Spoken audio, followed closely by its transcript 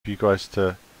you guys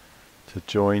to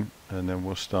join, and then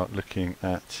we'll start looking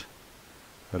at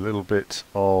a little bit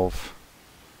of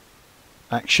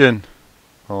action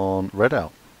on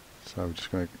Redout. So we're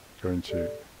just going to go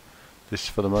into this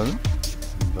for the moment,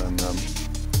 and then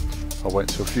I'll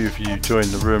wait until a few of you join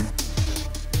the room.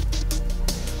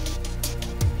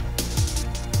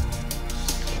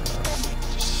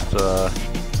 Just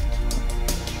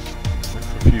wait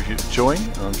for a few of you to join.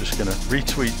 I'm just going to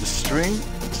retweet the stream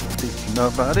so people know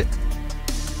about it.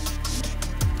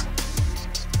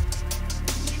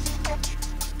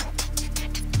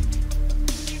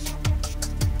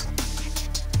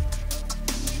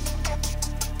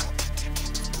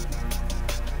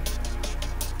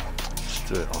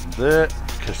 Do it on there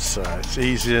because it's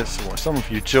easier. So when some of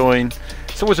you join,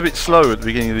 it's always a bit slow at the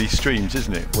beginning of these streams,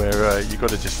 isn't it? Where you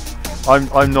got to just.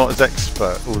 I'm not as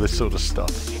expert all this sort of stuff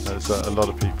as a lot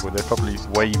of people. They're probably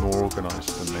way more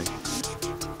organised than me.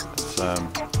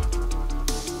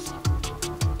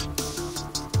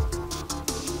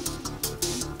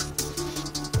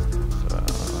 But,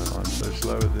 I'm so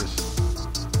slow at this.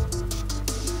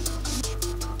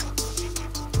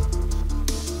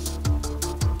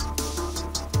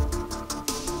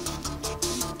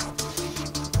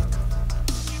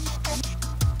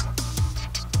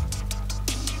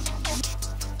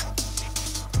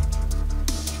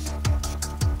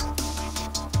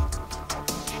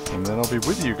 And then I'll be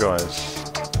with you guys.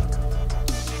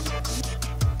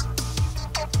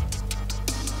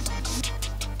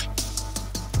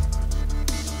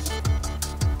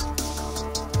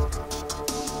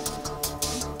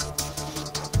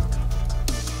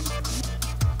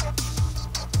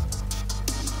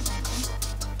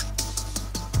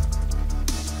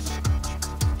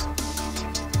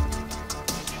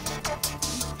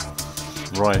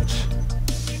 Right.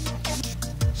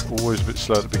 Always a bit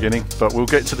slow at the beginning, but we'll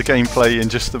get to the gameplay in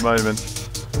just a moment.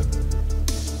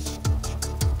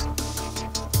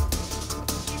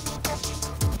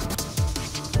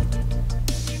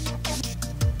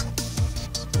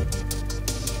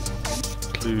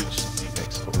 Includes the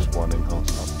Xbox One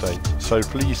enhanced update. So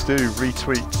please do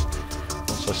retweet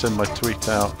once I send my tweet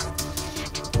out.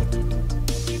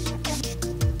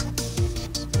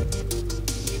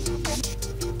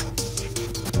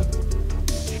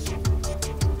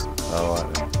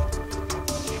 Alright then.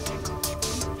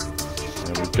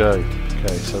 There we go.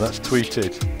 Okay, so that's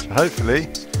tweeted. So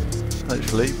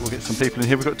hopefully we'll get some people in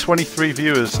here. We've got 23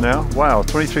 viewers now. Wow,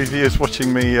 23 viewers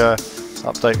watching me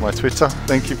update my Twitter.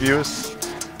 Thank you, viewers.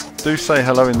 Do say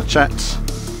hello in the chat.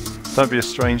 Don't be a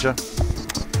stranger.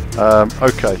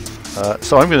 Okay,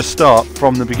 so I'm going to start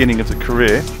from the beginning of the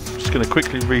career. I'm just going to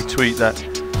quickly retweet that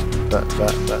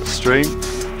stream.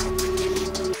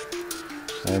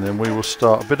 And then we will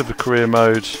start a bit of a career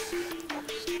mode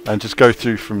and just go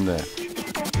through from there.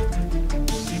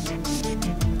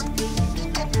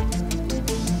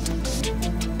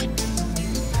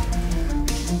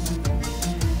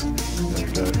 There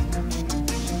we go.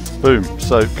 Boom.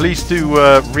 So please do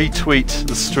retweet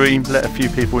the stream, let a few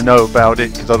people know about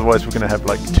it, because otherwise we're going to have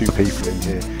like 2 people in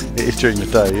here. It is during the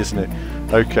day, isn't it?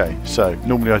 Okay, so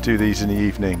normally I do these in the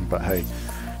evening, but hey.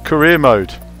 Career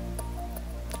mode.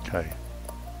 Okay.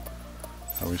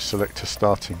 And we select a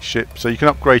starting ship, so you can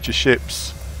upgrade your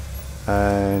ships,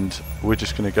 and we're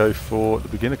just going to go for the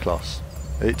beginner class.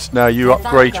 It's now you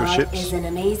upgrade your ships. Is an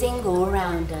amazing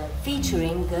all-rounder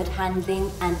featuring good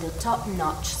handling and a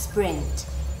top-notch sprint.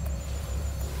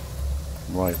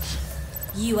 Right.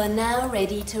 You are now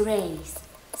ready to race.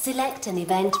 Select an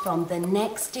event from the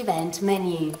next event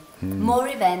menu. More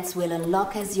events will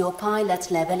unlock as your pilot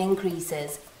level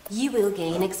increases. You will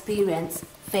gain experience,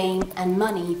 fame and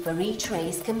money for each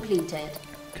race completed.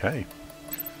 Okay,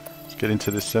 let's get into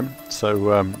this then. So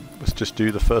let's just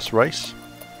do the first race,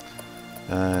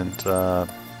 and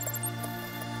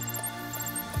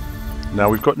now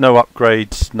we've got no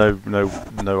upgrades, no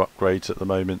upgrades at the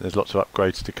moment. There's lots of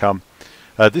upgrades to come.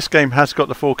 This game has got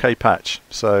the 4K patch,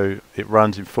 so it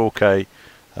runs in 4K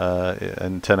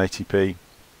and 1080p.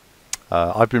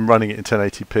 I've been running it in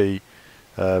 1080p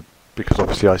because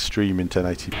obviously I stream in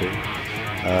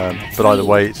 1080p. But either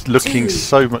way, it's looking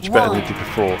so much better than it did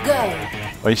before.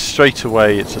 I mean, straight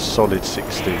away it's a solid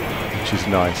 60, which is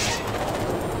nice.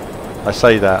 I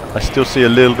say that, I still see a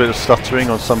little bit of stuttering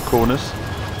on some corners,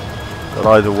 but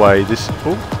either way, this.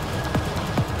 Oh,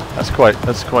 that's quite.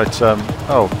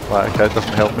 Oh, right, okay, it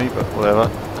doesn't help me, but whatever.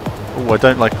 Oh, I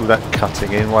don't like all that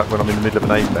cutting in right when I'm in the middle of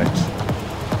an apex.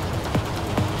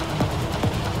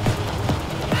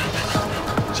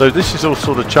 So this is all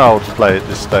sort of child's play at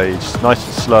this stage. It's nice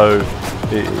and slow.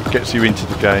 It gets you into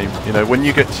the game. You know, when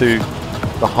you get to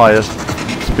the highest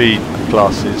speed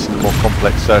classes and the more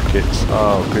complex circuits,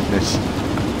 oh goodness,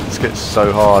 this gets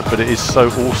so hard, but it is so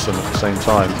awesome at the same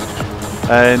time.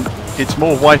 And it's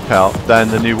more Wipeout than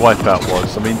the new Wipeout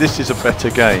was. I mean, this is a better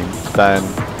game than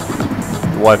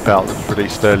the Wipeout that was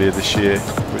released earlier this year,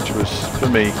 which was, for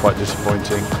me, quite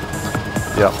disappointing.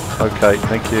 Yeah, okay,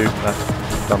 thank you. That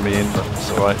done me in, but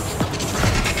it's alright.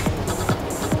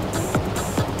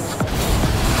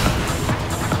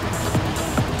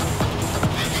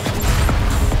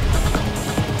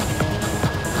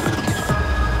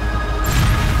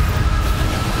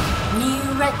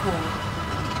 New record.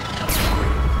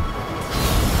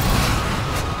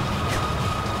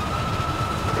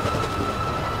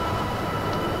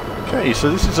 Okay,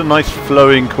 so this is a nice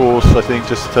flowing course, I think,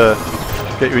 just to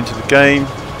get you into the game.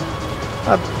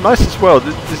 Nice as well,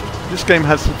 this game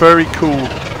has some very cool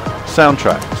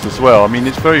soundtracks as well. I mean,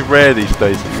 it's very rare these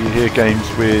days that you hear games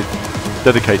with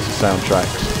dedicated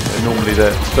soundtracks. Normally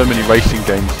so many racing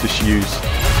games just use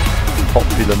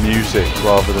popular music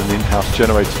rather than in-house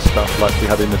generated stuff like we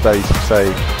had in the days of, say,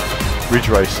 Ridge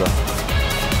Racer.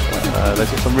 They've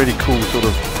got some really cool sort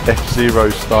of F-Zero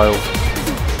style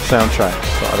soundtracks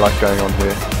that I like going on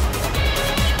here.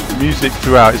 The music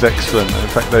throughout is excellent. In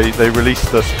fact, they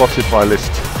released the Spotify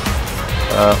list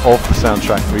of the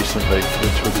soundtrack recently,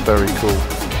 which was very cool.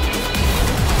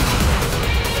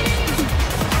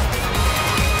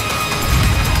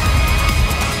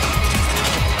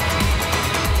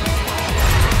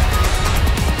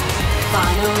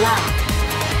 Final lap.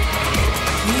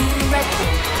 New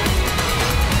record.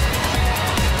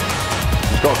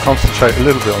 You've got to concentrate a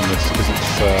little bit on this because it's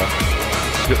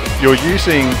you're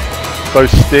using both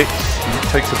sticks. It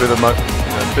takes a bit of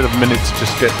a minute to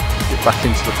just get back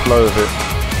into the flow of it.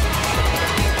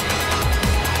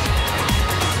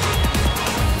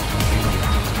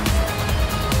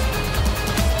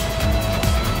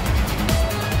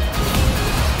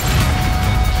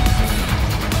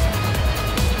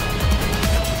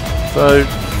 So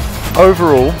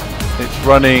overall, it's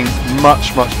running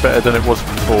much better than it was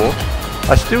before.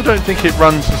 I still don't think it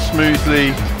runs as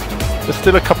smoothly. There's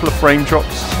still a couple of frame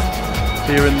drops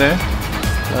here and there,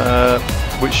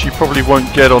 which you probably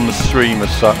won't get on the stream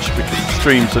as such, because the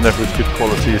streams are never as good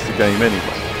quality as the game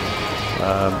anyway.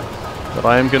 But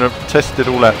I am going to test it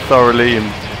all out thoroughly in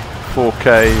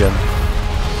 4K, and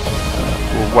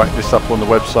we'll whack this up on the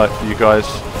website for you guys.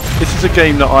 This is a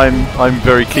game that I'm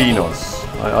very keen on.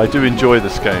 I do enjoy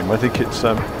this game. I think it's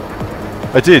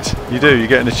you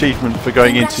get an achievement for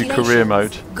going into career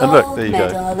mode. And look, there you go.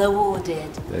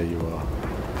 There you are.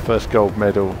 First gold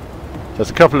medal. There's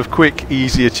a couple of quick,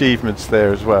 easy achievements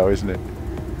there as well, isn't it?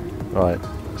 Right,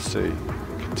 let's see.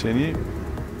 Continue.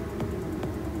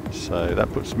 So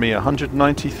that puts me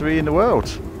 193 in the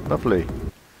world. Lovely.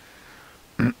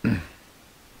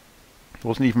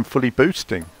 Wasn't even fully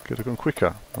boosting. Could have gone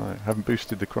quicker. I haven't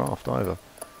boosted the craft either.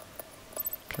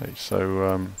 Okay,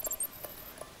 so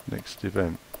next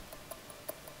event.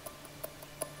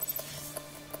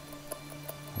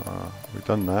 We've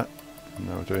done that.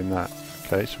 Now we're doing that.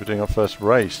 Okay, so we're doing our first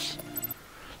race.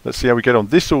 Let's see how we get on.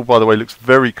 This all, by the way, looks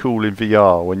very cool in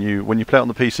VR. When you play it on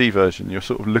the PC version, you're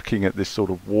sort of looking at this sort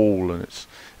of wall, and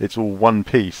it's all one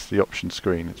piece. The option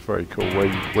screen. It's very cool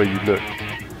where you look.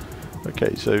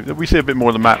 Okay, so we see a bit more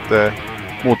of the map there,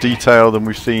 more detail than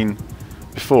we've seen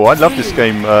before. I love this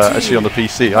game actually on the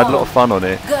PC. I had a lot of fun on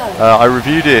it. I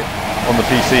reviewed it on the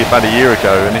PC about a year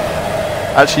ago, and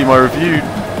actually my review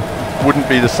wouldn't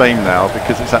be the same now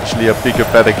because it's actually a bigger,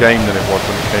 better game than it was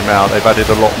when it came out. They've added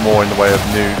a lot more in the way of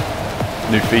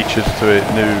new features to it,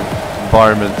 new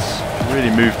environments. It's really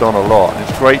moved on a lot.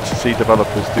 It's great to see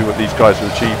developers do what these guys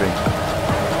are achieving.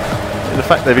 And the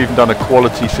fact they've even done a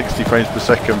quality 60 frames per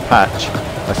second patch.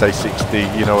 I say 60,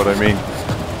 you know what I mean.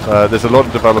 There's a lot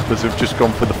of developers who've just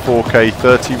gone for the 4K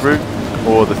 30 route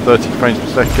or the 30 frames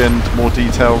per second more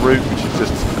detail route, which is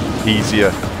just easier.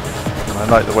 And I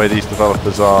like the way these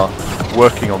developers are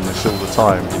working on this all the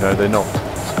time. You know, they're not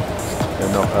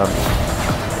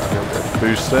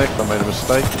boost there 'cause I made a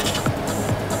mistake.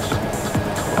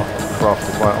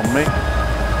 Crafted right on me.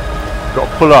 Got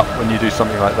to pull up when you do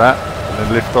something like that, and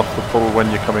then lift off the pull when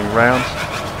you're coming round.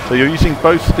 So you're using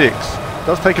both sticks. It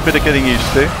does take a bit of getting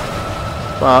used to,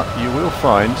 but you will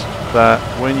find that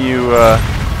when you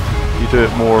do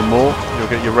it more and more, you'll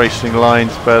get your racing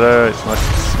lines better. It's nice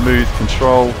and smooth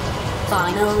control.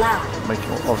 Final lap. Make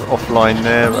it offline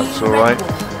there, that's alright.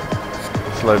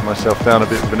 Slowed myself down a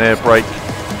bit with an air brake.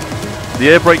 The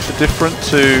air brakes are different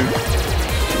to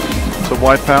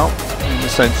Wipeout in the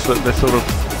sense that they're sort of,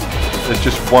 there's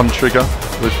just one trigger,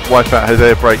 whereas Wipeout has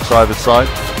air brakes either side.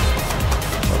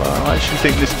 But I actually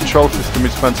think this control system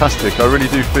is fantastic. I really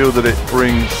do feel that it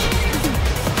brings,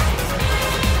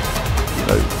 you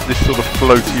know, this sort of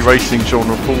floaty racing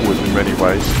genre forward in many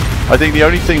ways. I think the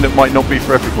only thing that might not be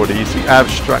for everybody is the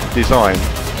abstract design,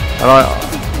 and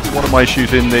one of my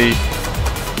issues in the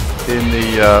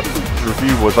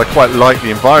review was I quite like the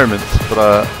environments, but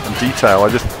and detail. I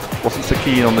just wasn't so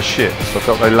keen on the ships. I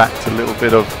felt they lacked a little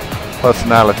bit of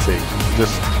personality,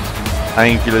 just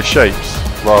angular shapes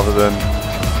rather than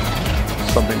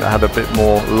something that had a bit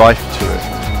more life to it.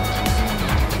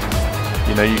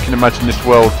 You know, you can imagine this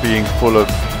world being full of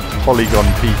polygon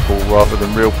people rather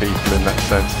than real people in that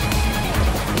sense.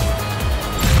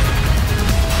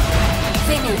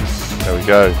 Finish. There we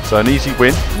go. So an easy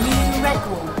win. New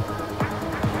record.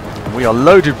 We are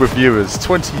loaded with viewers.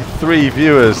 23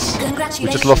 viewers. We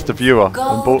just lost a viewer.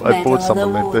 I bored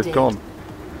someone. They've gone.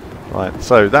 Right.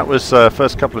 So that was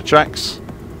first couple of tracks.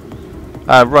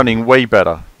 Running way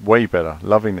better. Way better.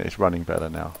 Loving that it's running better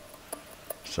now.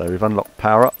 So we've unlocked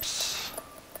power-ups.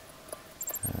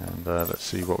 And let's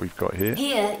see what we've got here.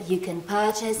 Here you can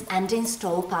purchase and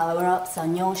install power-ups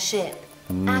on your ship.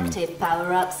 Active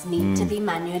power-ups need to be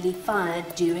manually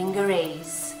fired during a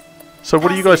race. So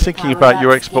what are you guys thinking about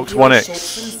your Xbox One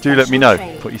X? Do let me know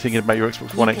what you're thinking about your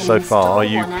Xbox One X so far. Are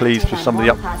you pleased with some of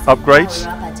the upgrades?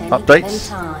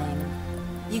 Updates?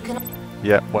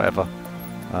 Yeah, whatever.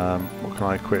 What can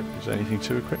I equip? Is there anything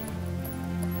to equip?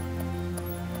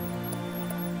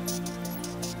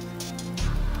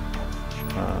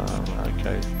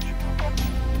 Okay.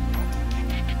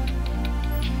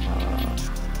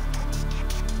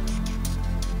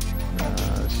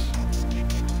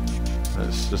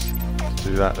 Let's just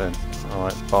do that then.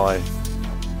 Alright, buy.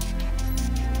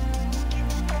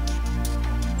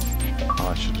 Oh,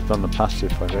 I should have done the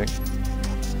passive, I think.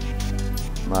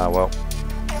 Ah, well.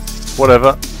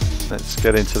 Whatever. Let's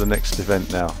get into the next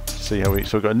event now. See how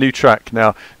so we've got a new track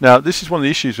now. Now, this is one of the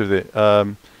issues with it.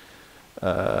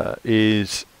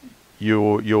 Is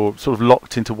you're sort of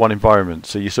locked into one environment.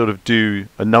 So you sort of do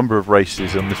a number of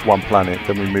races on this one planet,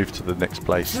 then we move to the next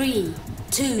place. 3,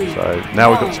 2, so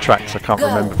now we've got the tracks I can't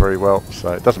remember very well,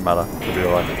 so it doesn't matter, it'll be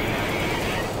alright.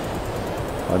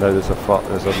 I know there's a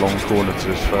long corner to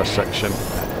this first section,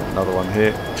 another one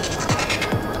here.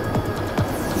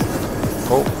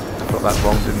 Oh, got that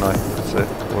wrong, didn't I? That's it,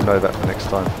 we'll know that for next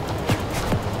time.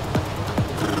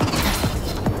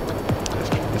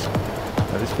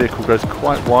 This vehicle goes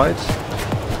quite wide.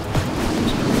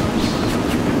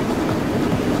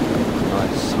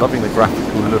 Nice, loving the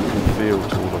graphical look and feel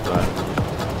to all of that.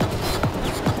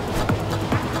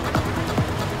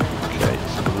 Okay,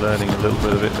 so we're learning a little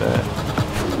bit of it there.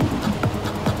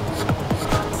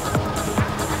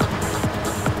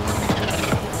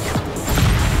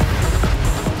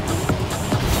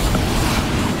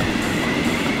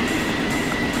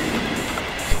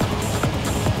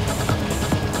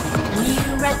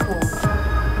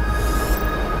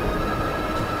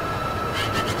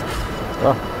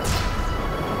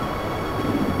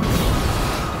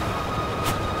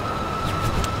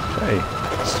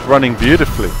 Running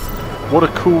beautifully. What a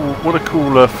cool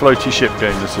floaty ship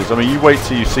game this is. I mean, you wait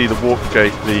till you see the warp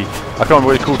gate. I can't remember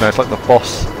what it's called now. It's like the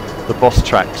boss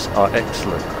tracks are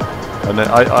excellent. And then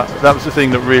that was the thing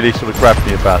that really sort of grabbed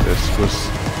me about this, was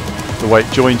the way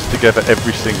it joins together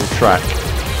every single track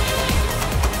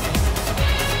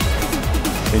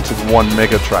into the one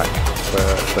mega track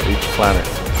for each planet.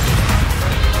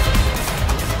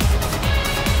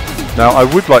 Now, I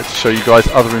would like to show you guys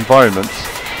other environments.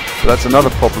 But that's another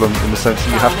problem in the sense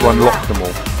that you have to unlock them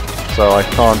all. So I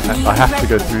have to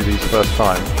go through these first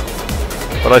time.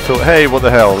 But I thought, hey, what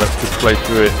the hell, let's just play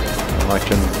through it. And I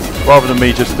can, rather than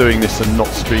me just doing this and not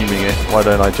streaming it, why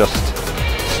don't I just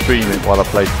stream it while I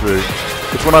play through?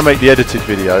 Because when I make the edited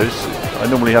videos, I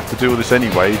normally have to do all this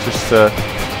anyway, just to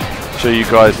show you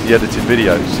guys the edited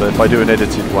videos. So if I do an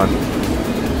edited one,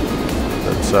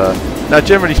 now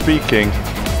generally speaking,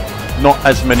 not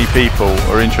as many people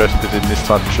are interested in this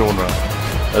type of genre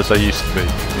as they used to be.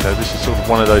 You know, this is sort of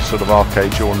one of those sort of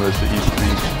arcade genres that used to be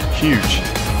huge.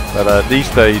 But these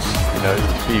days, you know,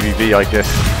 PvP, I guess,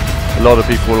 a lot of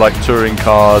people like touring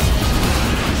cars,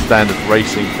 standard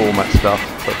racing format stuff.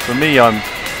 But for me, I'm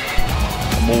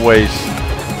always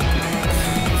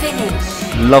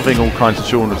loving all kinds of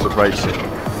genres of racing.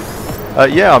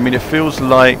 Yeah, I mean, it feels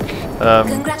like.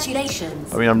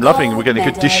 Congratulations. I mean, I'm loving. We're getting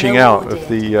a good dishing out of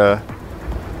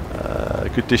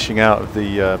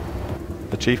the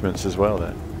achievements as well.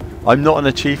 There, I'm not an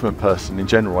achievement person in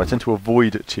general. I tend to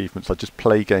avoid achievements. I just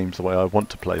play games the way I want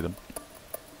to play them,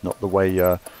 not the way.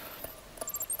 All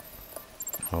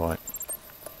right,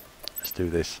 let's do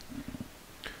this.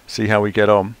 see how we get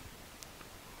on.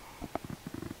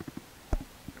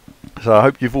 So I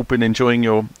hope you've all been enjoying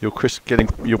getting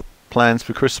your plans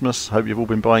for Christmas. I hope you've all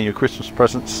been buying your Christmas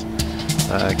presents,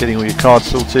 getting all your cards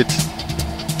sorted.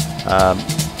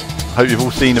 Hope you've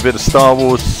all seen a bit of Star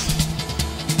Wars.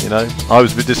 You know, I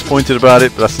was a bit disappointed about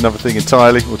it, but that's another thing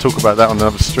entirely. We'll talk about that on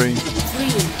another stream. 3,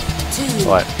 2,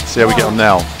 Right, see how we get on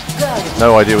now. go.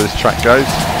 No idea where this track goes.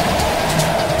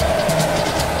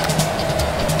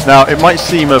 Now, it might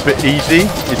seem a bit easy.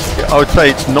 I would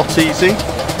say it's not easy.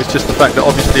 It's just the fact that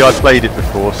obviously I played it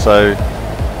before, so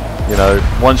you know,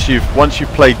 once you've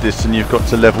played this and you've got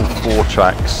to level 4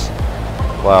 tracks,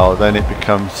 well, then it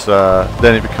becomes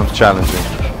challenging.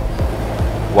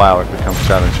 Wow, it becomes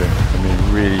challenging. I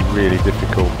mean, really, really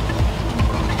difficult.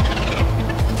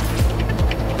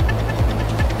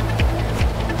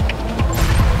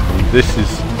 I mean, this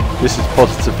is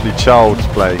positively child's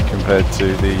play compared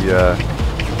to the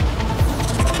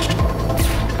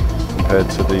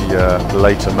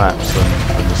later maps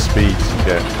and the speeds you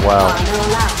get. Wow. Final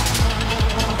lap.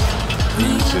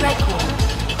 New Easy. record.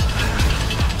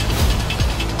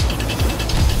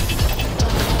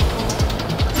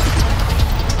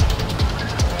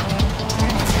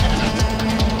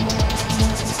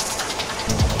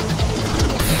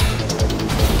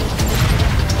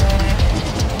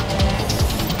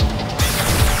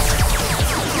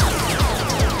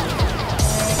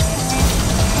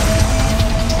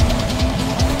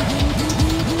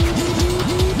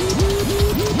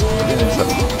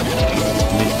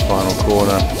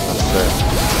 Corner. That's it.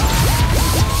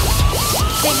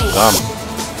 Done.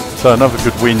 So another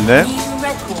good win there. New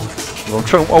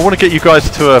record. Well, I want to get you guys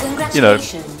to a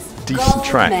Congratulations. decent Gold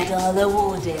track. medal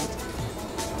awarded.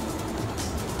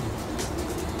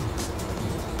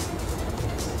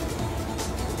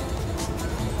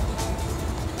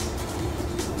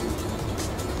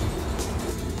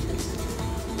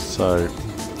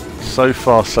 So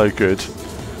far so good.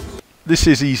 This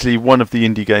is easily one of the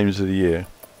indie games of the year.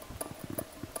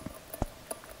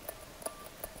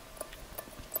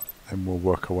 And we'll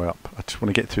work our way up. I just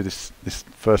want to get through this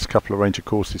first couple of range of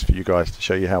courses for you guys to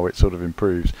show you how it sort of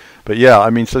improves. But yeah, I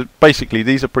mean, so basically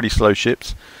these are pretty slow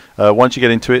ships. Once you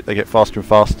get into it, they get faster and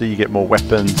faster. You get more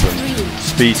weapons and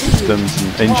speed systems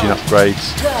and engine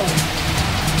upgrades.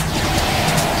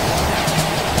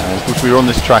 Of course, we were on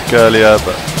this track earlier,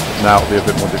 but now it'll be a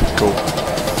bit more difficult.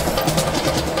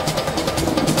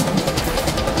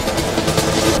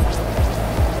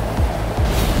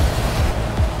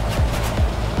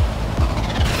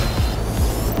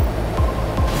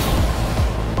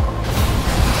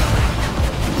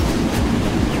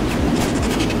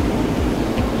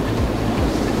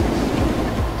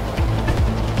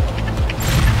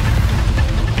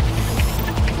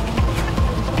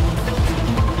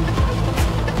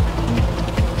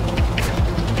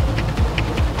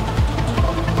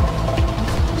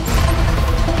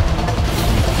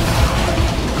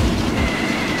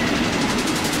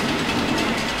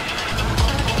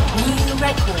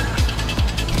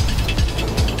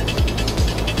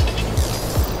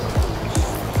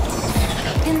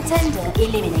 Contender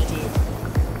eliminated.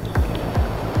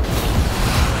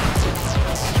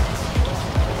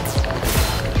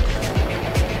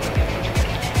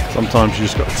 Sometimes you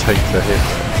just got to take the hit.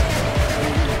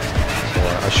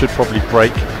 I should probably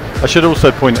brake. I should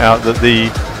also point out that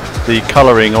the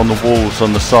colouring on the walls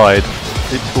on the side,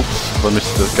 oops, I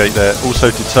missed the gate there,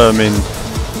 also determine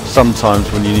sometimes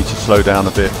when you need to slow down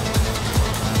a bit,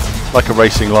 like a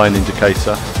racing line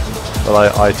indicator.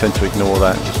 But I tend to ignore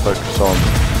that and just focus on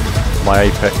my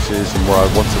apexes and where I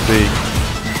want to be.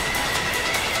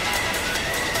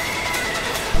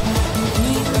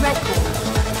 New record.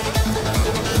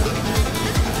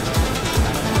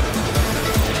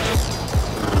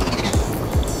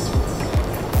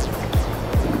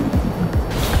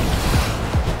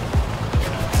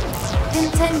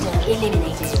 Contender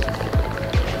eliminated.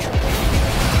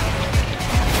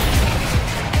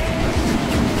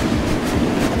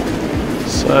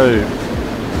 So,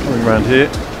 coming around here.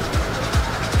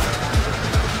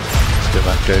 Let's get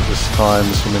that gate this time.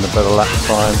 This will mean a better lap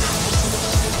time.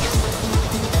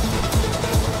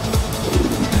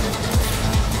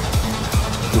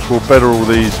 Which will better all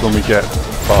these when we get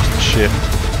faster ship.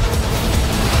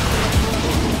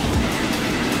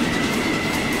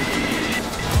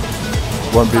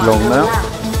 Won't be long now.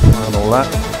 Final lap.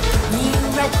 New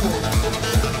record.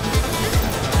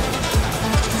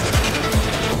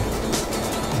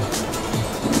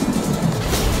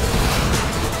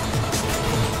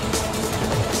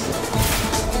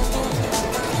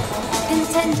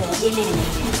 Contender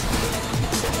eliminated.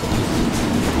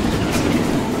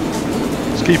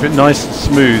 Let's keep it nice and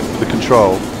smooth with the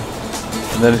control,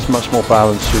 and then it's much more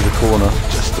balanced through the corner.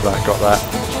 Just about got that.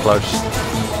 It's close.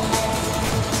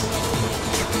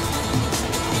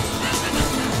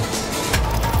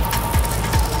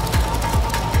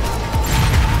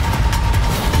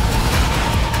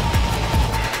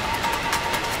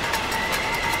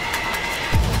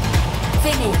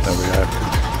 There we go.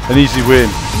 An easy win.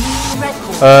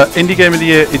 Indie Game of the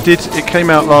Year. It came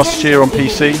out last year on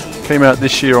PC. Came out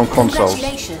this year on consoles.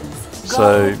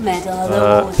 So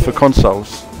for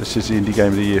consoles, this is the Indie Game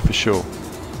of the Year for sure.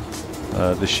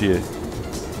 This year.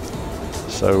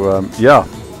 So yeah,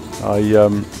 I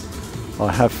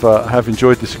have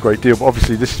enjoyed this a great deal. But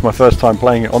obviously, this is my first time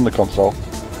playing it on the console.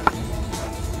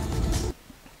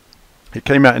 It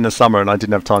came out in the summer, and I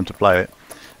didn't have time to play it.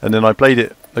 And then I played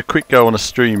it a quick go on a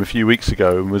stream a few weeks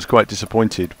ago and was quite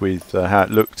disappointed with how it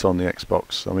looked on the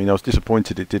Xbox. I mean, I was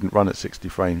disappointed it didn't run at 60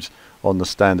 frames on the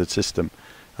standard system.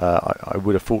 I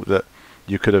would have thought that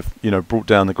you could have, brought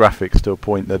down the graphics to a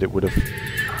point that it would have,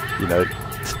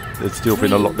 there's still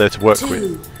been a lot there to work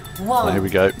with. So here we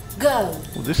go. Well,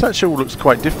 this actually looks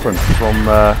quite different from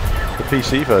the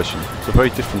PC version. It's a very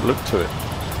different look to it.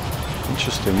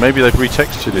 Interesting. Maybe they've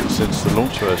retextured it since the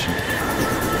launch version.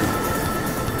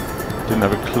 Didn't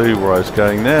have a clue where I was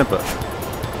going there, but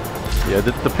yeah,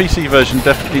 the PC version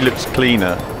definitely looks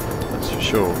cleaner, that's for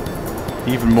sure.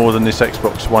 Even more than this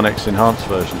Xbox One X enhanced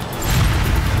version.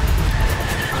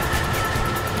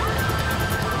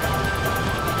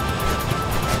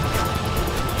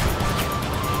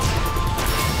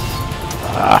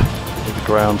 Hit the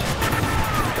ground.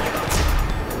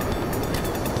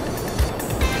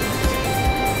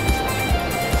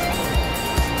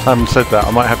 Having said that,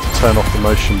 I might have to turn off the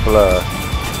motion blur.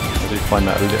 I do find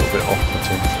that a little bit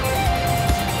off-putting.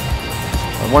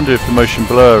 I wonder if the motion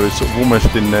blur is sort of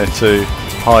almost in there to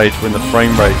hide when the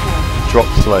frame rate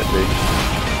drops slightly.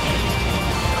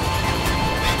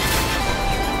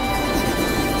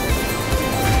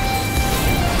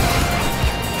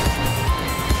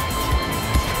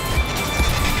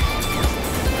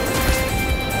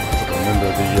 Remember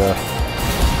the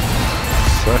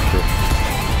circuit.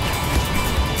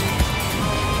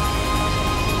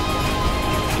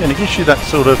 And it gives you that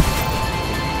sort of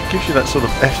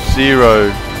F-Zero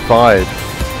vibe.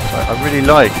 I really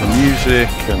like the music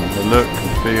and the look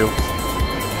and feel.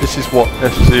 This is what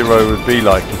F-Zero would be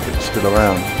like if it's still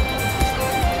around.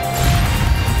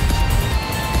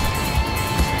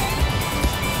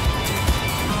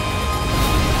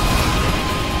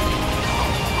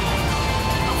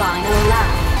 Final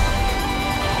lap.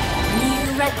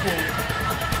 New record.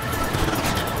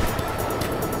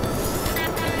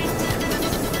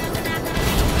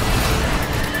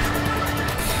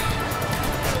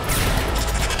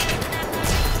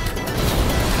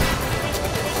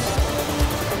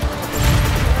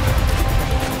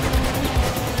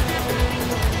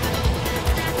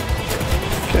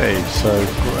 Okay, so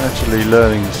we're actually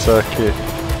learning the circuit.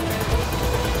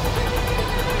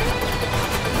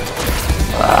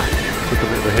 Took a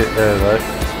bit of a hit there though.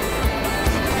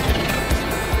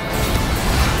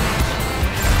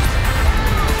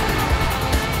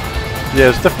 Yeah,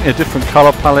 it's definitely a different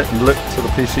colour palette and look to the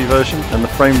PC version, and the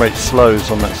frame rate slows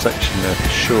on that section there for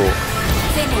sure.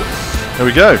 There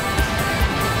we go.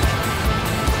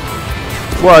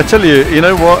 Well, I tell you, you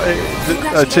know what?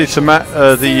 I tell you to Matt,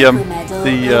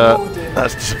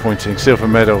 that's disappointing. Silver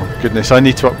medal. Goodness, I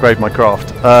need to upgrade my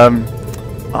craft. I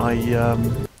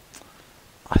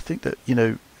think that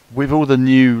with all the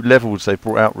new levels they've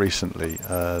brought out recently,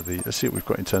 let's see what we've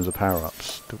got in terms of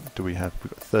power-ups. Do we have?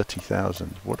 We've got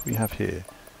 30,000. What do we have here?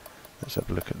 Let's have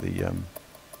a look at the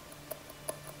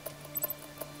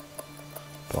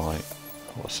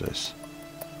what's this?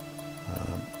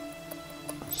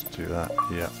 Let's do that.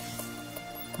 Yeah.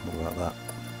 What about that?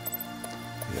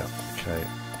 Yeah. Okay.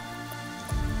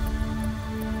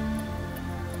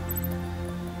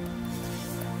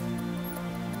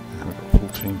 And we've got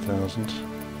 14,000.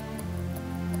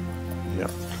 Yeah.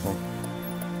 Come on.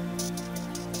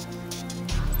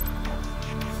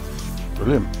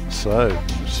 Brilliant. So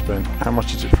we've spent. How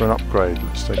much is it for an upgrade?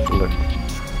 Let's take a look. We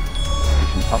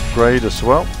can upgrade as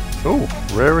well. Oh,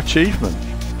 rare achievement.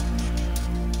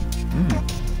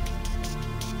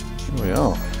 Here we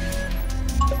are.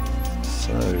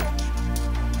 So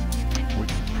we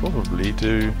could probably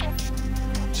do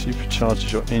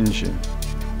supercharges your engine.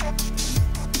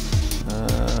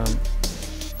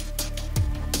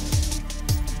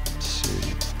 Let's see.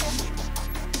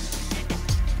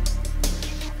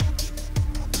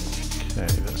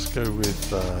 Okay, let's go with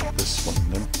this one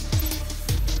then.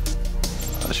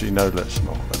 Actually, no, let's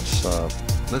not.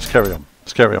 Let's carry on.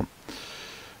 Let's carry on.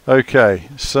 Okay,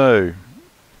 so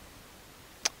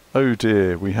oh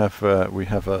dear, we have a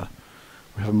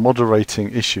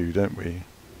moderating issue, don't we?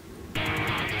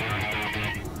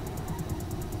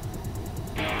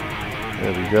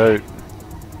 There we go.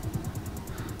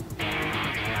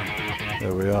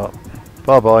 There we are.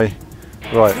 Bye bye.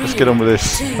 Right, let's get on with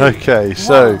this. Okay,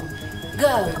 so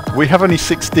we have only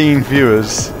 16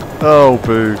 viewers. Oh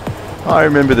boo. I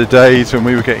remember the days when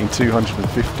we were getting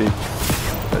 250.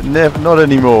 But not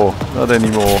anymore. Not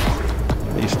anymore.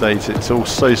 These days it's all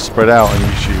so spread out on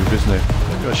YouTube, isn't it?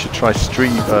 Maybe I should try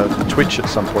Twitch at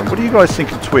some point. What do you guys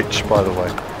think of Twitch, by the way,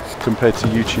 compared to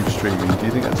YouTube streaming? Do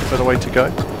you think that's a better way to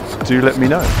go? Do let me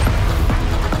know.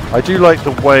 I do like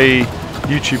the way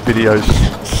YouTube videos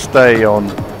stay on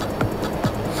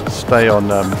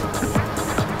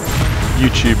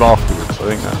YouTube afterwards. I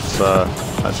think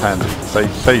that's handy.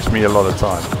 Saves me a lot of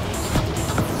time.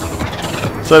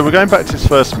 So we're going back to this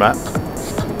first map,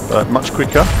 but much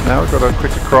quicker. Now we've got a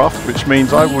quicker craft, which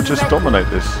means I will just dominate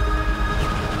this.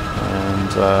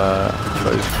 And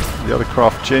the other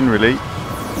craft generally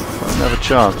won't have a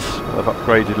chance. I've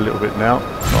upgraded a little bit now.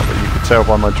 Not that you could tell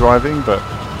by my driving, but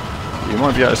you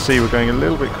might be able to see we're going a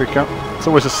little bit quicker. It's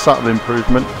always a subtle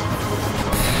improvement.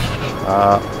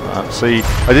 See,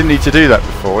 I didn't need to do that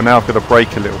before. Now I've got to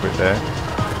brake a little bit there.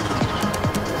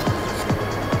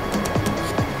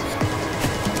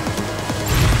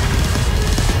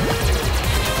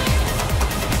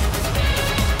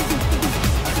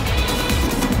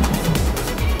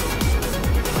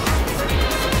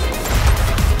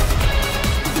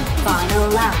 Final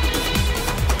lap.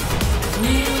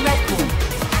 New record.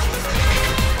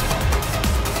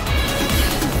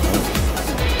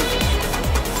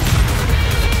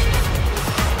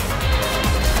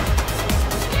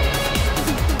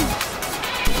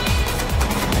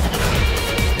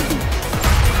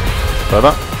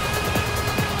 Further.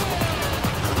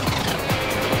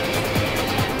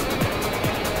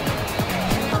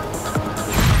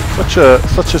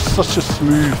 Such a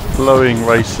smooth flowing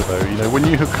racer though, you know, when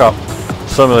you hook up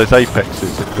some of those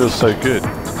apexes it feels so good.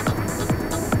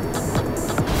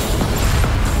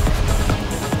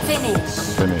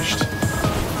 Finished.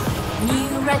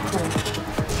 New record.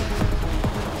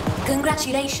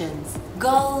 Congratulations.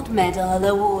 Gold medal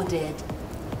awarded.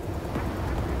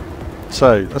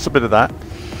 So that's a bit of that.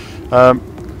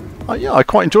 Yeah, I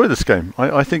quite enjoy this game.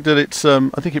 I think that it's I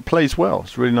think it plays well.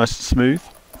 It's really nice and smooth.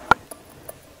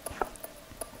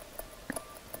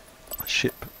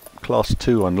 Ship class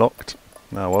 2 unlocked.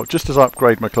 Now, well, just as I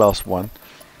upgrade my class 1,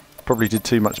 probably did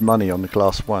too much money on the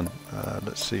class 1.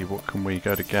 Let's see, what can we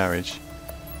go to garage?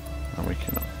 And we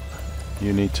can.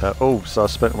 You need to. Oh, so I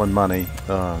spent my money.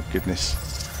 Oh goodness.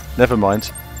 Never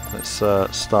mind. Let's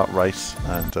start race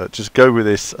and just go with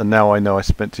this. And now I know I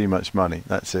spent too much money.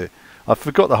 That's it. I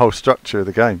forgot the whole structure of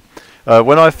the game.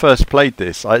 When I first played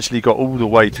this, I actually got all the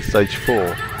way to stage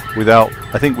 4 without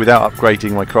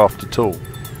upgrading my craft at all.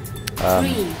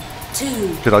 3,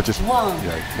 2, because I just 1, want it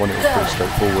all pretty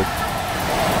straightforward.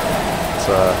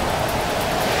 So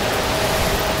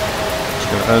just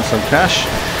going to earn some cash.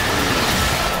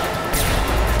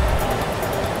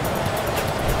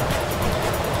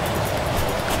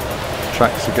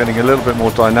 Tracks are getting a little bit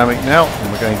more dynamic now,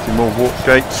 and we're going through more warp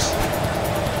gates.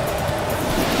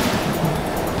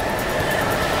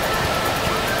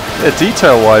 Yeah,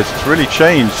 detail-wise, it's really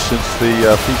changed since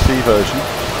the PC version.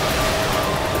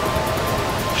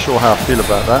 Sure how I feel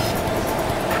about that.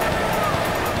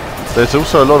 There's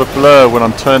also a lot of blur when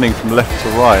I'm turning from left to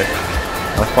right.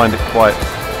 I find it quite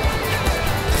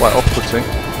off-putting.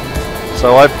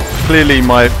 So clearly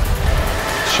my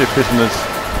ship isn't as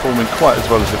performing quite as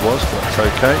well as it was, but that's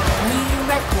okay. New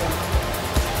record.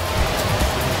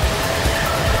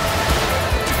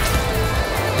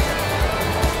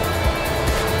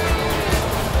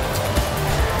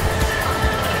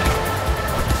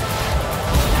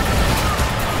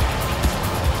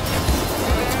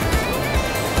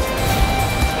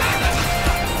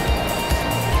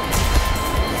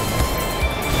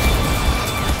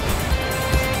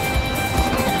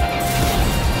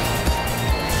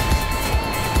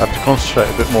 I have to concentrate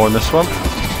a bit more on this one.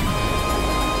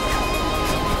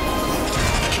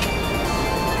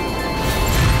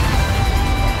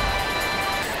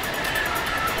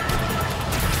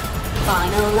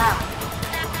 Final lap.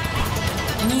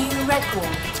 New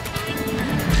record.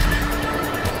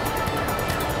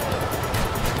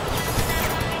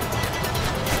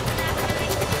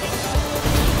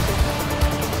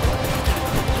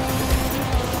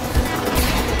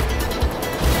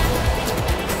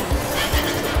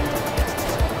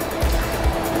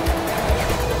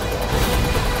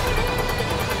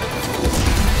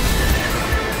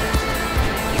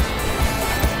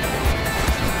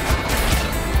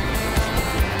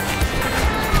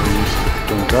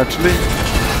 going gradually.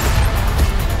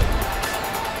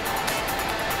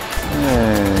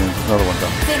 And another one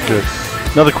done. Good.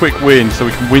 Another quick win so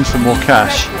we can win some more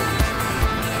cash.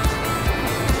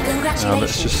 Now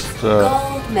let's just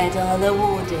gold medal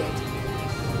awarded.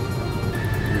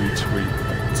 Retweet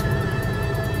that.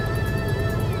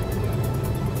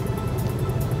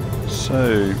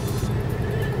 So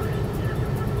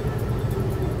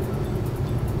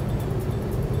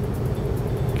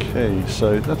okay,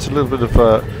 so that's a little bit of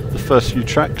the first few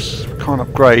tracks. Can't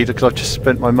upgrade because I've just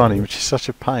spent my money, which is such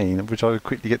a pain, which I would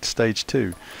quickly get to stage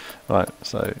 2. Right,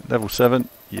 so level 7,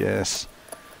 yes.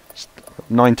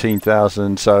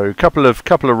 19,000, so a couple of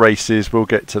races we'll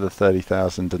get to the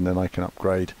 30,000 and then I can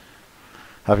upgrade.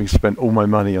 Having spent all my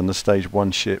money on the stage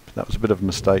 1 ship, that was a bit of a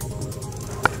mistake.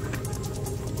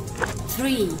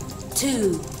 3,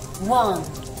 2, 1,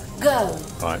 go.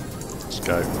 Right, let's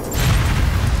go.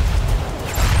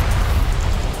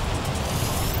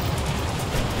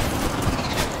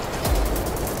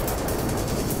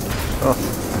 Oh,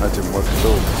 that didn't work at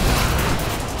all.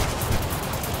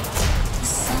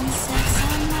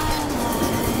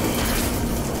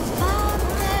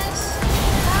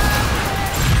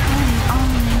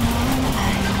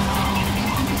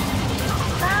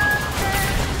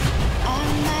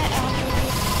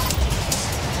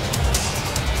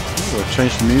 I've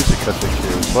changed the music, I think,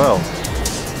 here as well.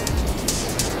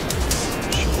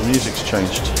 The music's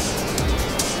changed.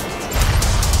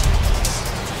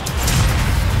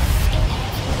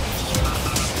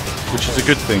 Which is a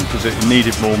good thing, because it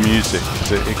needed more music,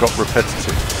 because it got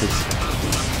repetitive, because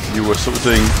you were sort of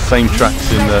doing the same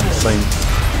tracks in the same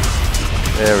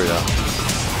area.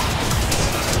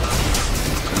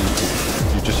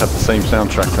 And you just have the same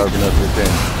soundtrack over and over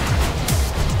again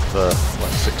for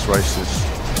like 6 races.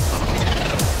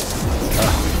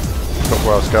 Got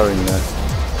where I was going there.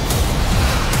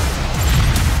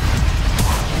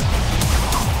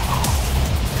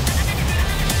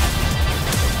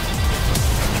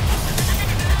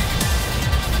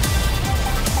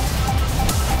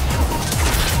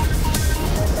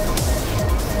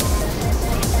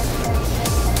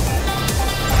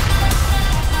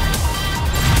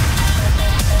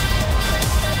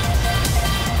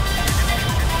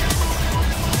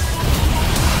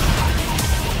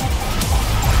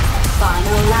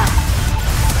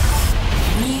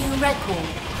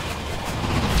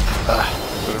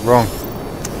 Got it wrong.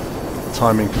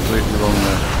 Timing completely wrong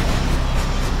there.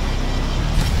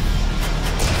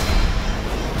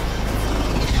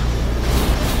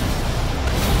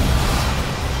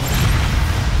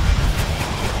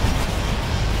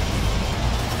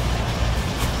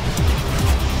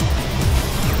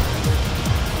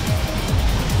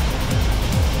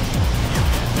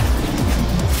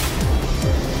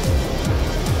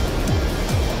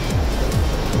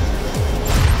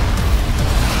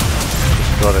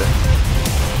 Got it.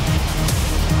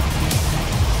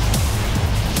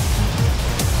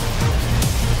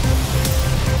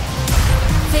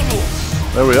 Finish.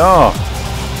 There we are.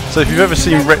 So if you've ever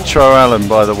seen Retro Alan,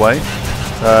 by the way,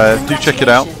 do check it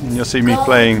out. And you'll see me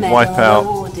playing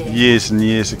Wipeout years and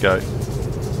years ago.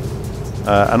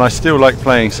 And I still like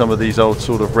playing some of these old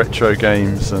sort of retro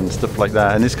games and stuff like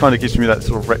that. And this kind of gives me that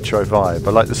sort of retro vibe. I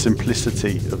like the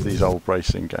simplicity of these old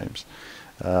racing games.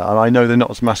 And I know they're not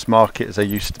as mass market as they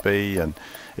used to be, and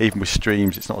even with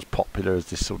streams it's not as popular as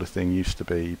this sort of thing used to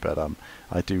be, but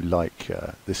I do like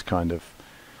this kind of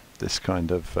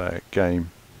game.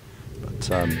 But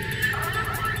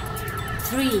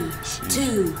 3,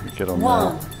 2, get on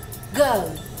 1, there.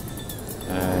 go.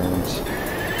 And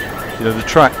you know, the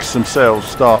tracks themselves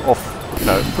start off, you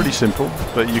know, pretty simple,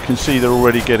 but you can see they're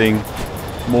already getting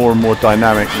more and more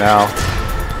dynamic now.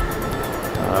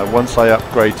 Once I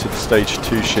upgrade to the stage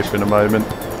 2 ship in a moment,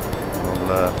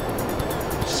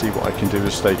 I'll see what I can do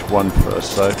with stage 1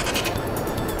 first. So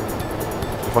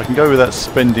if I can go without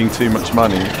spending too much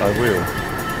money, I will,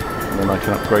 and then I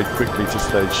can upgrade quickly to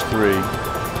stage 3.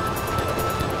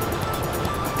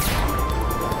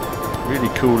 Really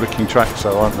cool looking tracks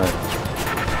though, aren't they? Look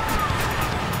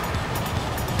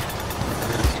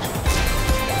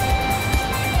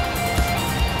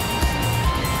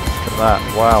at that,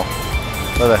 wow.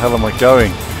 Where the hell am I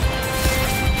going?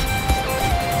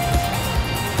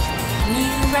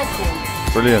 New record.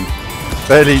 Brilliant.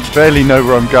 Barely know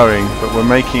where I'm going, but we're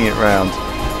making it round. And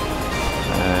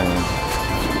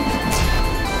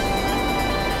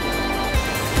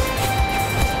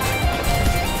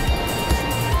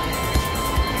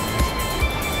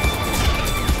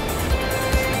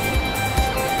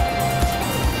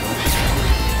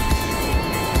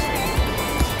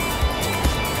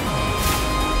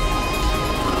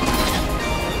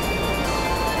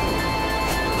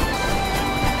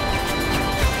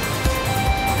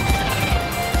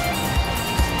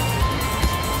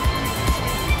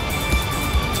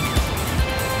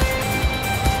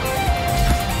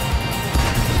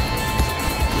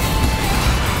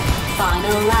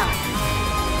Final lap.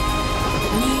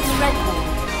 New record.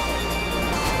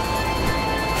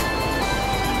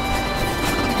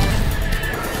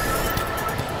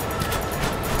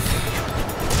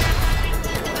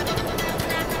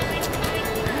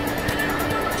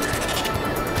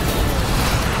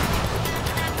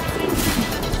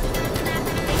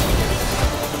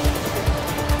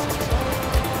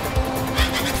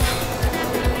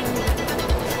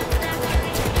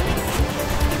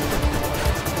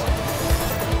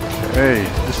 Hey,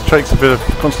 this takes a bit of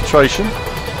concentration.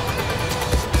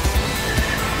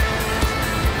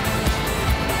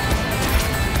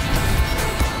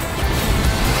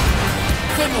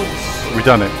 Finish. We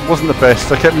done it. Wasn't the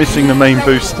best. I kept missing the main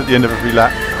boost at the end of every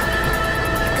lap.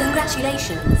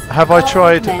 Congratulations. Have I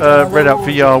tried Redout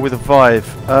VR with a Vive?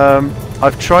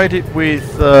 I've tried it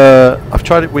with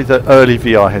an early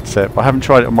VR headset, but I haven't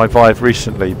tried it on my Vive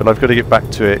recently. But I've got to get back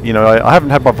to it. You know, I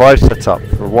haven't had my Vive set up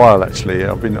for a while actually.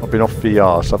 I've been off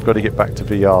VR, so I've got to get back to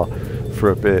VR for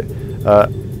a bit.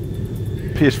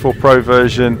 PS4 Pro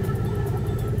version.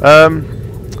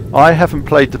 I haven't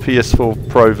played the PS4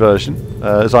 Pro version.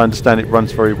 As I understand, it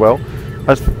runs very well.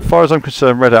 As far as I'm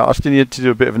concerned, Redout, I still need to do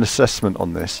a bit of an assessment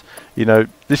on this. You know,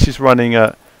 this is running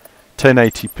at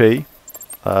 1080p.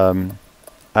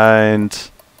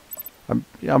 And I'm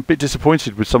a bit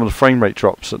disappointed with some of the frame rate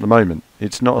drops at the moment.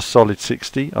 It's not a solid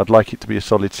 60. I'd like it to be a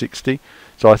solid 60.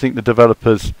 So I think the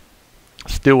developers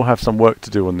still have some work to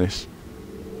do on this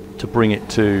to bring it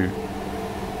to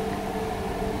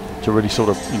really sort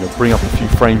of, you know, bring up a few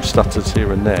frame stutters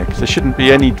here and there, because there shouldn't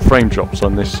be any frame drops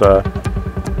on this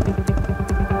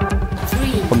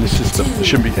system. There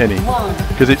shouldn't be any,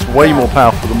 because it's way more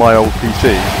powerful than my old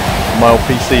PC. My old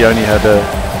PC only had a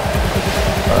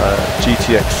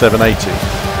GTX 780.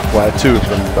 Well, I had two of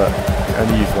them, but I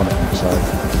only used one of them, so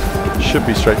it should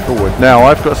be straightforward. Now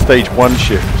I've got a stage 1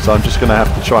 ship, so I'm just going to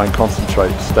have to try and concentrate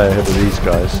to stay ahead of these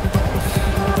guys.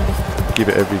 Give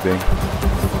it everything.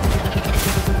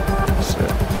 So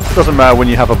it doesn't matter when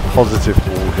you have a positive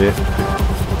wall here,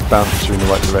 it bounces you in the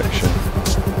right direction.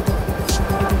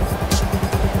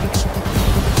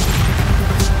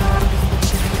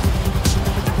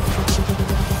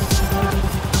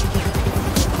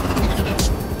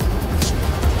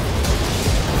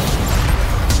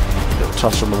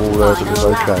 Touch on the wall there, but it was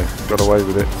okay. Got away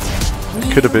with it.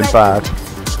 It could have been bad.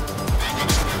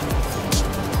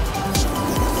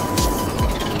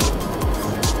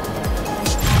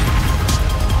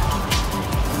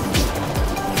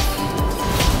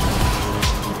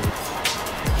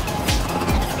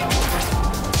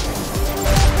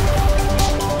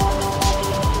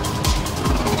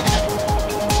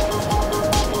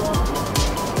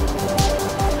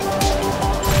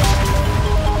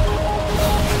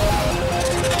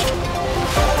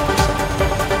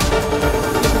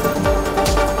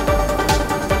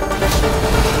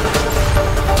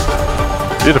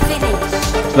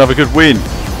 Another good win.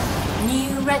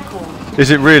 New record.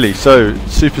 Is it really? So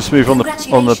super smooth on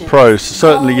the Pro. So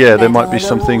certainly, yeah, there might be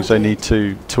some things they need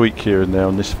to tweak here and there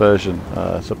on this version.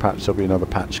 So perhaps there'll be another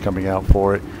patch coming out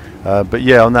for it. But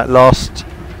yeah, on that last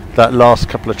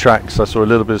couple of tracks, I saw a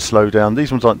little bit of slowdown.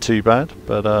 These ones aren't too bad,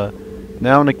 but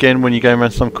now and again when you go around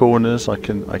some corners, I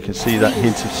can see that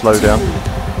hint of slowdown.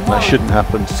 That shouldn't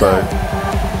happen. So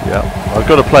yeah, I've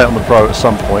got to play it on the Pro at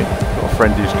some point. I've got a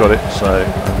friend who's got it, so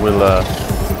we'll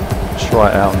try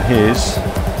it out on his.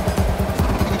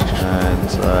 And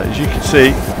as you can see,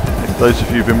 if those of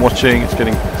you who've been watching, it's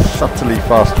getting subtly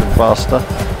faster and faster.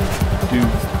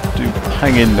 Do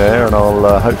hang in there, and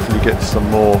I'll hopefully get some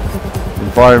more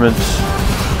environments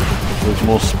with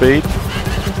more speed.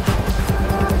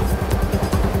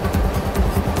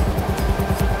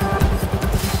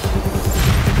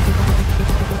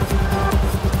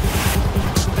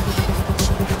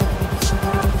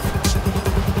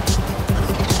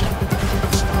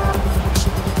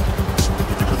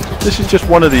 This is just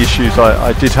one of the issues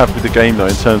I did have with the game though,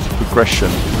 in terms of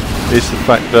progression, is the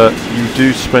fact that you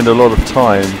do spend a lot of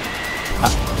time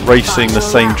racing the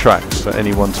same tracks at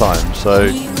any one time.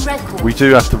 So we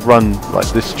do have to run like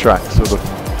this track sort of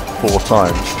 4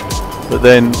 times. But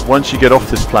then once you get off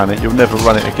this planet, you'll never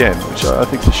run it again, which I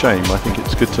think is a shame. I think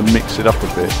it's good to mix it up a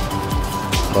bit,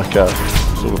 like a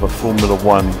sort of a Formula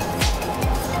 1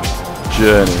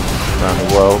 journey around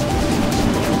the world.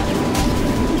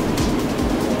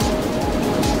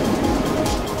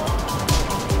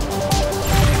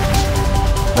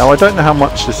 Now I don't know how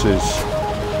much this is.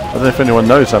 I don't know if anyone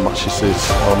knows how much this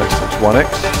is on Xbox One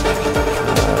X.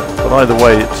 But either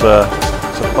way, it's a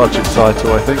budget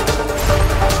title, I think.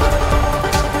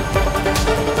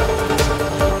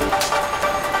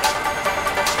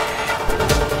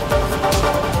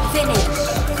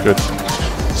 Good.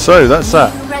 So that's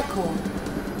that. New record.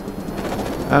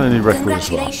 And a new record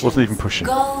as well. Wasn't even pushing.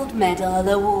 Gold medal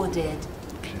awarded.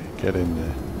 Okay, get in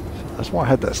there. That's why I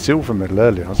had that silver medal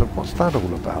earlier. I was like, what's that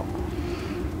all about?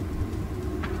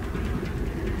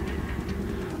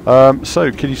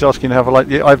 So Kitty's asking how I like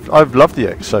the. I've loved the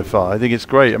X so far. I think it's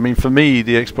great. I mean, for me,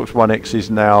 the Xbox One X is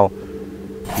now,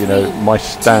 you know, my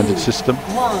standard system.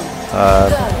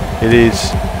 It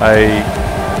is a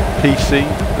PC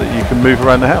that you can move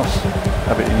around the house,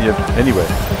 have it in your anywhere.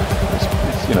 It's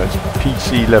you know, it's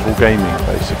PC level gaming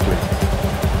basically.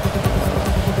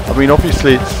 I mean,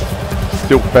 obviously it's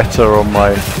still better on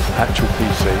my actual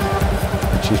PC,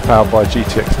 which is powered by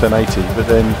GTX 1080, but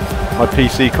then my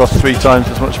PC costs 3 times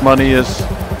as much money as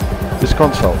this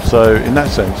console. So in that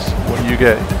sense, what you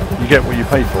get what you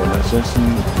pay for in that sense,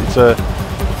 and it's a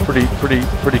pretty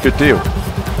good deal.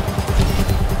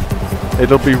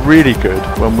 It'll be really good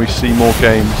when we see more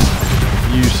games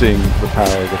using the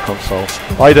power of the console.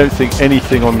 I don't think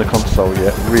anything on the console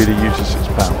yet really uses its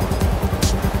power.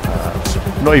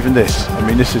 Not even this. I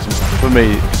mean, this isn't, for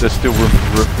me, there's still room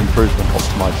for improvement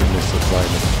optimising this at the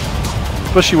moment.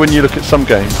 Especially when you look at some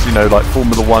games, you know, like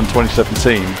Formula 1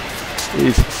 2017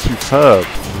 is superb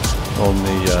on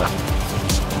the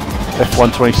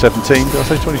F1 2017. Did I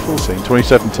say 2014?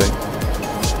 2017.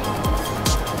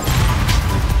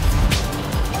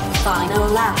 Final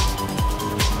lap.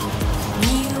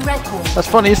 New record. That's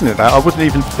funny, isn't it? That I wasn't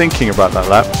even thinking about that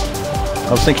lap. I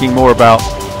was thinking more about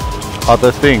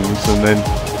other things, and then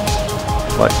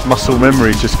like muscle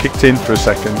memory just kicked in for a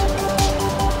second.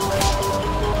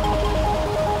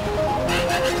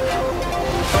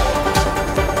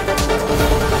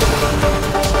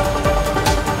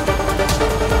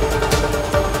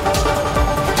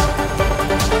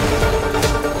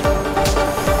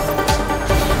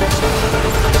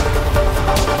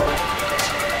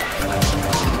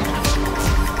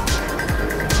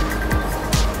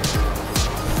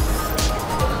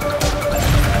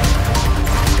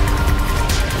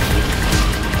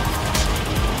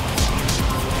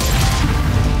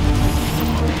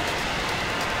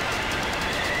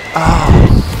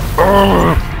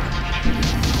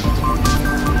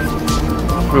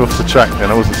 We're off the track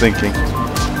then, I wasn't thinking.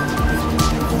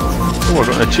 Oh, I've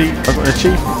got an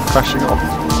achievement crashing off.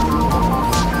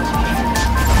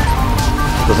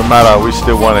 Doesn't matter, we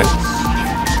still won it.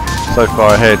 So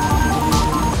far ahead.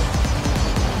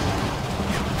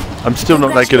 I'm still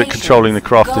not that good at controlling the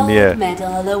craft in the air. Gold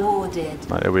medal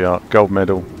awarded. Right, there we are, gold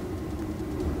medal.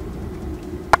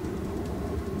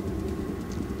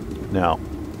 Now,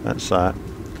 that's that.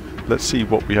 Let's see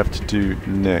what we have to do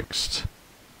next.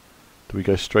 Do we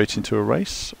go straight into a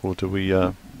race, or do we...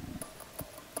 Okay,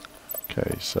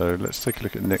 so let's take a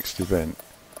look at next event.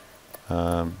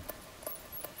 Okay,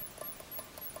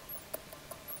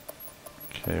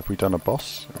 have we done a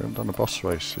boss? We haven't done a boss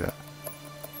race yet.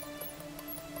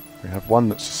 We have one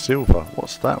that's silver.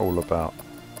 What's that all about?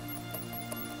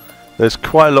 There's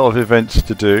quite a lot of events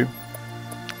to do.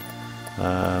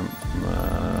 Oh,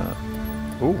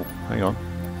 hang on.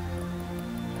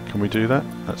 Can we do that?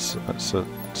 That's a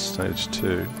stage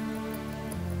 2.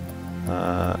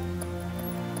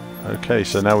 Okay,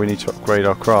 so now we need to upgrade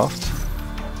our craft.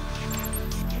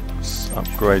 Let's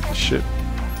upgrade the ship.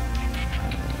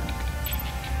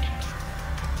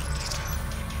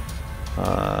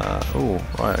 Oh,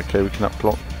 right, okay, we can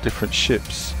upload different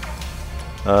ships.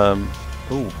 Oh.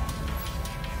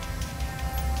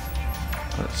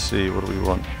 Let's see, what do we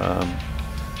want?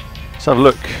 Let's have a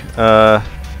look.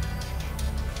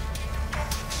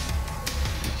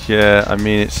 Yeah, I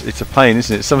mean it's a pain,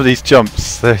 isn't it? Some of these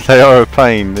jumps, they are a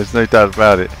pain. There's no doubt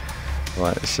about it.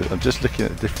 Right, so I'm just looking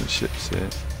at different ships here.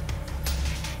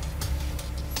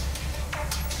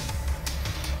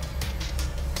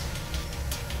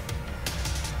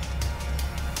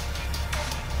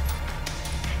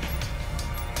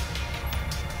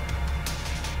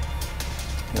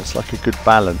 Yeah, it's like a good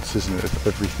balance, isn't it, of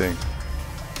everything.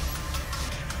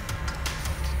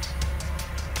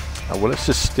 Oh, well, let's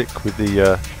just stick with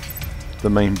the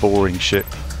main boring ship.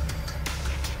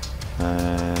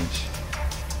 And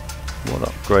what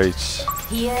upgrades?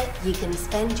 Here you can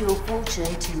spend your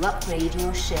fortune to upgrade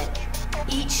your ship.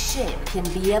 Each ship can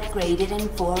be upgraded in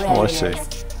 4 areas. Oh, I see.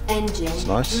 Engine, That's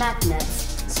nice.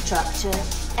 magnets, structure,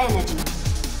 energy.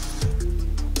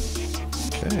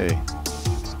 Okay.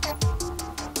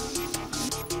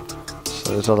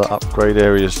 So there's other upgrade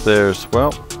areas there as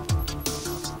well.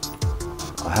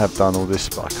 I have done all this,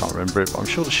 but I can't remember it. But I'm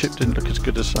sure the ship didn't look as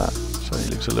good as that. So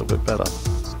it looks a little bit better.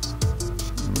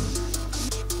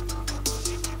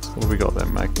 What have we got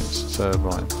then? Magnets,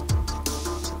 turbine.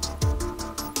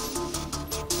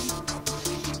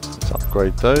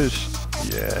 upgrade those.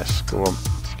 Yes, go on.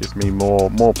 Give me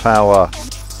more power.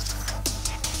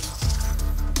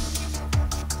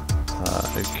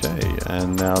 Okay,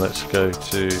 and now let's go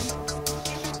to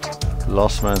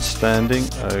last man standing.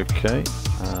 Okay,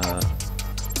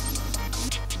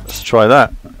 let's try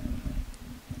that.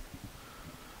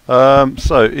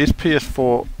 So is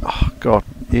PS4? Oh God,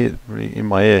 really in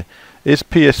my ear. Is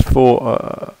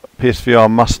PS4 PSVR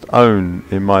must own,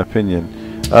 in my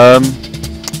opinion?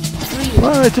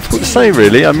 Well, difficult to say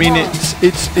really. I mean, it's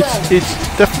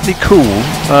definitely cool.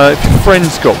 If your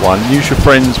friend's got one, use your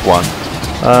friend's one.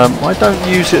 I don't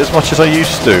use it as much as I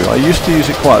used to. I used to use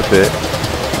it quite a bit,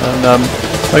 and I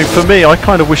mean, for me, I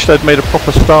kind of wish they'd made a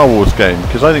proper Star Wars game,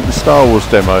 because I think the Star Wars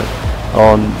demo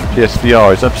on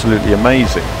PSVR is absolutely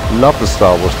amazing. Love the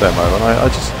Star Wars demo,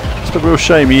 and it's a real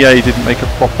shame EA didn't make a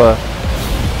proper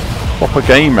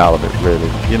game out of it. Really,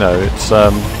 you know, it's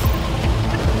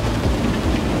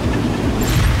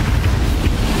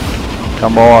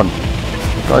come on,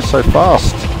 you guys so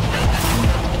fast.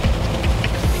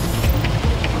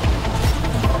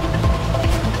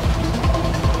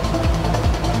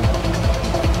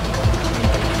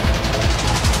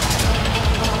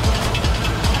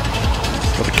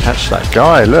 Catch that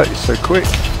guy, look, he's so quick.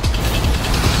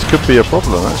 This could be a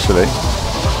problem actually.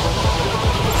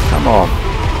 Come on.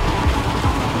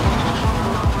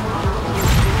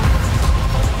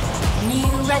 New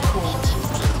record.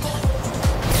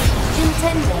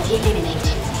 Contender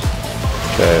eliminated.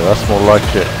 Okay, that's more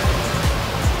like it.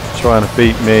 Trying to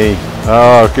beat me.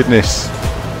 Oh goodness.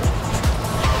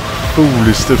 Fool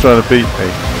is still trying to beat me.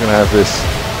 I'm gonna have this.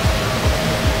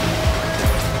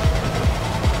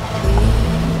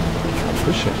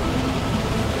 Pushing.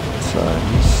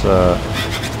 So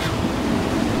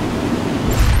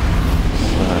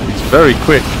he's very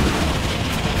quick.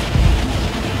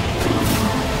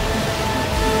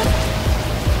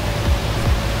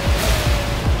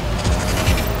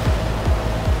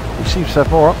 He seems to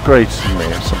have more upgrades than me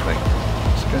or something.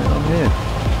 What's going on here?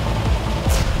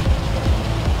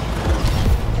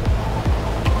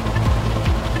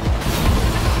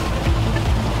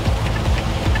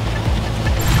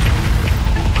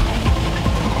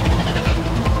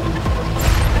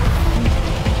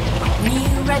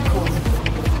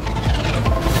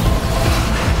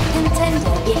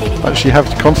 I actually have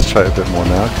to concentrate a bit more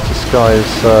now, because this guy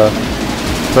is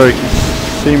very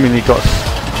seemingly got a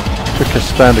quicker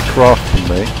standard craft than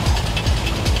me.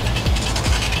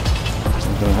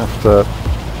 I'm going to have to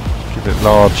give it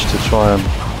large to try and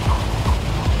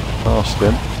pass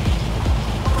him.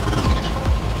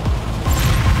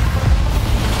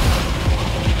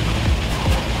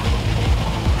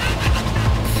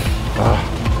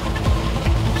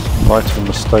 Vital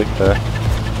mistake there.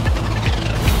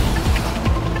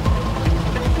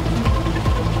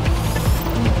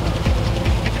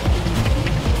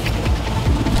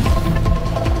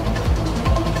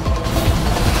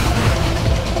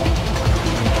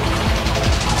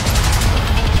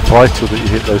 Vital that you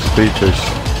hit those speed boosts.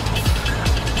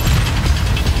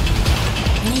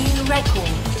 New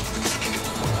record.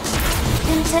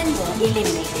 Contender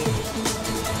eliminated.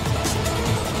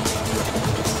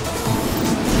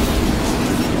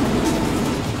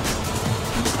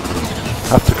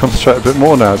 Have to concentrate a bit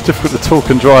more now. It's difficult to talk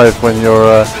and drive when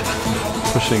you're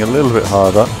pushing a little bit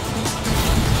harder.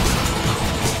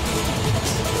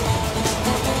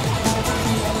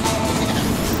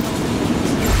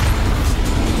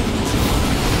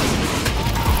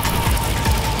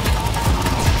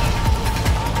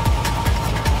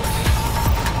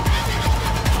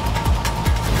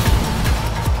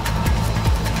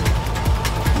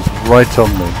 Right on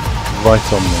me,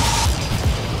 right on me.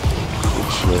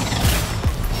 Literally.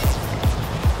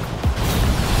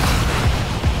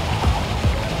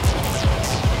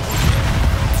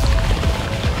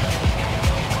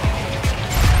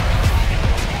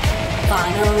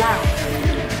 Final lap.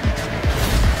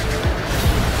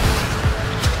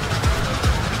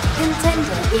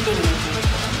 Contender eliminated.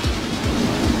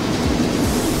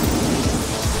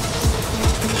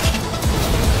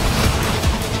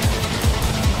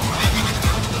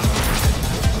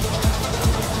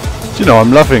 You know,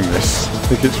 I'm loving this. I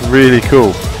think it's really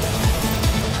cool.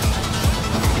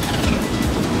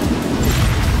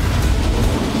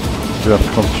 Do have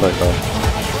to concentrate though.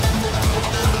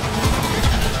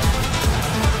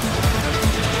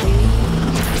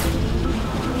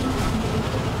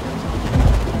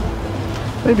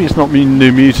 Maybe it's not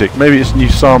new music. Maybe it's new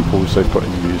samples they put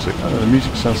in the music. I don't know, the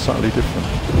music sounds slightly different.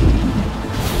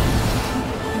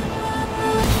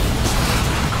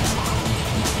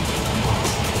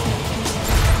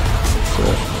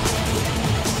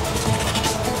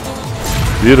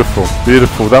 Beautiful,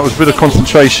 beautiful. That was a bit of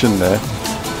concentration there.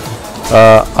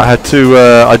 I had to.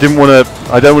 I don't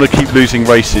want to keep losing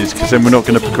races because then we're not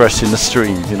going to progress in the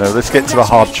stream. You know, let's get to the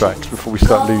hard tracks before we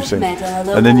start losing,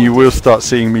 and then you will start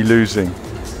seeing me losing.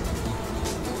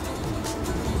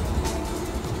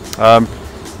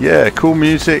 Yeah, cool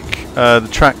music. The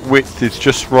track width is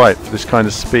just right for this kind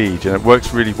of speed. You know, it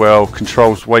works really well.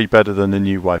 Controls way better than the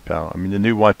new Wipeout. I mean, the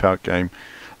new Wipeout game,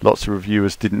 lots of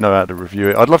reviewers didn't know how to review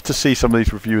it. I'd love to see some of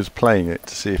these reviewers playing it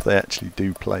to see if they actually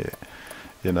do play it,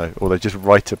 you know, or they just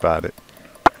write about it.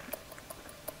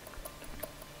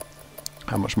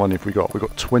 How much money have we got? We've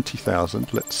got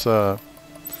 20,000. Let's look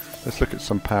at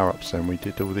some power-ups then. We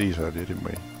did all these earlier, didn't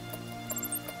we?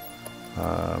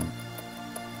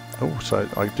 Oh, so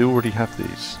I do already have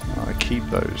these. I keep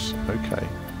those. Okay.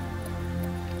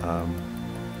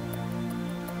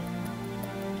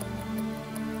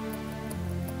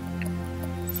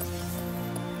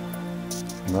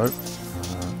 No.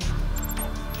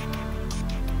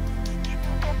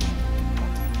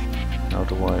 How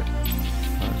do I...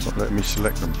 it's not letting me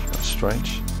select them. That's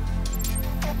strange.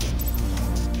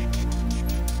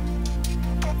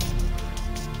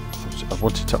 I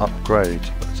wanted to upgrade.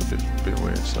 That's a bit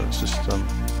weird. So it's just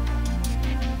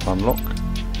unlock.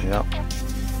 Yep.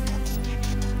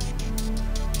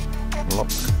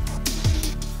 Unlock.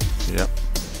 Yep.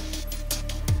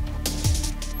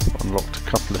 Unlocked a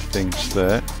couple of things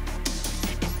there.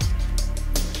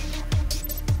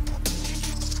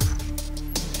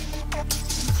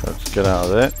 So let's get out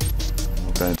of there.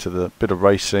 We'll go into the bit of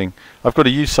racing. I've got to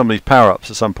use some of these power-ups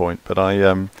at some point, but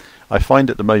I find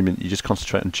at the moment you just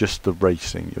concentrate on just the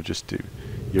racing.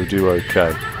 You'll do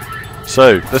okay.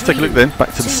 So let's take a look then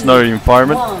back to the snowy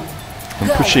environment. I'm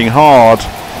pushing hard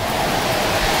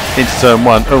into turn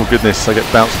 1. Oh goodness, I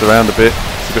get bounced around a bit.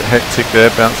 It's a bit hectic there,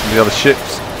 bouncing the other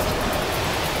ships.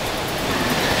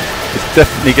 It's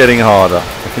definitely getting harder,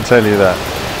 I can tell you that.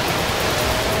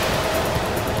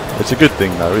 It's a good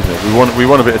thing though, isn't it? We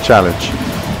want a bit of challenge.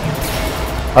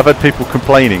 I've had people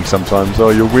complaining sometimes, oh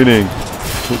you're winning,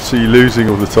 let's see you losing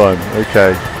all the time.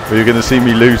 Okay, well you're going to see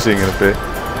me losing in a bit.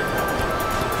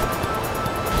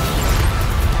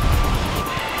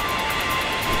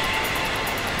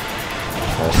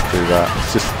 Let's do that.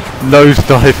 Let's just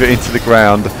nosedive it into the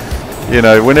ground. You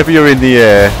know, whenever you're in the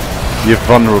air, you're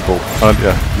vulnerable, aren't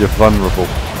you? You're vulnerable.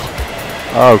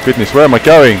 Oh goodness, where am I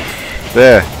going?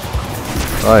 There.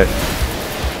 Right.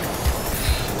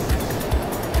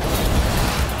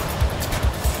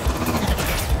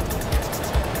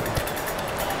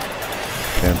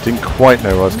 Okay, I didn't quite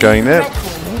know where I was going there.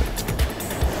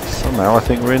 Somehow I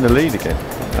think we're in the lead again.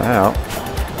 How?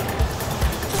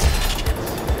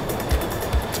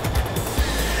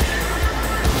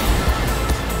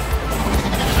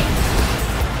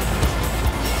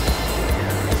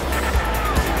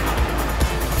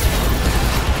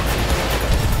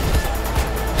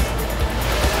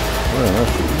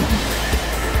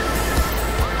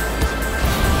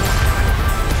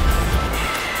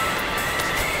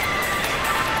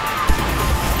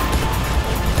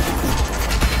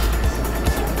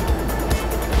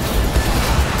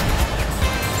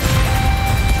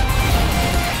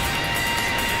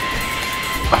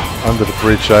 Under the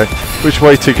bridge, eh? Which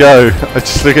way to go? I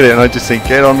just look at it and I just think,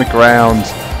 get on the ground.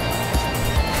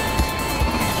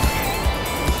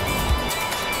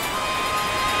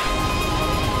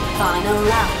 Final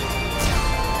lap.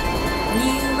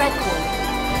 New record.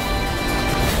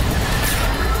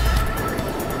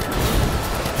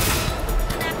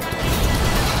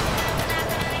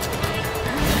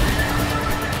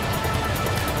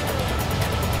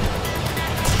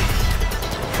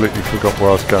 Completely forgot where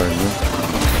I was going then.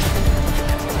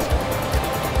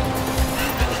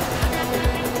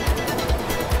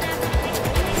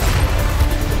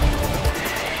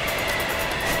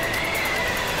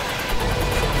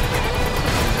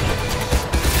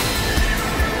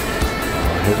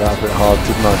 Hit that a bit hard,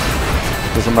 didn't I?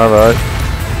 Doesn't matter, right?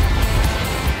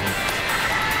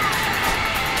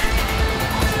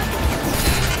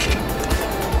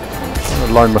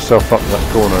 I lined myself up to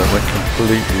that corner and went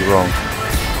completely wrong.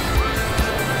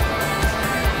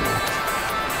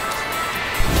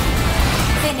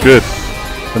 Good.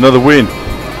 Another win.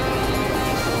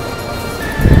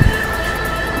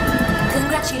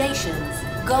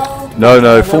 Congratulations. Gold.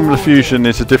 No, Formula Fusion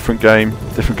is a different game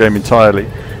entirely.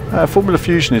 Formula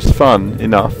Fusion is fun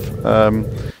enough.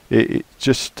 It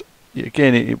just,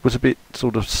 again, it was a bit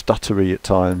sort of stuttery at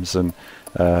times, and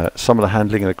some of the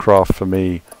handling of the craft for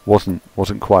me wasn't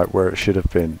quite where it should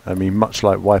have been. I mean, much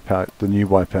like Wipeout, the new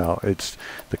Wipeout,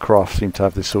 the craft seemed to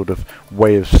have this sort of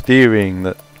way of steering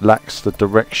that lacks the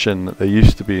direction that there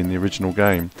used to be in the original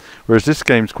game. Whereas this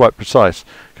game's quite precise,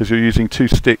 because you're using 2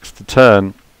 sticks to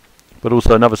turn, but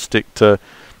also another stick to,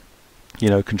 you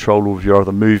know, control all of your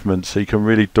other movements, so you can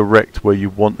really direct where you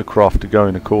want the craft to go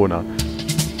in a corner.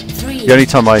 The only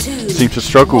time I seem to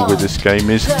struggle with this game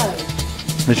is,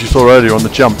 as you saw earlier on the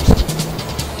jumps.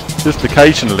 Just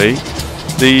occasionally,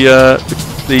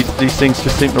 these things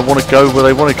just seem to want to go where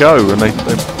they want to go, and they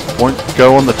won't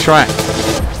go on the track.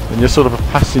 And you're sort of a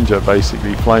passenger,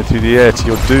 basically, flying through the air to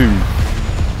your doom.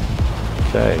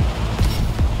 Okay.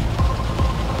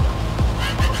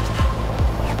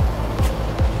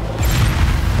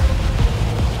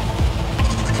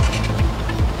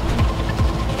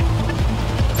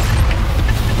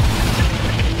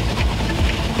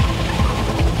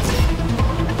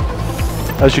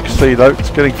 As you can see though, it's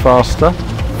getting faster.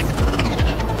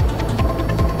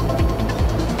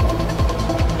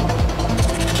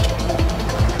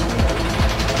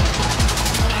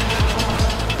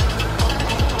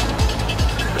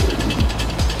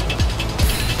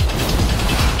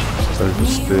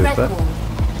 Oversteered that.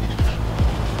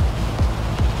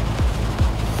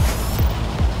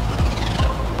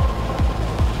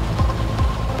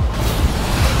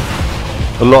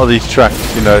 A lot of these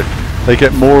tracks, you know, they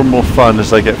get more and more fun as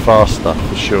they get faster,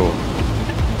 for sure.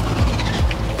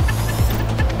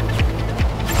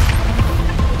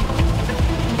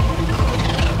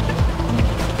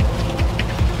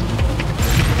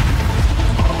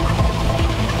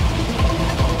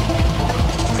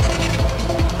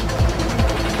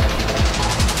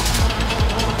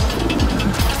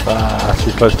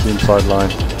 Too close to the inside line.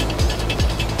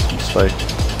 Mistake.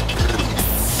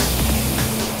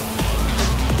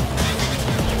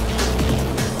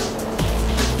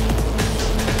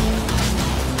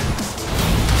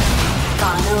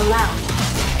 Final lap.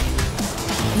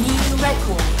 New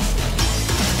record.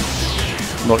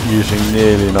 Not using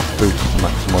nearly enough boost to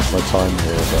maximise my time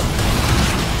here, but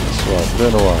that's right,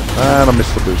 doing alright. And I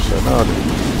missed the booster. No, I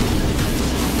didn't.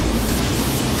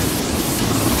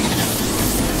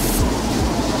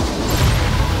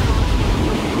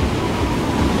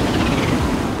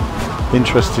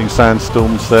 Interesting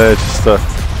sandstorms there, just to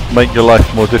make your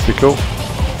life more difficult.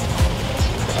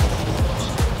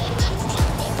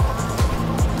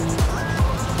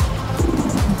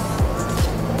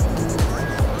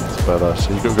 That's better,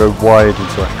 so you've got to go wide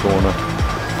into that corner.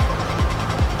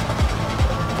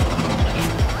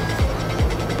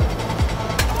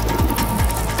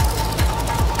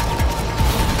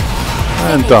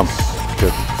 And done.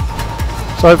 Good.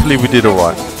 So hopefully we did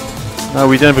alright. No,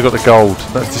 we never got the gold.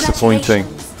 That's disappointing.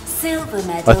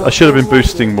 I should have been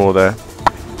boosting more there.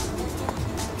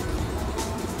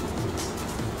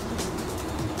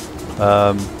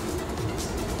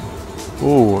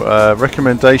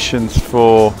 Recommendations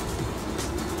for...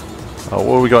 Oh,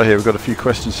 what have we got here? We've got a few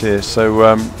questions here.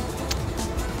 So,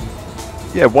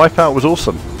 yeah, Wipeout was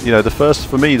awesome. You know,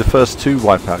 for me, the first 2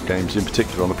 Wipeout games in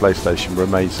particular on the PlayStation were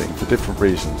amazing for different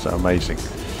reasons. They're amazing.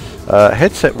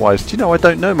 Headset wise, do you know, I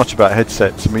don't know much about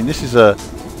headsets. I mean, this is a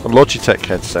Logitech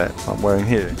headset I'm wearing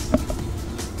here.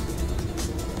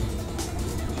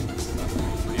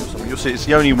 You'll see it's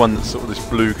the only one that's sort of this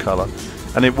blue colour,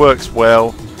 and it works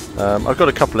well. I've got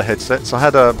a couple of headsets. I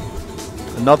had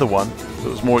another one that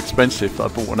was more expensive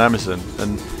that I bought on Amazon,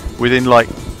 and within like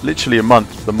literally a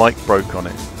month the mic broke on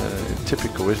it.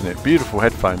 Typical, isn't it? Beautiful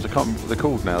headphones. I can't remember what they're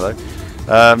called now though.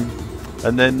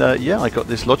 And then, yeah, I got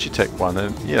this Logitech one,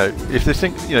 and you know, if they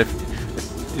think, you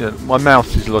know, my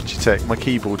mouse is Logitech, my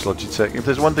keyboard's Logitech. If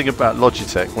there's one thing about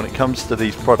Logitech, when it comes to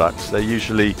these products, they're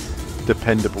usually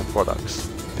dependable products,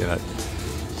 you know.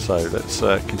 So let's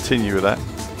continue with that.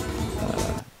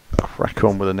 Crack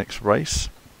on with the next race.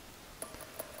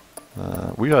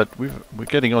 We're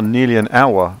getting on nearly an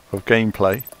hour of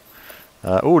gameplay.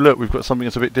 Oh look, we've got something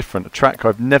that's a bit different. A track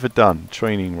I've never done.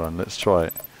 Training run. Let's try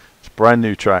it. It's a brand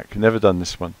new track. Never done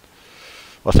this one.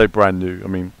 I say brand new. I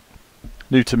mean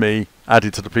new to me.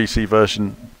 Added to the PC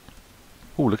version.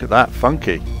 Oh, look at that.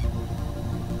 Funky.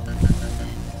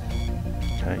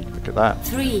 Okay, look at that.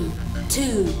 3,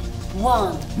 2,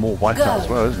 1. More Wipeout as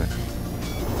well, isn't it?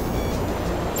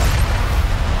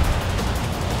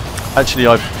 Actually,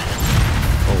 I've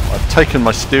taken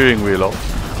my steering wheel off.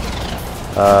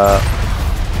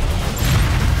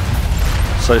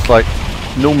 So it's like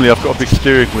normally I've got a big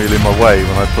steering wheel in my way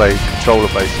when I play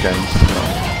controller-based games.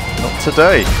 Not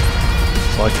today.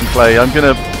 So I can play. I'm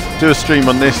going to do a stream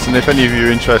on this, and if any of you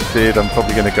are interested, I'm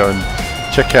probably going to go and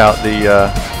check out the.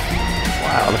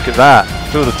 Wow! Look at that!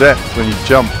 Feel the depth when you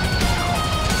jump.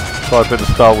 Try a bit of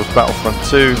Star Wars Battlefront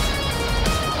 2.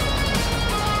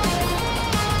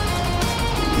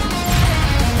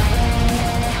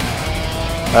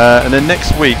 And then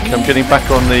next week, I'm getting back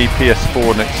on the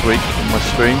PS4 next week in my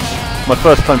streams. My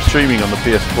first time streaming on the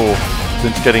PS4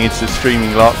 since getting into the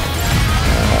streaming lark.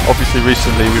 Obviously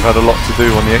recently we've had a lot to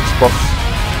do on the Xbox.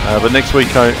 But next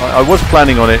week I was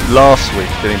planning on it last week,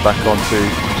 getting back onto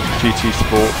GT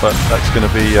Sport, but that's going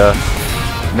to be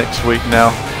next week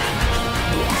now.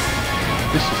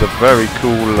 This is a very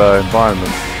cool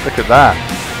environment. Look at that.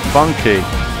 Funky.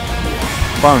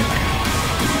 Funk.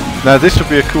 Now this would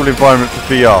be a cool environment for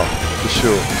VR, for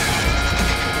sure.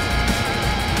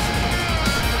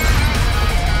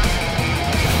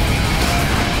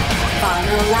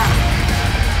 Final lap.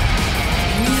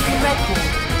 New record.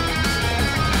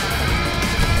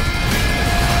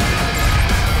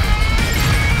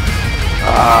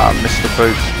 Ah, missed the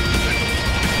boost.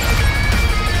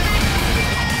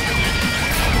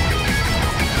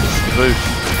 Missed the boost.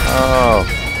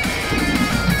 Oh.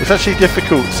 It's actually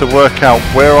difficult to work out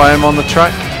where I am on the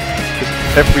track,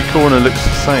 because every corner looks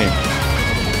the same.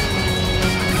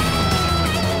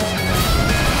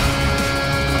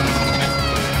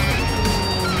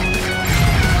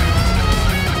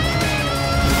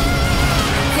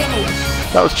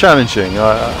 That was challenging.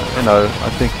 I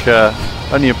think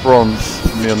only a bronze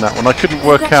for me on that one. I couldn't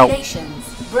work out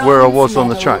where I was on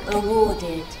the track.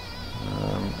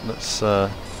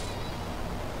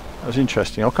 That was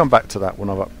interesting. I'll come back to that when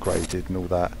I've upgraded and all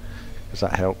that, because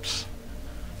that helps.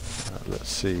 Let's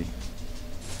see.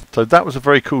 So that was a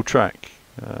very cool track.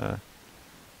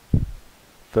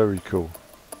 Very cool.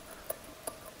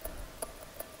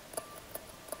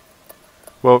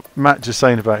 Well, Matt just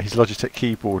saying about his Logitech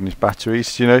keyboard and his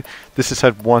batteries. You know, this has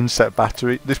had one set of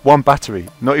battery. This one battery,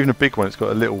 not even a big one. It's got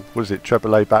a little, what is it,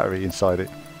 AAA battery inside it.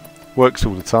 Works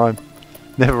all the time.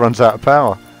 Never runs out of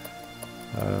power.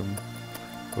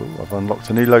 Oh, I've unlocked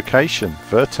a new location,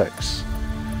 Vertex.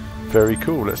 Very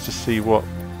cool. Let's just see what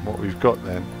we've got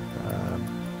then.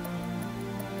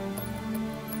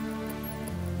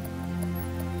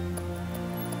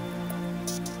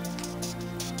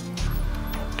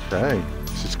 Okay.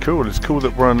 This is cool. It's cool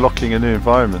that we're unlocking a new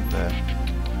environment there.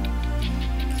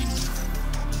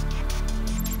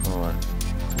 Alright.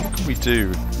 What can we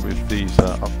do with these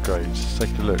upgrades? Let's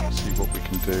take a look, see what we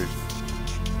can do.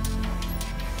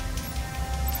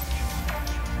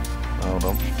 Hold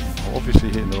on. I'm obviously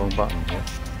hitting the wrong button here.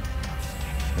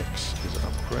 X is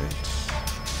upgrades.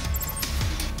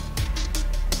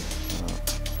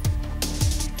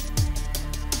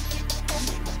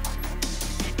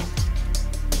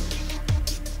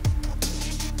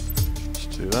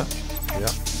 Do that.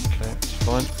 Yeah, okay, it's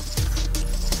fine.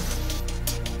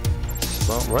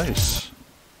 Start race.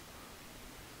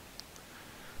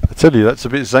 I tell you, that's a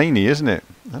bit zany, isn't it?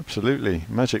 Absolutely.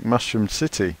 Magic Mushroom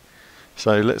City.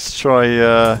 So let's try,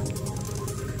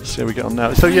 see how we get on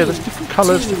now. So yeah, there's different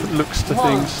colours, different looks to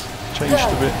things. Changed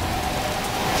a bit.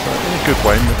 So in a good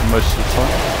way most of the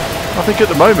time. I think at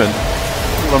the moment,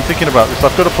 well, I'm thinking about this,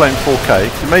 I've got to play in 4K.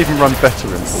 It may even run better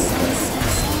in 4K.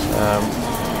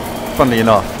 Funnily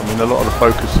enough, I mean, a lot of the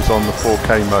focus is on the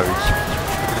 4K modes.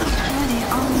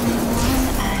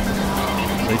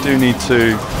 They do need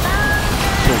to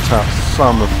sort out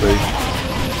some of the...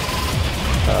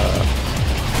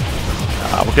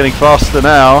 we're getting faster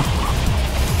now.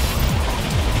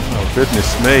 Oh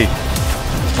goodness me.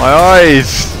 My eyes!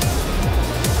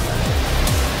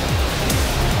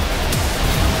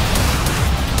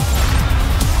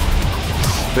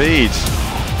 Speed.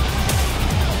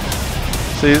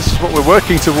 See, this is what we're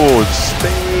working towards.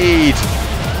 Speed!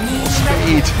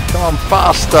 Speed! Come on,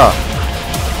 faster!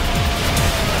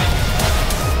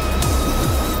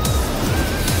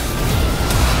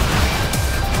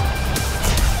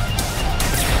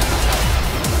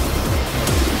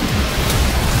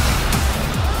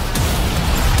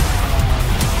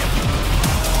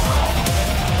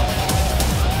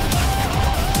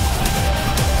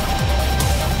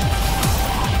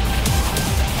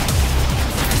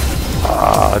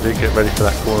 I didn't get ready for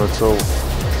that corner at all.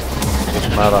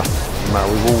 Doesn't matter. Doesn't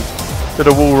matter. We bit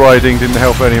of wall riding didn't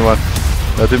help anyone.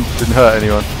 Didn't hurt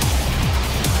anyone.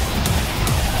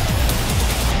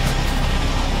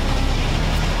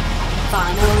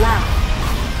 Final lap.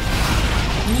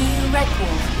 New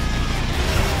record.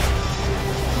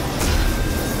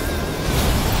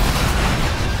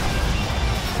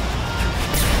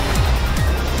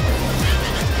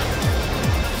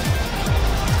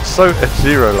 So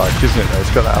F-Zero like, isn't it though?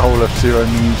 It's got that whole F-Zero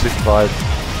music vibe.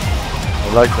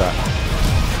 I like that.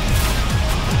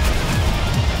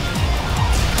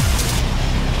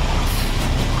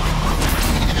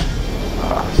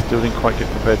 Still didn't quite get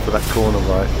prepared for that corner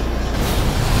right.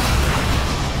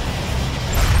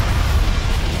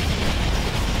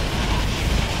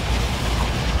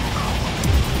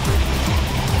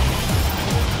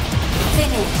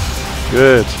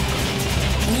 Good.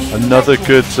 Another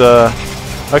good.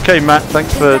 Okay, Matt.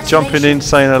 Thanks for jumping in,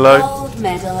 saying hello. Gold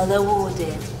medal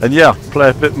awarded. And yeah, play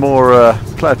a bit more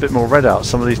Redout.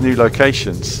 Some of these new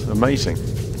locations, amazing.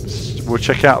 We'll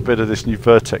check out a bit of this new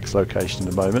Vertex location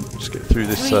in a moment. Just get through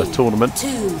this tournament.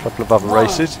 A couple of other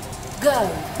races. Go.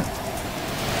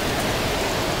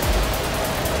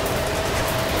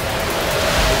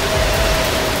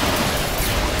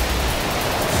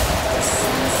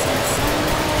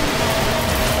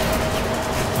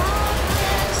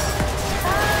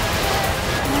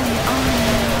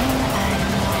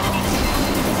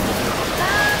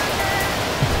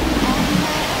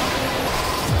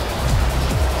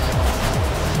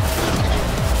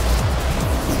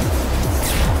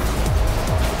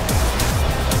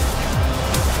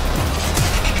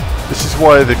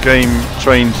 Why the game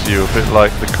trains you a bit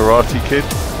like the Karate Kid.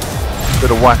 Bit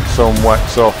of wax on,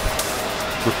 wax off,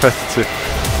 repetitive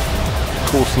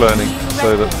course learning,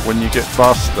 so that when you get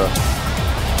faster,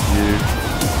 you're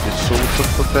sort of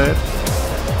prepared.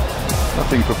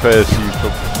 Nothing prepares you for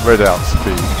Redout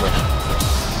speed, but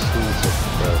sort of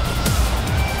prepared.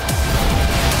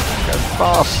 Go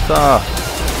faster!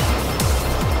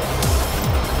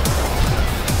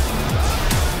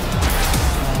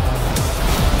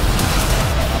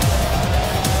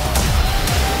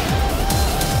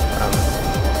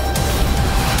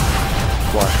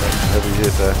 Heavy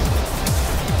hit there.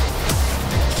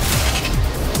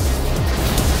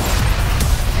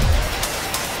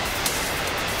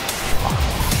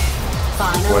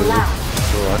 Final lap.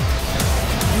 It's alright.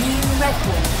 New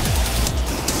record.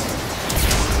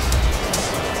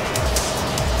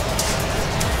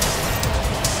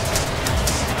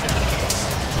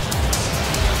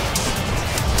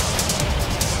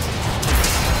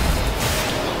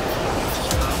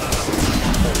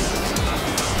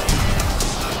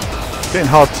 Getting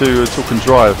hard to talk and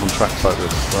drive on tracks like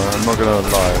this. I'm not going to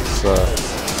lie. It's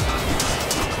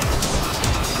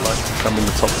like to come in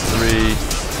the top 3.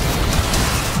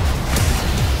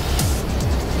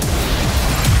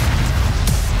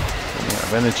 Running out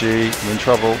of energy. I'm in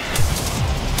trouble.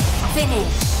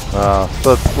 Finish.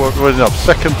 What up?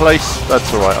 Second place.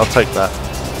 That's all right. I'll take that.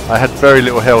 I had very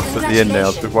little health at the end there. I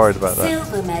was a bit worried about that.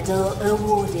 Silver medal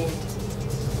awarded.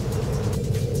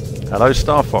 Hello,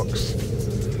 Star Fox.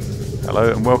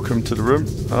 Hello and welcome to the room.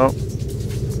 Oh,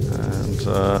 and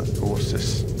what's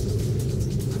this? I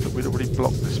thought we'd already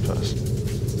blocked this person.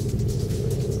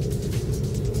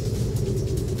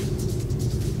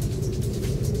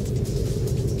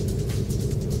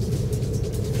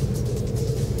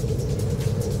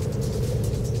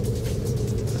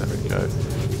 There we go.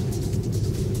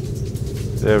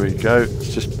 There we go.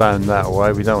 Let's just ban that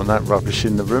away. We don't want that rubbish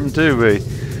in the room, do we?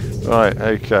 Right,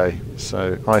 okay.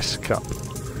 So, ice cup.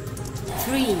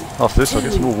 3, After this, 2, I'll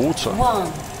get some more water. 1,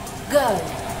 go.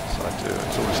 So I do.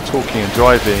 It's always talking and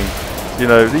driving. You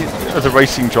know, as a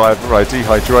racing driver, I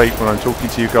dehydrate when I'm talking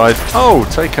to you guys. Oh,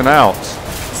 taken out.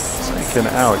 Taken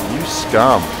out. You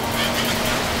scum.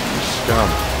 You scum.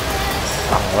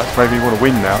 Oh, that's made me want to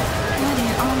win now.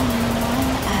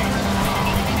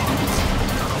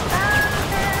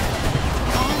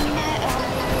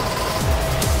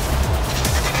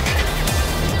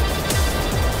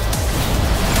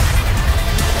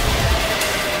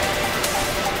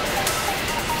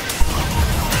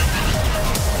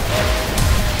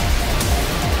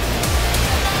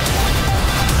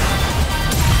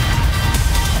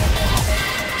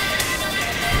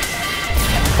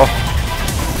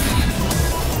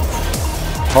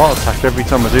 Heart attack every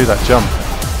time I do that jump.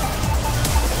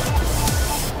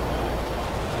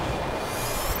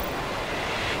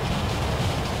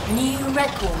 New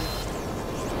record.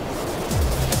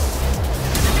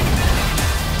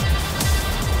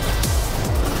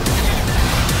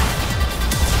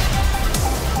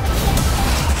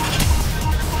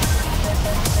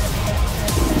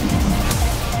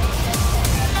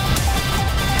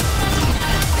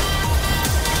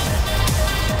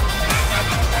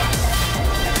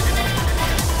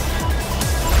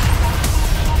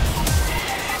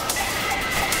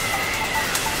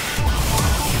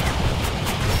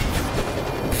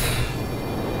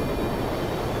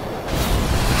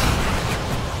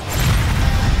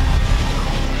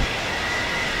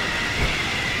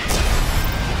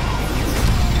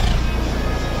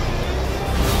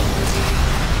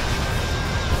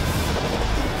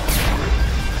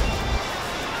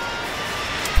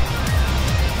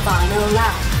 Final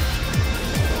lap.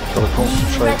 Got to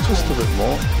concentrate just a bit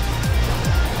more.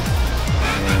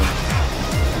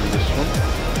 Do this one.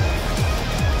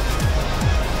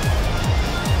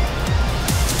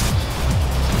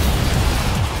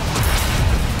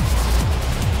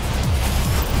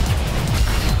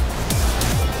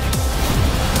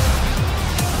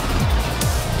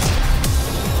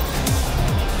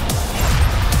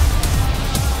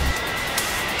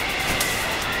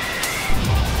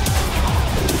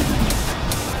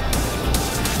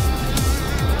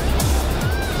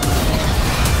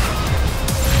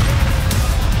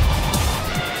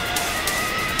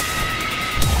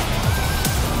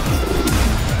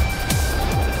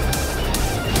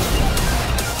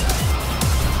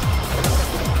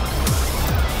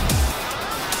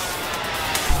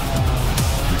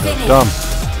 Done.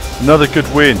 Another good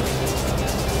win.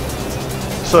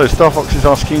 So Star Fox is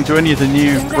asking, do any of the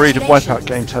new Redout Wipeout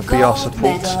games have VR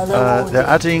support? They're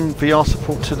adding VR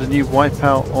support to the new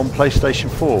Wipeout on PlayStation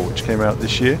 4, which came out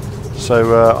this year.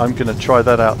 So I'm going to try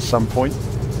that out at some point,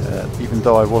 even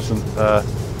though I wasn't...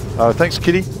 thanks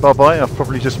Kitty, bye bye, I've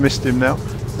probably just missed him now.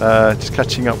 Just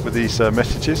catching up with these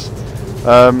messages.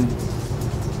 How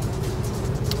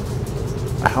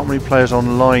many players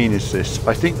online is this?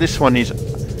 I think this one is... I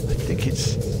think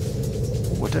it's...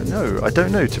 I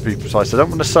don't know to be precise. I don't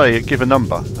want to say it, give a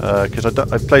number, because I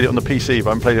played it on the PC, but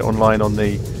I haven't played it online on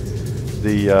the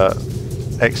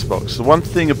Xbox. The one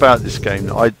thing about this game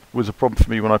that was a problem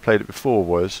for me when I played it before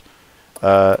was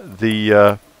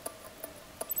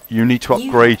you need to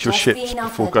upgrade your ships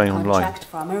before going online. Contract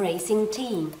from a racing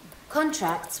team.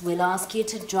 Contracts will ask you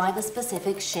to drive a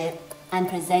specific ship and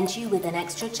present you with an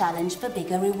extra challenge for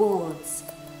bigger rewards.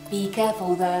 Be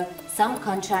careful though, some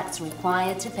contracts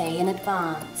require to pay in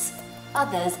advance.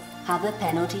 Others have a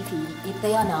penalty fee if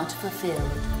they are not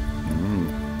fulfilled.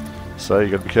 So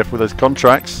you've got to be careful with those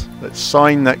contracts. Let's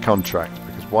sign that contract,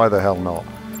 because why the hell not?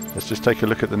 Let's just take a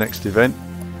look at the next event.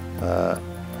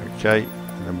 Okay,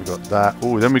 and then we've got that.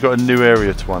 Oh, then we've got a new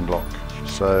area to unlock.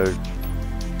 So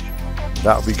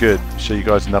that'll be good. Show you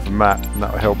guys another map, and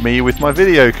that'll help me with my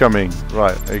video coming.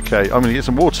 Right, okay, I'm going to get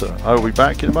some water. I will be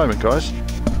back in a moment, guys.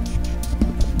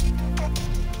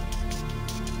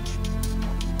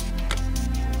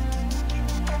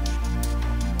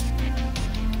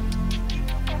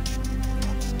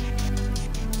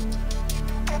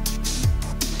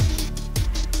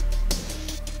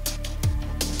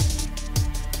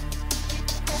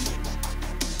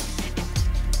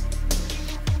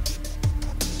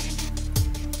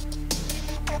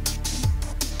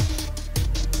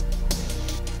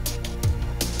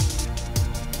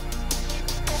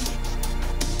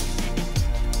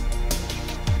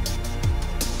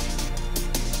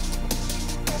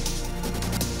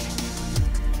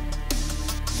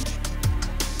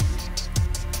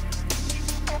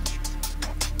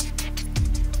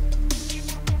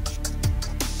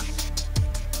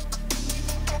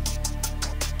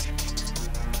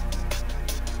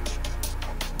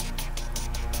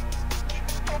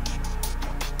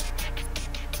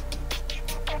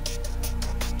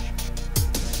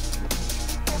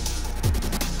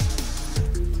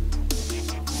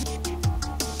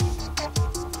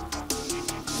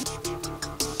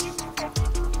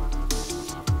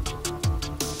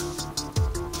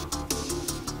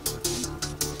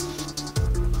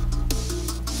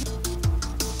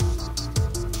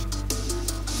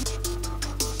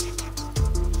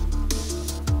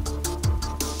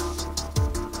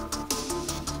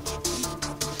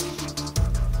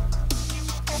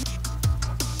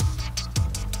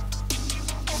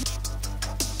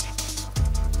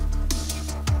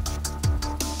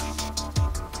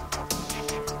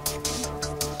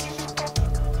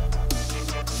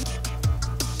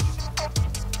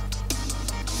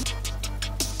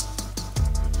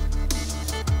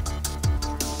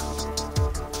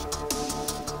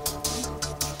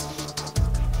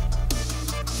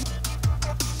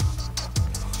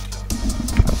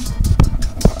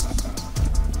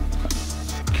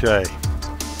 Okay,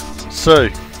 so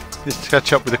just to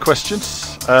catch up with the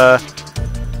questions.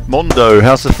 Mondo,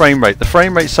 how's the frame rate? The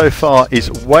frame rate so far is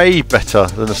way better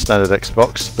than a standard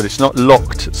Xbox, but it's not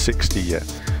locked at 60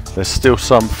 yet. There's still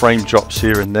some frame drops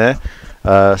here and there,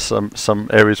 some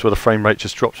areas where the frame rate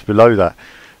just drops below that.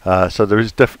 So there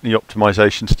is definitely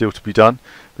optimization still to be done,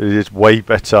 but it is way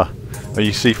better, and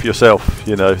you see for yourself,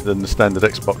 you know, than the standard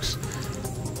Xbox.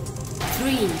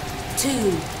 3,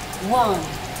 2, 1.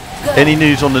 Go. Any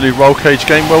news on the new roll cage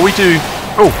game? Well, we do.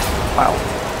 Oh, wow.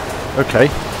 Okay.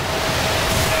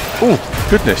 Oh,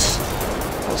 goodness.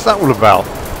 What's that all about?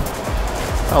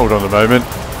 Hold on a moment.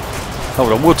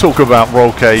 Hold on. We'll talk about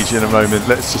roll cage in a moment.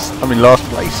 Let's just. I'm in last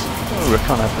place. Oh, I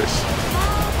can't have this.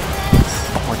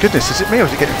 Oh my goodness. Is it me or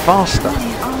is it getting faster? Let's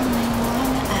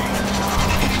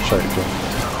try it again.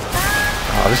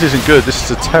 Oh, this isn't good. This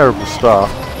is a terrible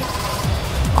start.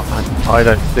 I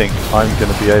don't think I'm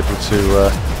going to be able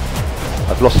to.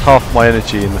 I've lost half my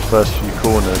energy in the first few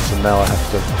corners, and now I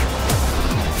have to.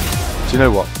 Do you know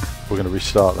what? We're going to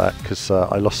restart that because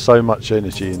I lost so much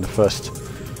energy in the first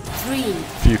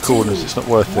few corners. It's not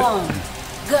worth it.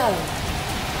 Go.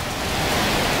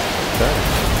 Okay.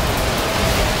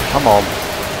 Come on.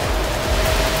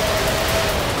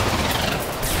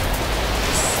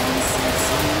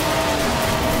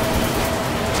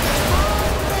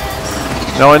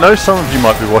 Now I know some of you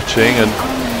might be watching and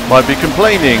might be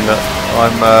complaining that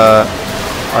I'm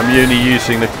only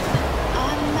using the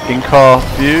in-car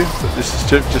view, but this is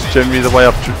just generally the way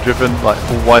I've driven like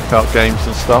all Wipeout games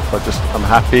and stuff. I'm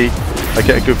happy. I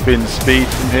get a good bit of speed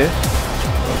from here.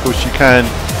 Of course, you can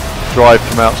drive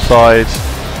from outside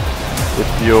if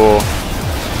you're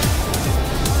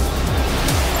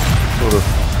sort of,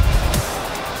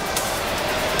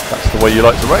 that's the way you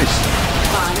like to race.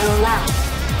 Final lap.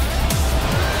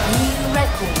 New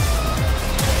record.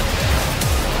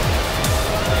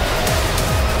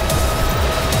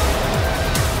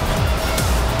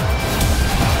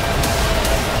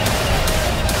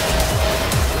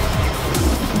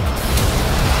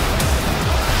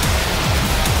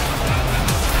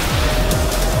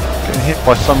 Getting hit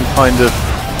by some kind of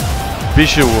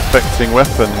visual affecting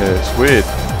weapon here. It's weird.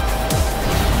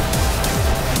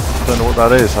 I don't know what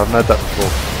that is. I haven't had that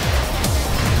before.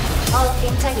 Hull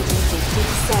integrity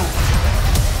 50%.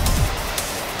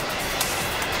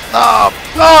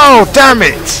 Oh, damn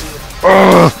it!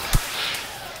 Ugh.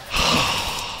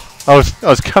 I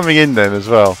was coming in then as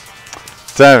well.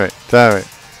 Damn it!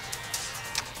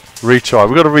 Retry.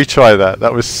 We've got to retry that.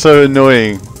 That was so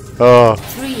annoying. Oh.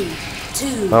 3,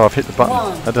 2, Oh, I've hit the button.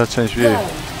 1, How did I change view? go.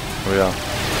 Oh yeah.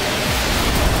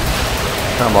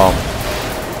 Come on.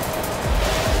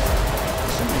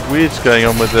 Something weird's going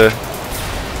on with the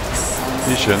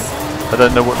vision. I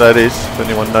don't know what that is. If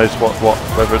anyone knows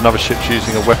whether another ship's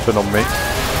using a weapon on me.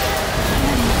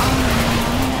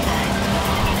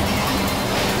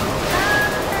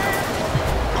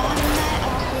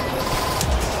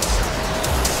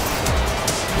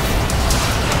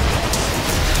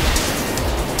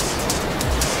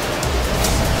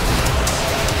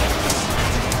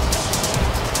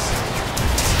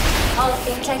 Hull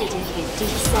integrity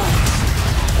 50%.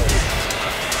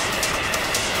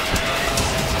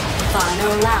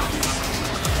 Final lap.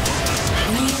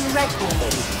 New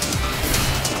record.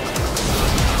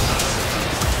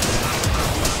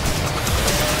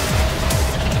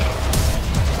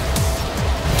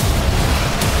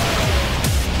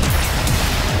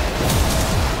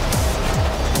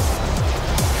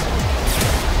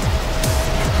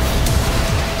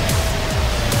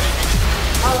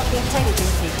 Hull integrity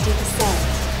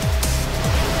 50%.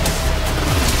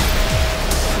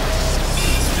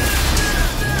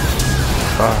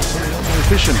 Sorry, not very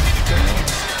efficient.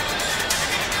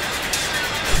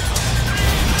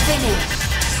 Finish.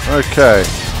 Okay.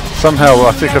 Somehow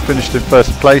I think I finished in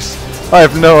first place. I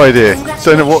have no idea.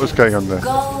 Don't know what was going on there.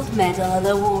 Gold medal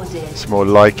awarded. It's more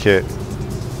like it.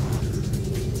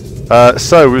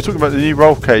 So we were talking about the new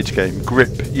roll cage game,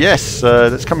 Grip. Yes,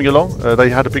 that's coming along. They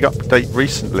had a big update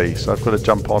recently, so I've got to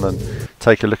jump on and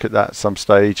take a look at that at some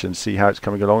stage and see how it's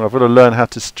coming along. I've got to learn how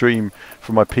to stream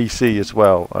from my PC as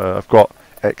well. I've got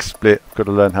XSplit. I've got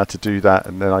to learn how to do that,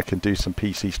 and then I can do some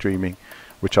PC streaming,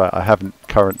 which I haven't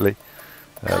currently.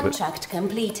 Contract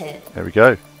completed. There we go.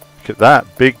 Look at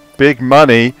that. Big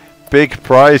money, big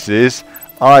prizes.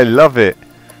 I love it.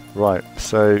 Right,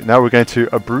 so now we're going to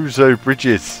Abruzzo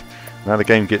Bridges. Now the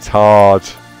game gets hard.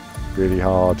 Really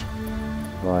hard.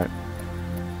 Right.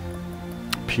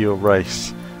 Pure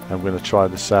race. I'm going to try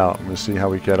this out and we'll see how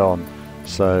we get on.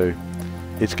 So,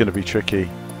 it's going to be tricky.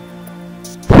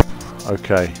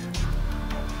 Okay.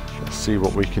 Let's see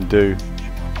what we can do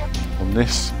on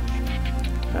this.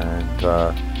 And,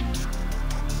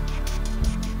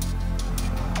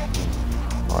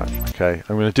 right, okay.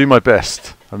 I'm going to do my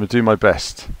best. I'm going to do my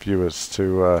best, viewers,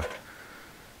 to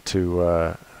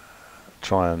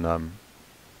try and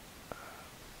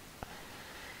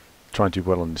do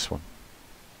well on this one.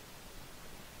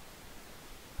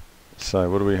 So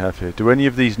what do we have here? Do any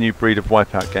of these new breed of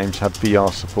Wipeout games have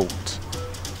VR support?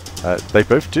 They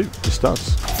both do. This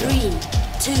does. 3,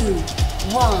 2,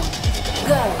 1,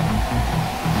 go.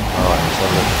 Alright, let's have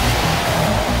a look.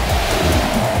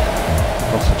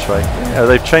 Concentrate. Yeah,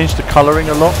 they've changed the colouring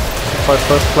a lot since I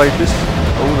first played this.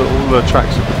 All the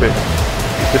tracks look a bit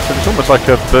different. It's almost like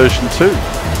a version 2.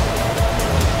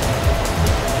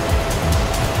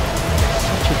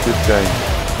 Such a good game.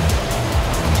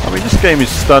 I mean, this game is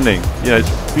stunning. You know,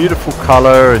 it's beautiful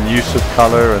colour and use of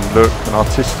colour and look, and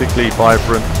artistically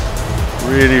vibrant.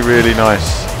 Really, really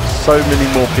nice. So many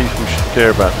more people should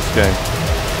care about this game.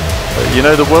 You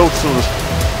know, the world's sort of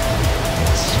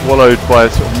swallowed by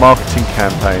sort of marketing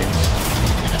campaigns,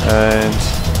 and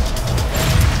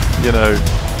you know,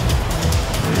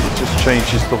 it just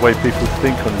changes the way people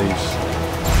think on these.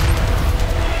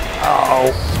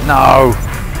 Oh no,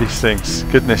 these things.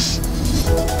 Goodness.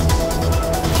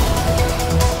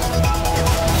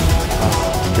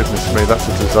 Oh, goodness me, that's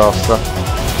a disaster.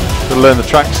 Got to learn the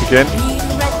tracks again.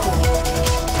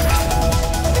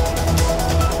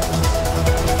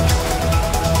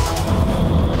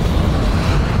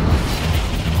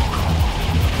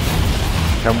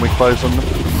 Can we close on them?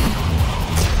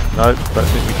 No, don't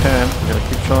think we can. We're going to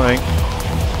keep trying.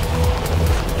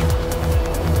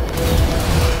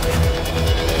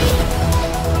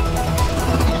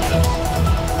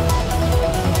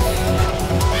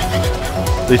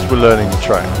 At least we're learning the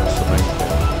track, that's the main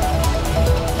thing.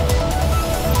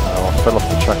 Oh, I fell off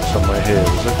the track somewhere here,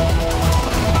 is it?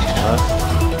 No?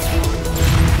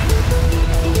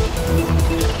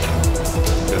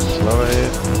 Go slower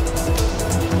here.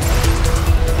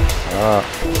 Ah,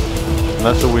 and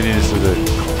that's all we needed to do.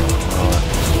 Alright.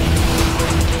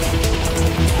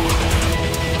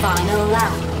 Final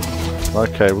lap.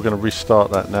 Okay, we're going to restart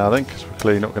that now then, because we're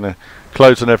clearly not going to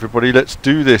close on everybody. Let's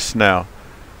do this now.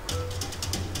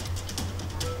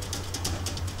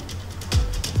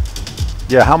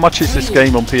 Yeah, how much is this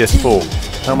game on PS4?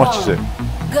 How much is it?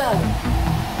 Go.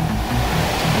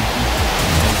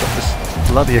 Got this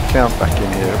bloody account back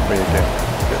in here at me again.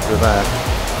 Get rid of that.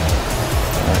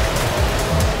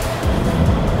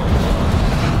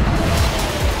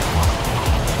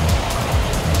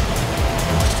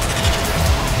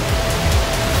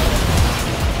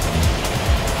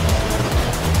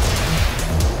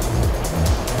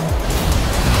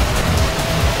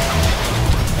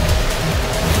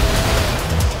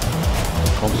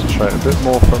 Concentrate a bit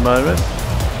more for a moment.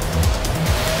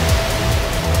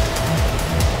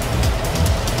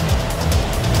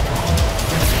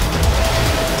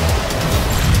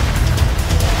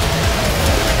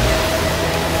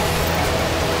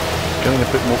 Getting a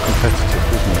bit more competitive,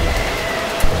 isn't it?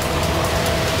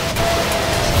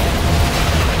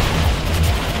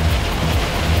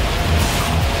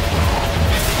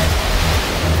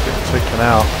 Get taken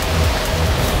out.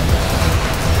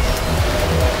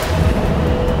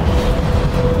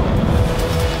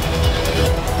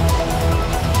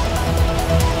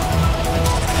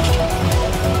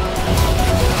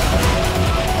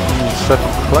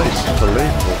 Seventh place,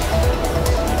 unbelievable.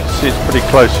 You can see it's pretty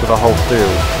close for the whole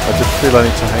field. I just feel I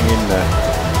need to hang in there.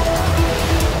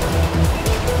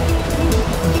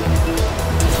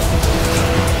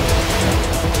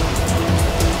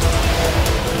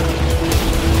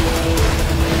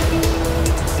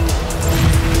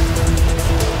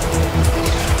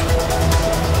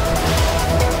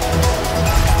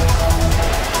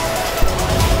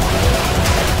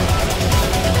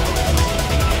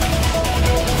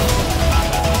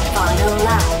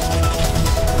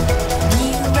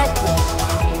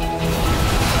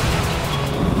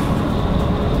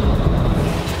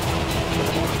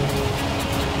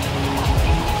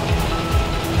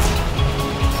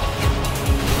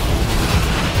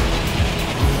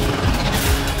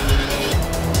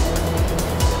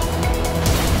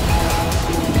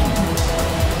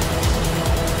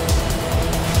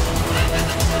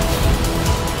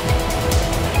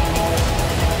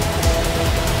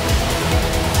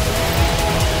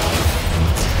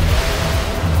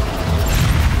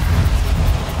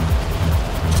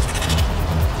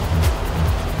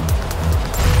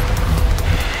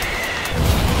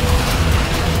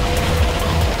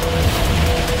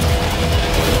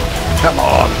 Come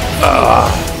on!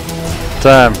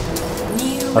 Damn.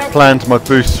 I planned my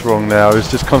boosts wrong now. I was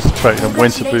just concentrating on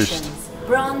when to boost.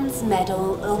 Bronze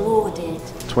medal awarded.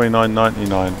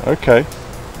 $29.99. Okay.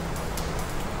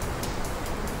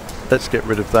 Let's get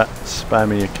rid of that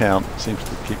spammy account. It seems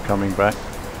to keep coming back.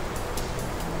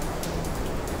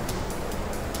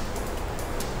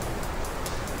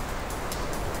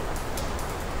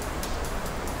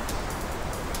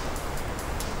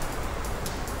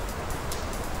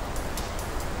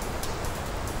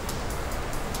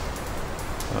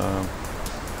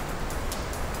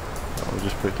 I'll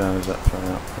just put it down as that for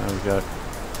now. There we go.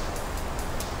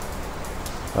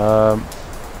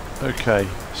 Okay,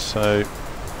 so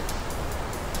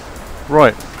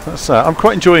right, that's that. I'm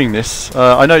quite enjoying this.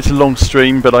 I know it's a long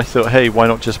stream, but I thought, hey, why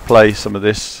not just play some of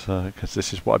this? Because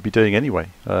this is what I'd be doing anyway.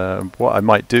 What I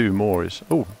might do more is,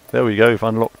 oh, there we go. We've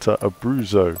unlocked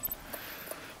Abruzzo.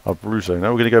 Now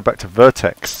we're going to go back to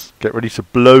Vertex. Get ready to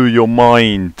blow your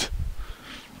mind.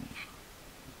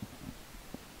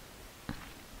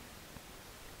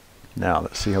 Now,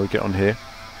 let's see how we get on here.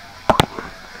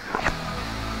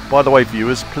 By the way,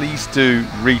 viewers, please do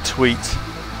retweet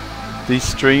these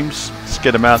streams. Just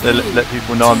get them out there, let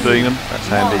people know I'm doing them. That's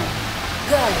handy.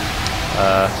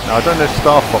 Now, I don't know if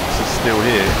Star Fox is still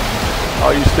here.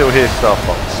 Are you still here, Star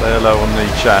Fox? Say hello on the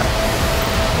chat.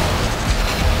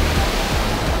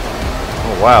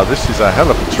 Oh, wow, this is a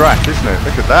hell of a track, isn't it?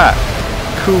 Look at that.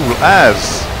 Cool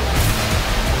as.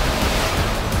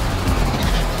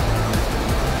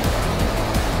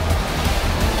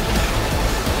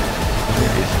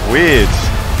 Weird.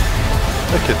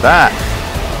 Look at that.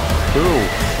 Cool.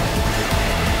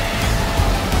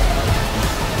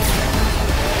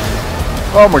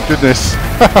 Oh my goodness.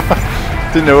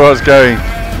 Didn't know where I was going.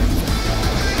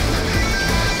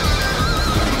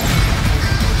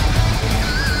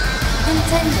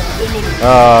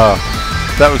 Ah,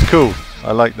 that was cool.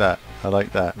 I like that. I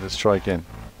like that. Let's try again.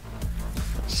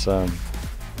 Let's,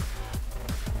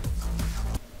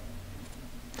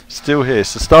 still here.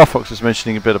 So Star Fox was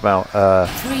mentioning a bit about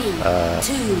 3, 2,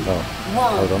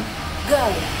 1, hold on.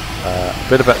 go. A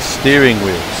bit about steering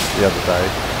wheels the other day.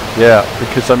 Yeah,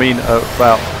 because I mean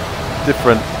about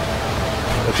different,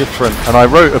 and I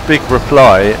wrote a big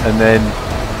reply, and then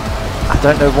I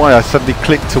don't know why I suddenly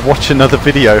clicked to watch another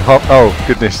video. Oh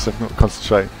goodness, I'm not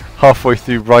concentrating. Halfway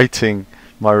through writing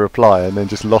my reply, and then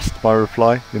just lost my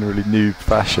reply in a really noob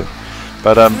fashion.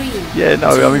 But yeah, no,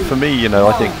 I mean for me, you know,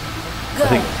 I think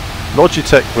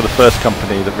Logitech were the first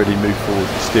company that really moved forward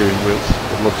with steering wheels.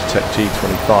 The Logitech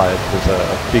G25 was a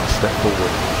big step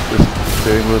forward with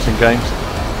steering wheels in games.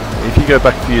 If you go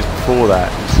back a few years before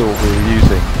that, you saw what we were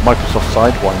using. Microsoft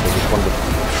Sidewinder was one of the...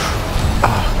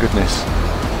 Ah, goodness.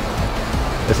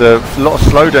 There's a lot of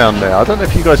slowdown there. I don't know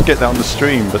if you guys get that on the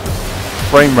stream, but the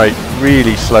frame rate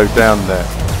really slowed down there.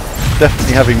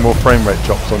 Definitely having more frame rate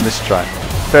drops on this track.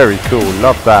 Very cool,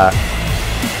 love that.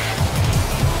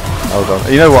 Hold on.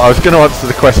 You know what? I was going to answer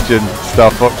the question, Star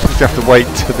Fox. Just have to wait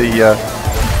to the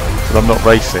till I'm not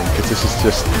racing, because this is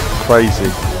just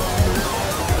crazy.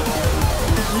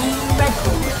 New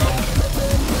record.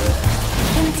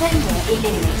 Contender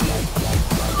eliminated.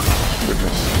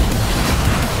 Goodness.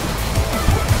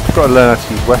 I've got to learn how to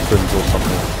use weapons or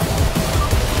something.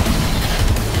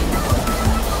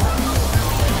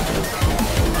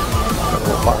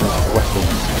 What buttons for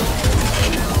weapons?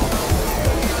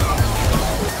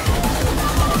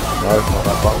 No, not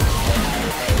that button.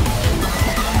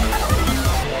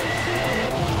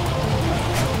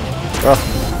 Oh,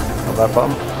 not that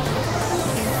button.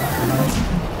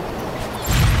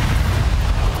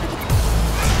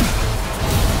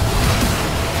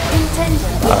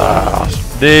 Ah,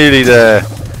 nearly there.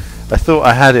 I thought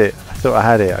I had it.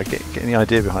 I get the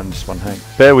idea behind this one. Hang.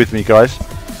 Bear with me, guys.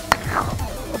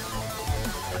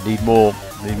 I need more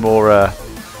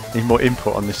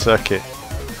input on this circuit.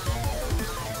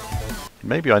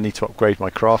 Maybe I need to upgrade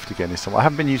my craft again this time. I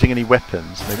haven't been using any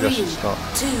weapons. Maybe I should start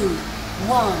 2,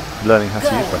 1, learning how to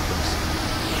go. use weapons.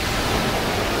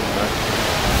 No.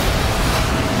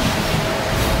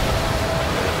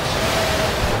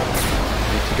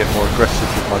 Need to get more aggressive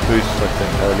with my boosts, I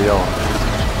think, early on.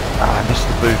 Ah, I missed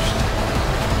the boost.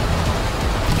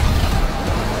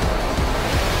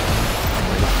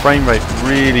 The frame rate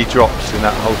really drops in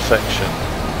that whole section.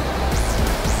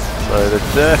 So there's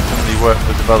definitely work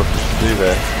for developers to do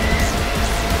there.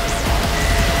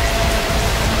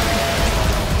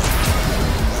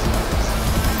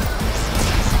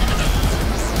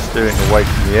 Steering away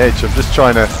from the edge. I'm just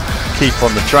trying to keep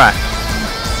on the track.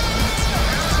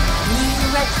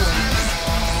 New record.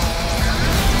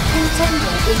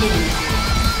 Contender eliminated.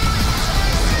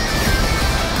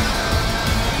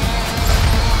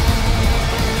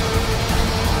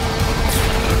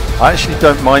 I actually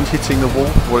don't mind hitting the wall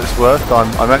for what it's worth.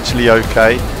 I'm actually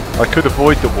okay. I could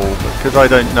avoid the wall, but because I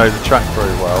don't know the track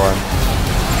very well,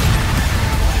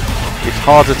 it's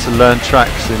harder to learn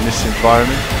tracks in this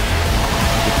environment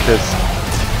because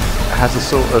it has a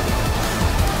sort of,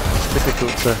 it's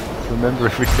difficult to remember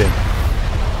everything.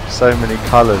 So many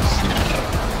colours.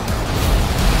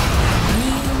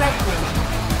 New record.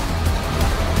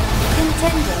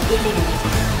 Contender eliminated.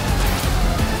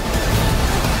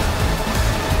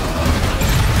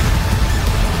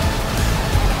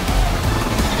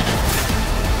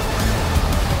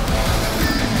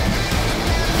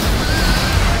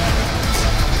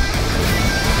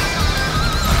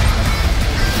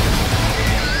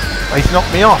 Oh, he's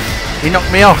knocked me off. He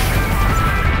knocked me off.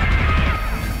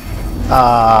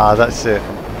 Ah, that's it.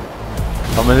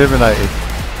 I'm eliminated.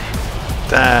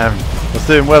 Damn. I was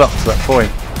doing well up to that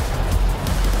point.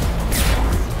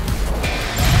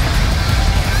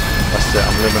 That's it,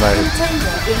 I'm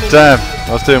eliminated. Damn,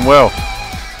 I was doing well.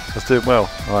 I was doing well.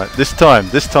 Alright, this time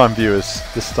viewers,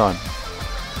 this time.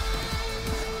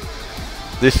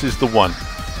 This is the one.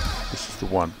 This is the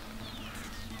one.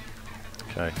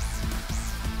 Okay.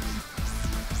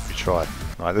 We try.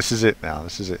 Right, this is it now.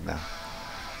 This is it now.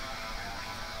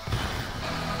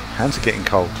 Hands are getting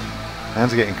cold.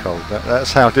 Hands are getting cold.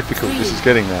 That's how difficult this is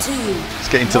getting now. It's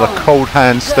getting to the cold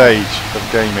hand stage of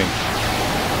gaming.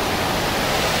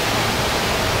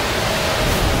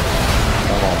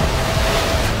 Come on.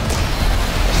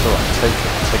 That's alright. Take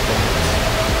it. Take it.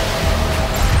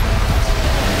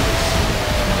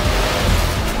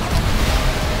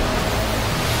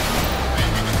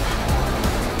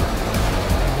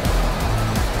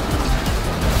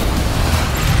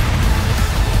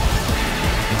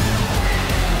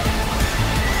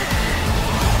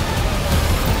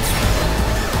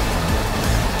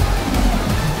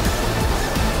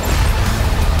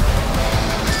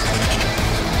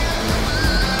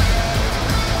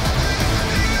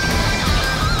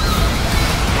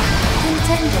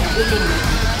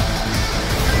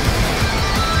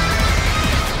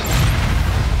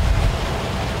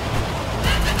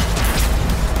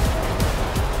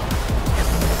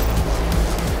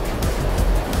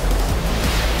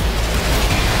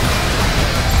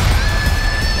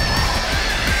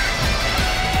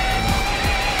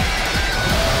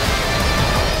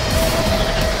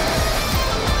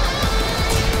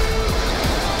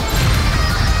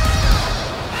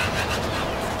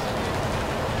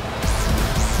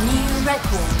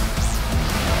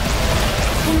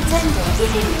 Contender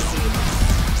eliminated.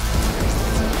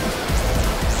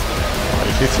 Oh,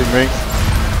 he's hitting me.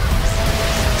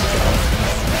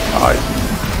 Oh,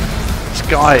 this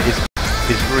guy is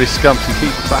really scumped and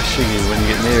keeps bashing you when you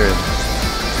get near him.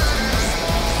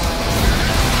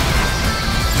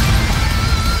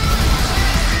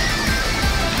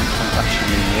 Bashing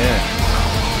you in the air.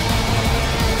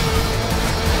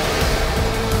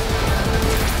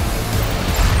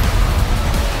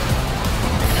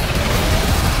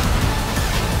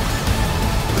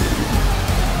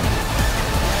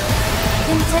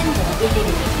 Contender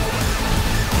eliminated.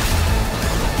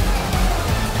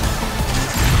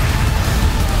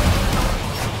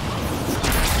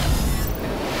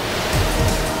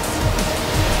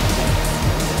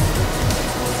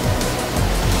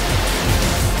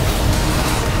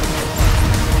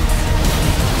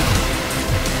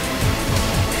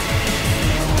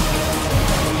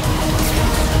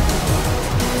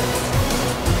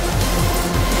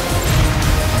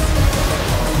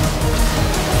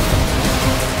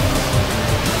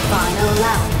 Final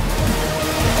lap.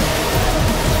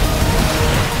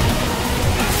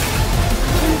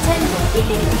 Contender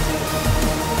eliminated.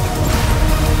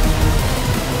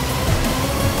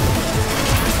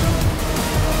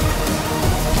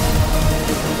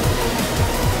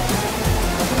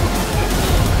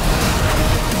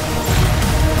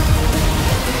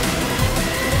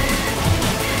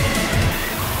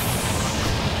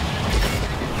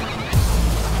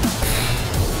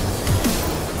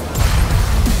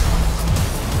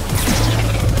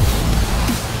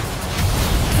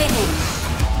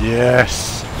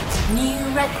 Yes. New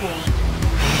record.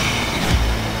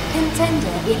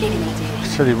 Contender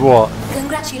eliminated. Tell you what.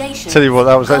 Congratulations. Tell you what,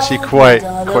 that was actually Gold quite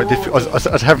medal difficult. awarded.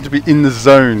 I'd have to be in the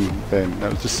zone then.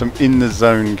 That was just some in the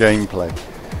zone gameplay.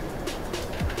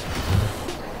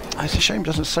 It's a shame it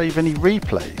doesn't save any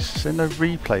replays. Is there no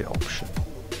replay option?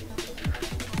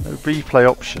 No replay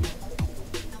option.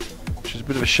 Which is a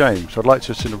bit of a shame. So I'd like to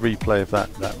have seen a replay of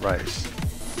that race.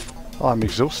 Oh, I'm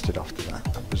exhausted after that.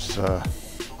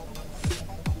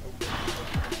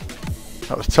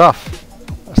 That was tough.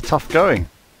 That's tough going.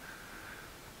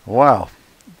 Wow.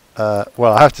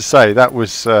 Well, I have to say that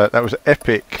was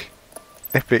epic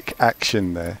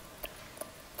action there.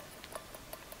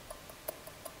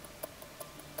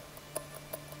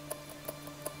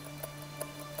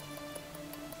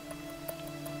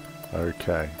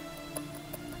 Okay.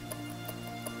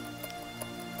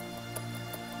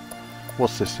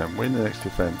 What's this then? Win the next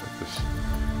event of this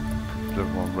level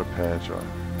 1 repair drive.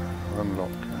 Unlock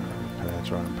repair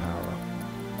drive and power up.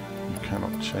 You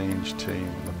cannot change team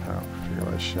with the power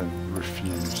configuration.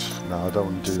 Refuse. No, I don't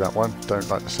want to do that one. Don't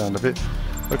like the sound of it.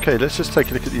 Okay, let's just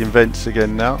take a look at the events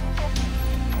again now.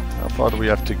 How far do we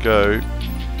have to go?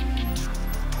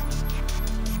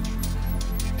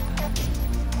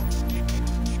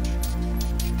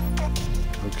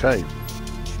 Okay.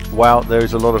 Wow, there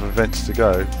is a lot of events to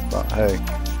go, but hey,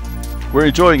 we're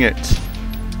enjoying it.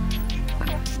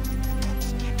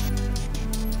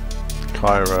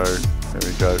 Cairo, there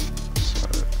we go. So,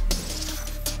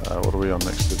 what are we on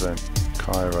next event?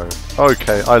 Cairo.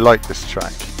 Okay, I like this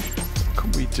track. What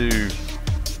can we do?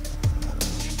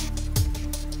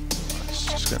 Let's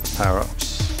just get the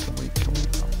power-ups. Can we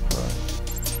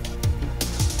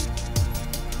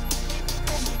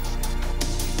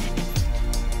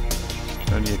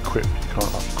only equip, you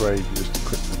can't upgrade, you just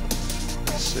equip them.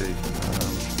 Let's see.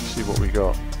 See what we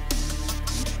got.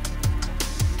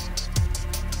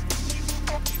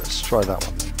 Let's try that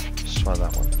one then. Let's try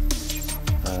that one.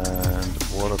 And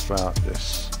what about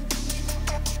this?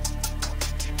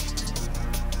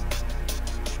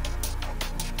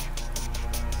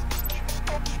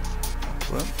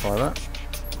 Well, try that.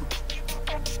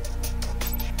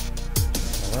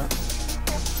 Try that.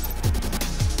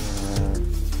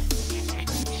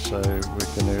 So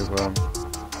we're going to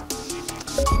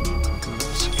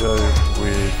let's go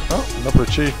with another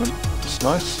achievement. It's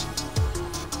nice.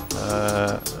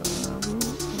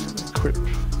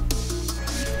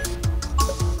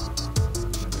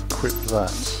 Equip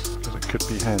that because it could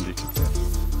be handy.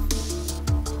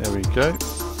 There we go.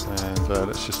 And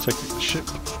let's just take the ship.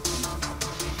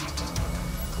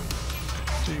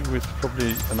 Do with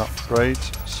probably an upgrade.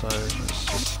 So let's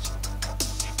just.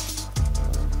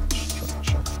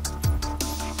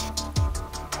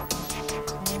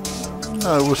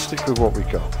 No, we'll stick with what we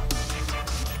got.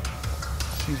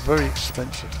 Seems very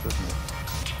expensive, doesn't it?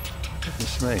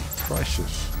 Goodness me,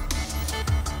 prices.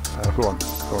 Go on,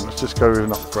 let's just go with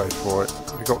an upgrade for it.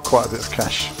 We've got quite a bit of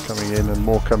cash coming in and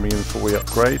more coming in before we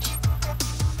upgrade.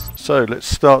 So let's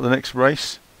start the next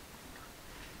race.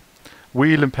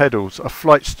 Wheel and pedals. A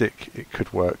flight stick, it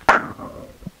could work.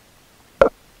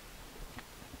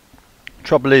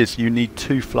 Trouble is, you need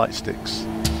 2 flight sticks.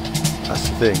 That's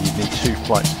the thing, you need 2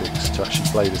 flight sticks to actually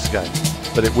play this game.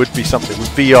 But it would be something, with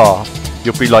VR,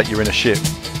 you'll be like you're in a ship.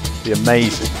 It'd be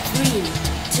amazing. 3,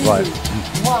 2, right.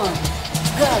 1,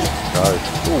 go. Go.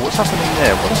 Oh, what's happening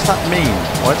there? What does that mean?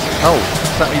 Why is it, oh,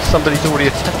 does that mean somebody's already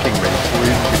attacking me before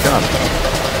we've even begun?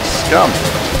 Scum.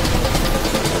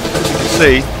 As you can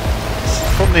see,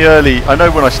 from the early, I know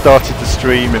when I started the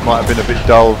stream it might have been a bit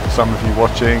dull for some of you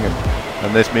watching,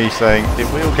 and there's me saying it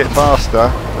will get faster,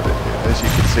 but as you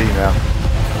can see now,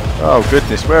 oh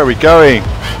goodness, where are we going?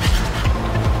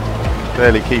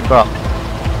 Barely keep up,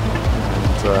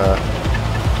 and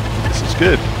this is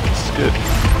good. This is good.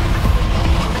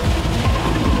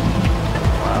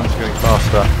 Wow, it's getting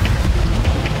faster.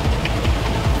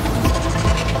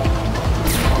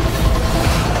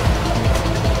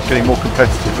 It's getting more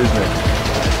competitive, isn't it?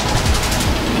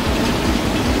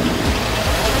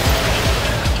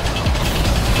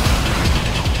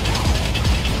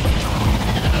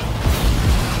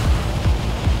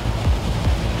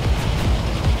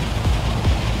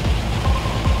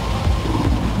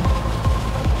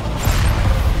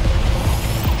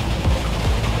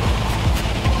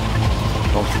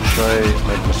 Concentrate,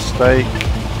 make a mistake.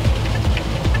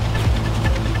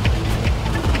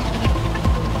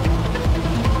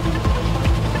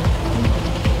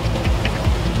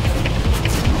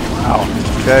 Wow,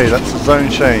 okay, that's a zone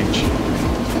change.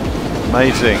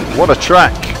 Amazing. What a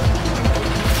track!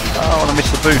 Oh, I want to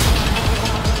miss the boost.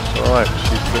 Alright,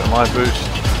 she's a bit of my boost.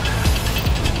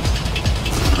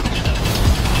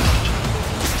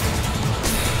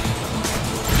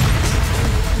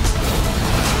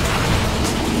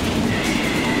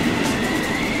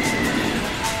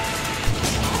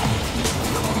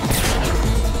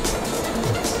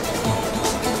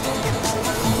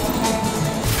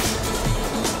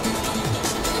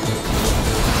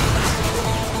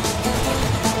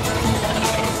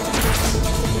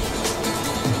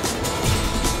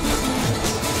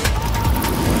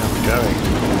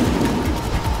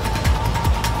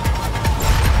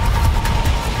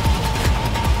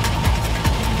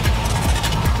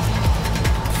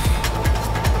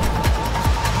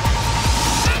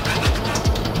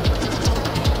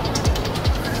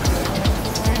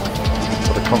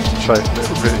 Concentrate a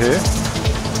little bit here.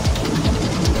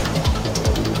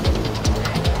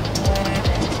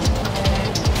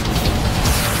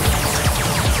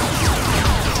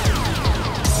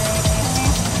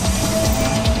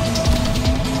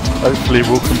 Hopefully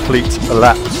we'll complete a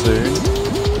lap soon.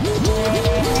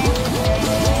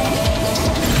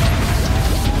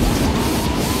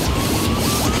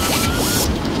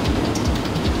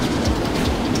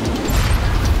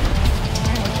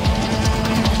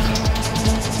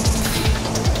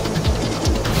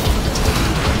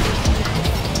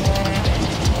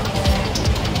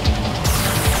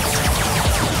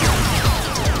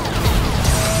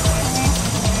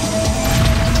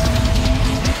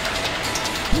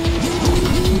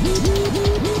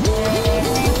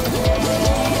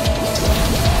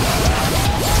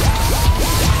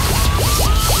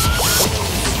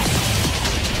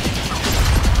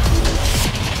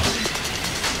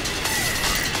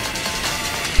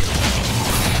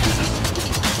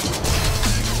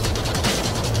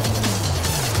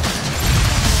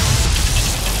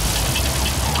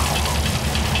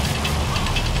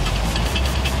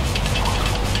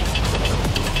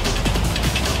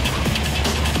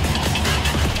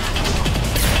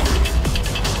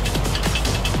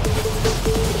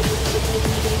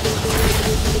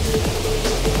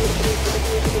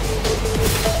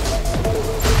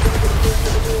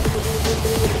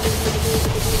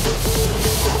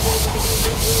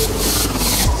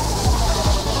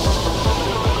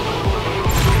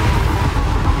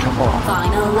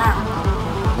 Final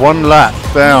lap. 1 lap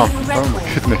down. Oh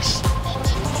my goodness.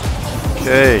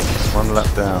 Okay, 1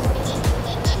 lap down.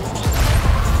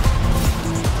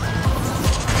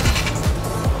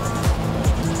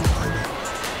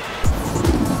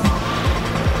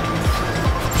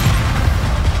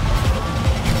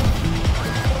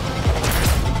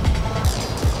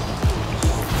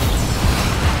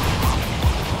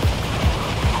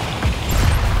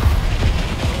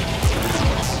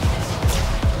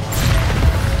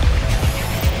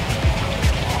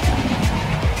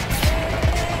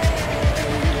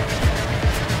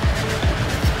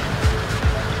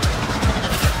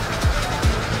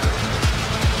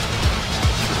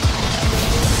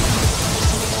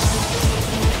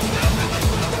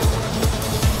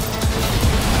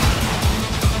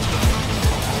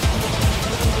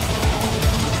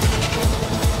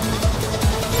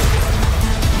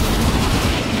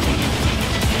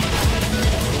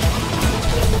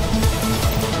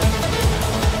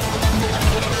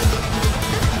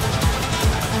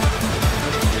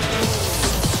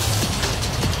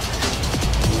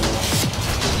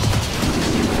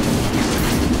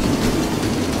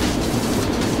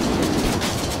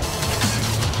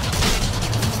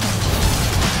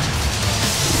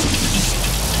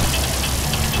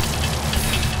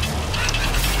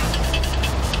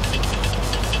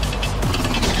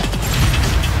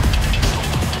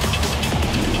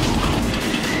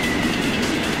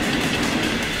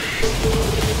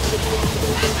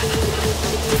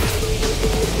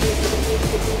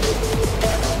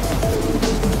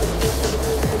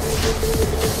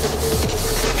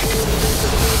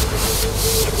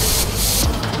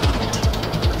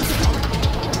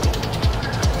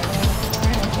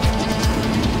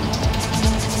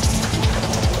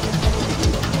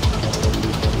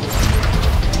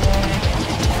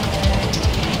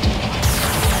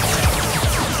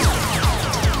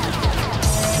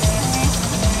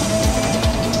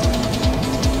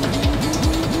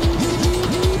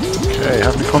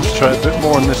 concentrate a bit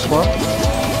more on this one.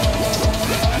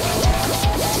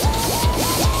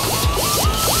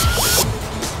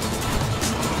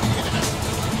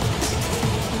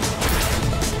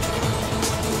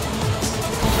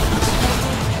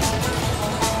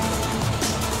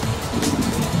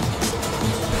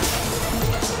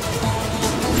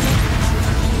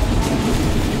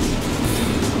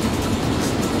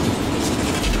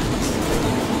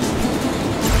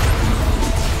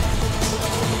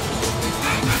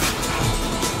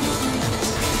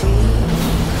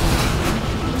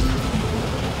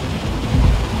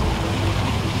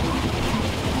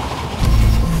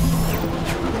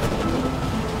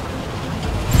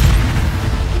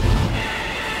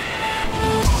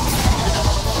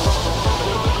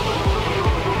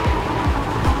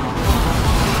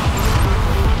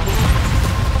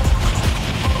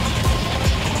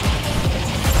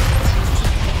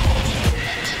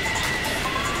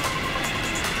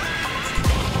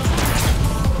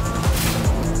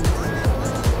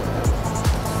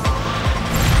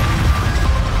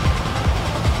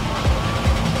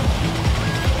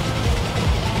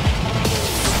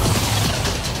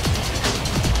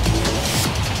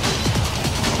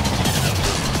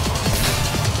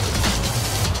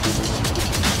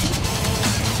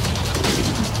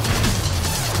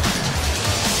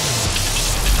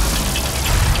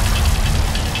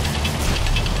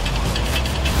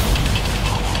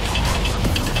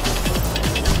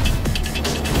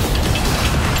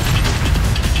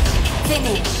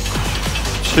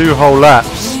 Finish. 2 whole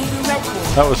laps. New record.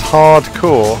 That was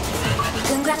hardcore.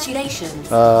 Congratulations.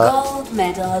 Gold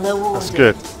medal awarded. That's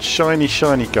good. Shiny,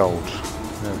 shiny gold.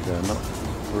 There we go.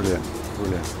 Brilliant,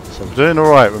 brilliant. So we're doing all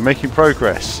right. We're making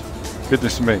progress.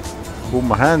 Goodness me. All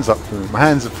my hands up for me. My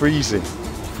hands are freezing.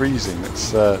 Freezing.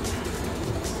 It's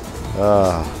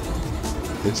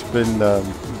been.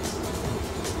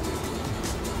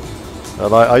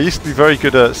 I used to be very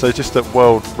good at, so just at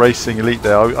World Racing Elite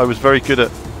there, I was very good at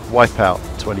Wipeout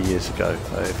 20 years ago.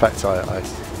 In fact, I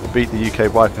beat the UK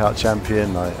Wipeout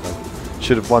champion. I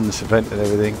should have won this event and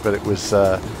everything, but it was,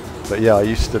 but yeah, I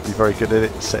used to be very good at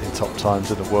it, setting top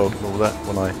times in the world and all that.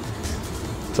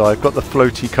 So I've got the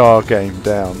floaty car game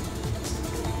down.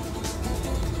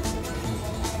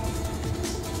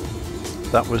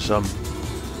 That was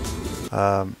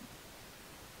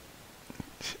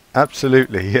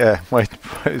absolutely, yeah.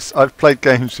 I've played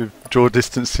games with draw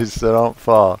distances that aren't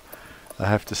far, I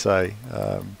have to say.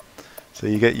 So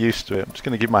you get used to it. I'm just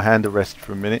going to give my hand a rest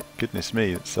for a minute. Goodness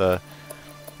me, it's you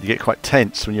get quite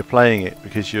tense when you're playing it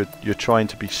because you're trying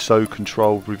to be so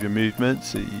controlled with your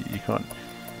movements. You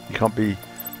can't be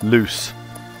loose.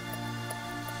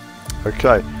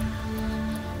 Okay,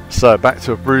 so back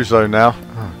to Abruzzo now.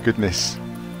 Oh goodness,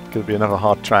 going to be another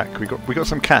hard track. We got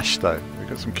some cash though. We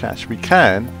got some cash. We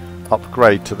can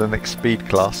upgrade to the next speed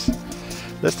class.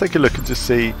 Let's take a look and just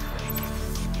see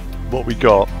what we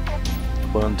got.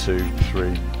 1, 2,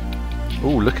 3. Oh,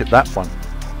 look at that one!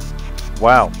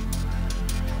 Wow.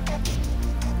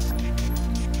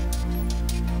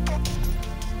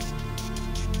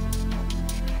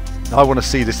 I want to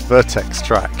see this Vertex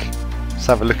track. Let's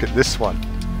have a look at this one.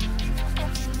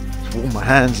 Warm my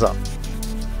hands up.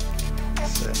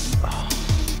 That's it. Oh.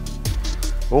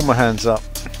 Warm my hands up.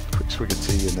 Quick swig of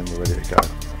tea and then we're ready to go.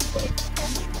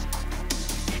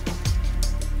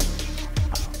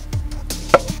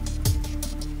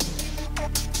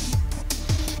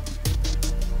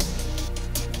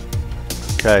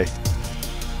 Okay.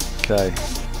 Okay.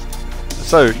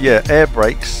 So yeah, air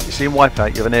brakes. You see in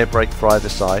Wipeout you have an air brake for either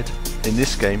side. In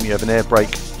this game you have an air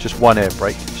brake, just one air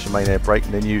brake, it's your main air brake,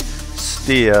 and then you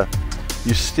steer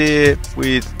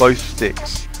with both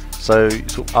sticks. So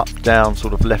sort of up, down,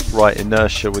 sort of left, right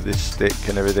inertia with this stick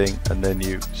and everything, and then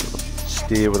you sort of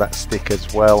steer with that stick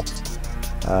as well,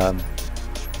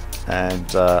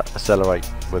 and accelerate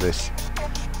with this.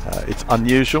 It's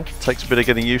unusual, takes a bit of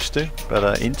getting used to,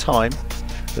 but in time.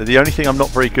 The only thing I'm not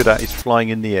very good at is flying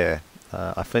in the air.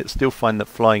 I still find that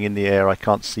flying in the air I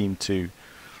can't seem to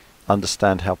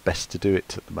understand how best to do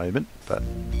it at the moment, but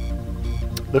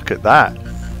look at that.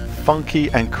 Funky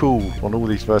and cool on all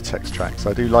these Vertex tracks.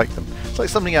 I do like them. It's like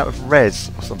something out of Res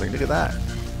or something. Look at that.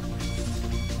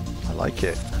 I like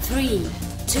it. 3,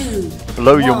 2,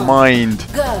 blow 1, your mind.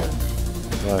 Go.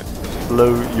 Right,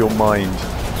 blow your mind.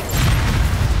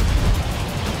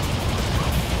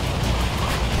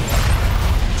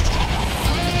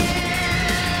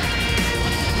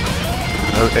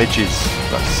 No edges.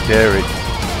 That's scary.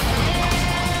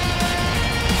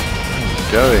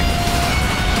 Going.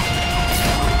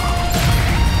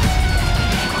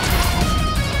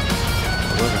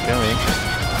 Where are we going?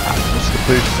 Mr.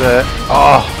 Boost there.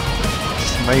 Oh!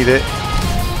 Made it.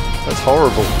 That's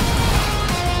horrible.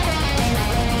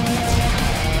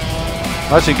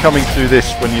 Imagine coming through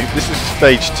this when you... This is a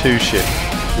stage 2 ship,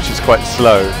 which is quite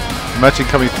slow. Imagine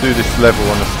coming through this level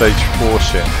on a stage 4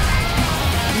 ship.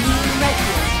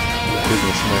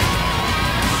 Goodness me.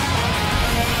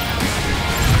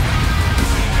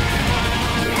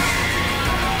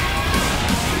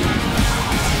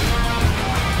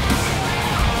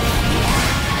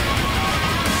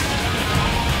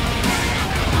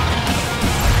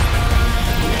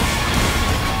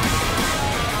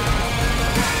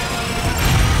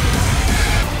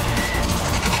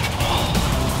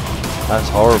 That's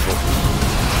horrible.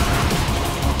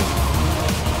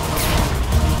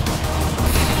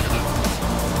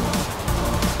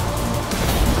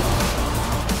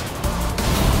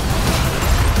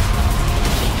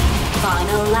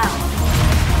 Final lap.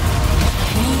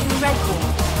 New record.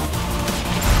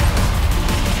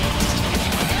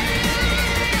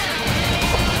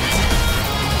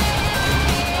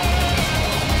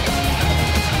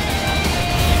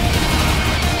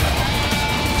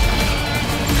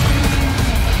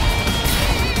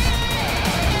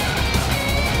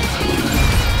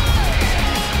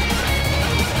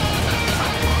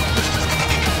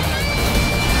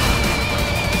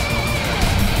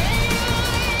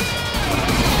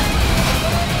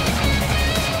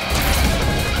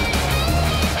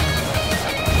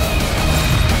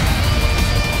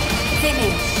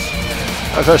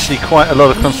 That's actually quite a lot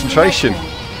of concentration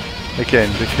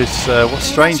again, because what's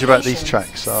strange about these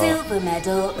tracks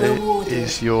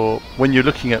is when you're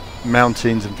looking at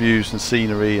mountains and views and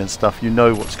scenery and stuff, you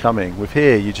know what's coming. With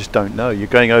here, you just don't know. You're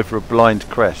going over a blind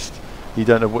crest. You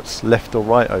don't know what's left or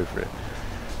right over it.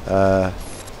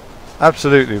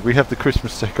 Absolutely, we have the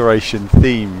Christmas decoration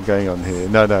theme going on here.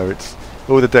 No, it's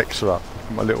all the decks are up.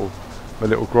 My little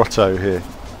grotto here.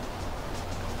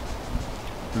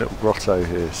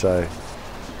 So.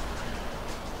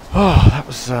 Oh, that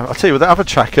was... I'll tell you what, that other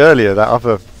track earlier, that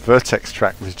other Vertex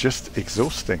track was just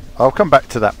exhausting. I'll come back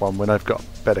to that one when I've got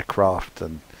better craft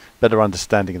and better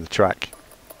understanding of the track.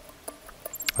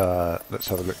 Let's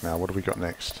have a look now. What have we got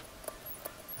next?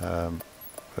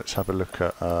 Let's have a look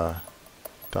at...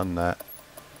 done that.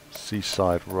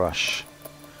 Seaside Rush.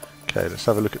 Okay, let's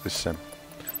have a look at this sim.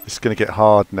 It's going to get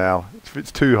hard now. If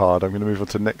it's too hard, I'm going to move on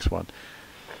to the next one.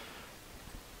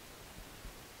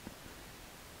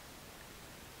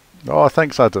 Oh,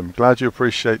 thanks Adam. Glad you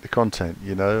appreciate the content,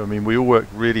 you know. I mean, we all work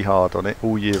really hard on it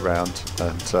all year round.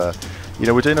 And, you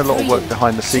know, we're doing a lot of work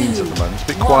behind the scenes at the moment. It's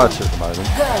a bit quieter at the moment.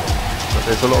 But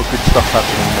there's a lot of good stuff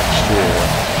happening next year.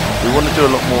 We want to do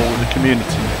a lot more with the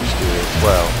community next year as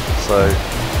well. So,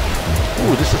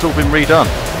 oh, this has all been redone.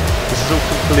 This is all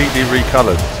completely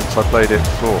recoloured since I played it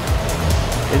before.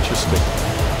 Interesting.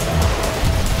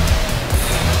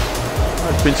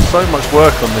 There's been so much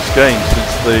work on this game since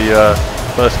the...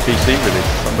 first PC release.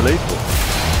 It's unbelievable.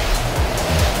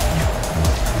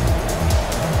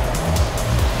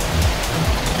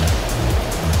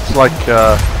 It's like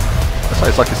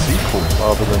it's like a sequel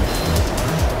rather than...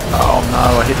 Oh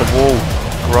no, I hit the wall.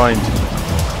 Grind.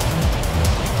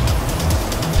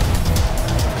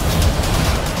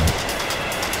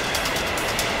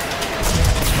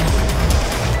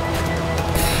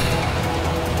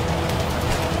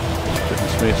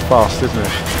 Goodness me, it's fast, isn't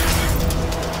it?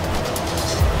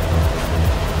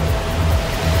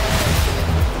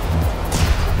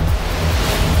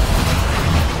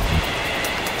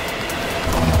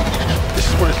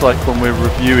 Like when we're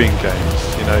reviewing games,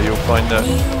 you know, you'll find that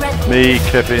me,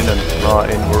 Kevin and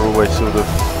Martin, we're always sort of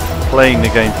playing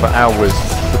the game for hours,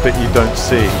 the bit you don't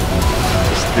see,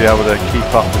 just to be able to keep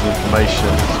up with information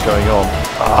that's going on.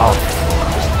 Oh,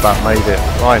 just about made it.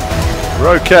 Fine.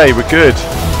 We're okay, we're good.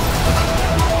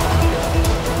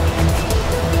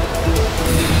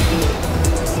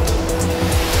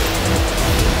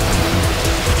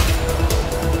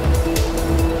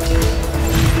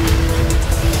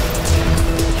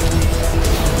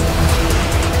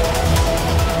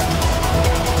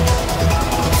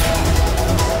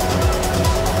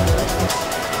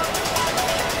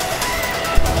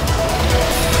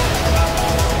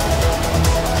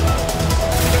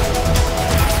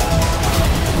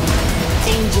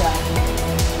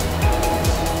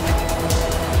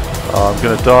 I'm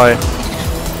gonna die.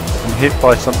 I'm hit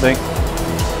by something.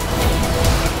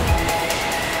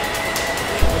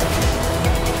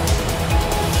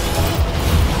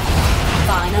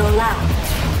 Final lap.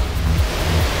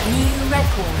 New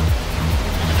record.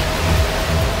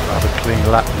 I have a clean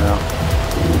lap now.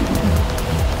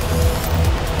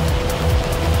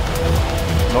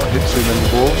 Not hit too many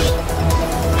walls.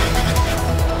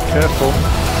 Careful.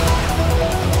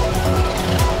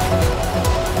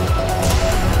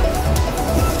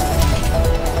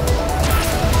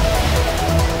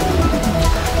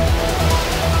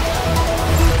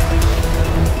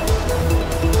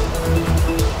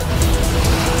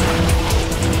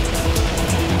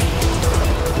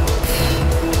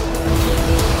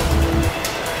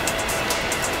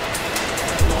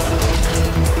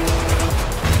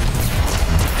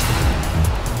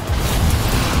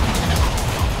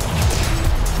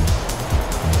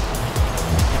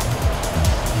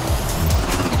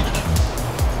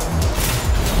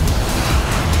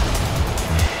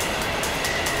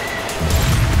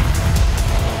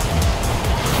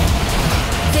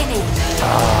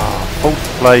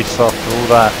 place after all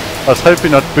that. I was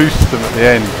hoping I'd boost them at the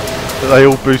end, but they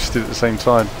all boosted at the same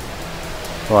time.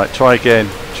 Right, try again,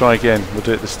 we'll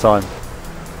do it this time.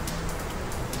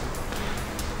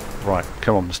 Right,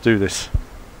 come on, let's do this.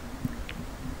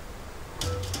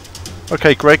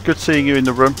 Okay, Greg, good seeing you in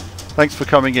the room. Thanks for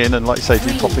coming in, and like I say,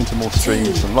 do pop into more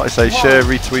streams, and like I say, share,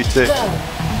 retweet it,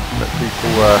 let people,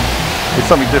 it's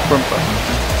something different, but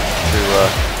to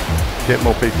get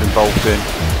more people involved in.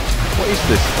 What is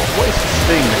this? What is this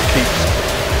thing that keeps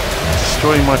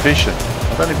destroying my vision?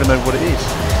 I don't even know what it is.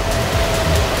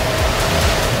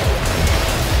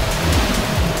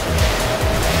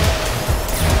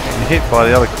 Getting hit by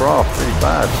the other craft really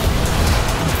bad.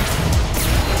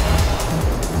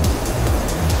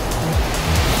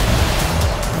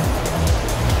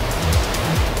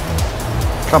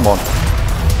 Come on.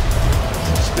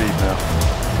 Some speed now.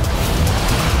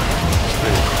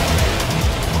 Speed.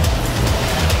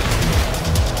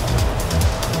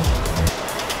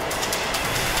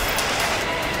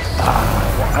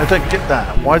 I don't get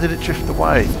that. Why did it drift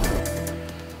away?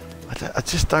 I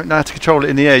just don't know how to control it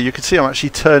in the air. You can see I'm actually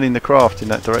turning the craft in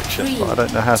that direction, but I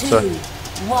don't know how to go.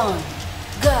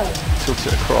 Tilt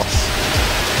it across.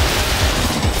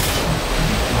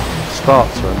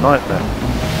 Starts are a nightmare.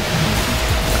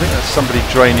 I think that's somebody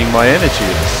draining my energy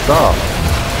at the start.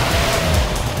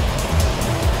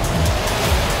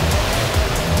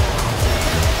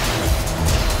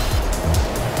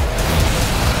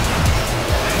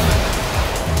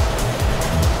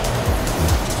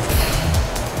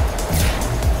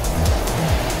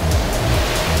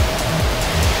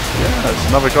 Yeah, there's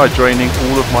another guy draining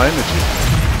all of my energy.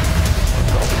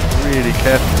 I've got to be really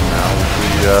careful now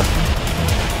with the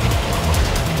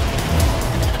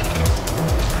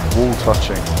wall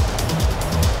touching.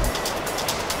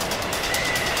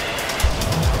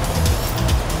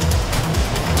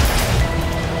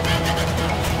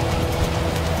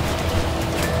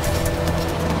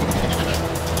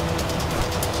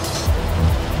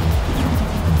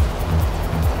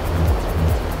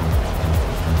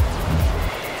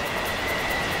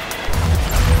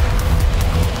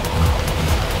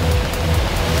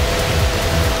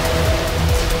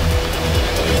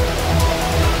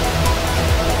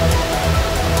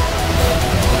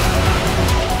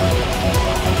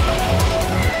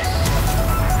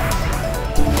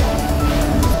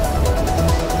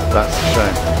 That's a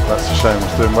shame. That's a shame. I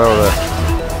was doing well there.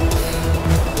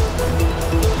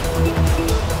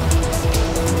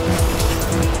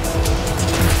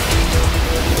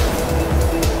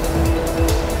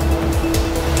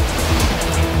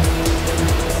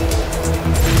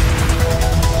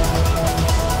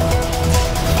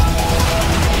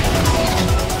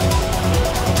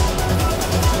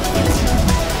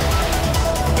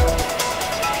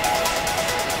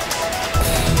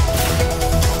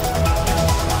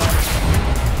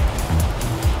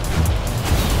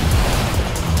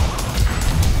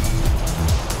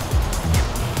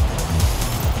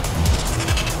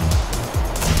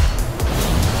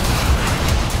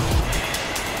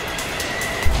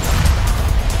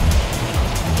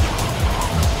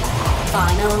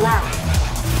 Final lap.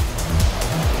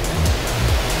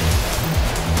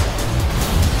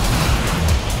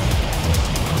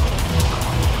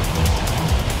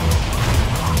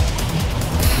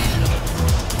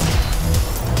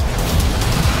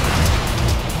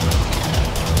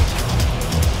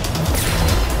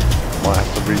 Might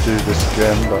have to redo this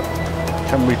again, but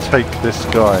can we take this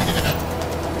guy?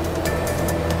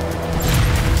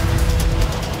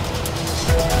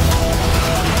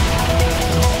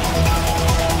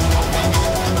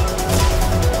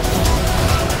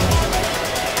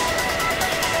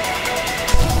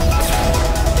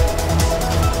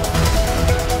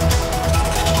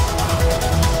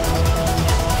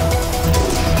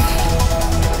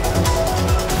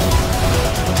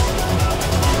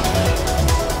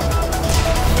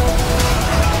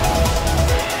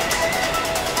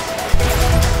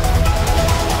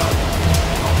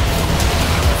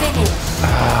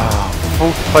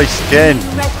 Fourth place again.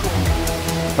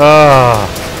 Ah,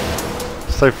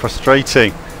 so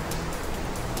frustrating.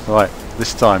 Right,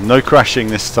 this time, no crashing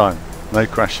this time. No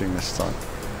crashing this time.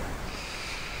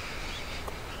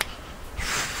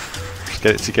 Let's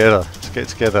get it together. Let's get it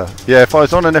together. Yeah, if I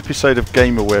was on an episode of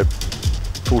GamerWeb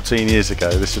 14 years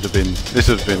ago, this would have been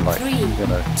like, you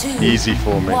know, easy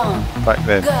for me back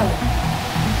then. Look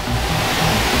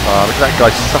at that guy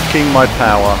sucking my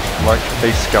power like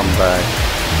a scumbag.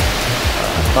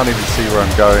 Can't even see where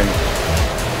I'm going.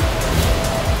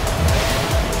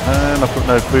 And I've got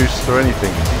no boost or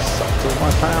anything. He sucked all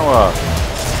my power.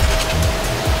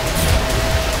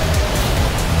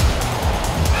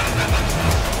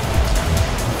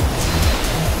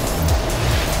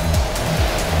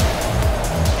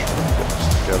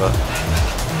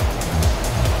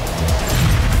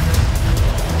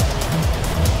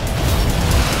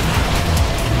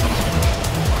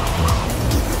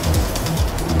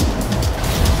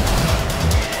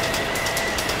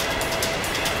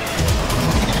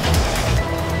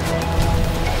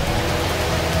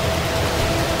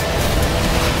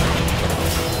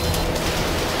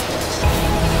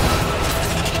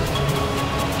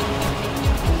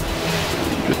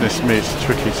 Goodness me, it's a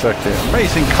tricky circuit.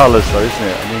 Amazing colours though, isn't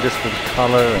it? I mean, just with the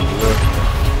colour and look.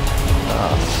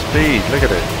 Ah, speed, look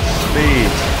at it.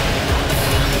 Speed.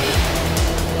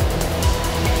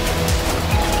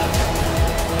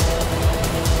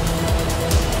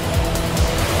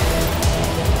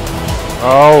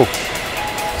 Oh!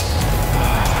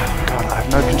 God, I have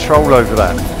no control over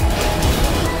that.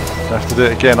 I have to do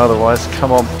it again otherwise.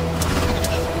 Come on.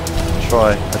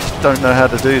 Try. I just don't know how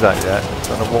to do that yet.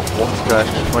 I don't know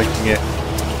what's making it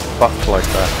buck like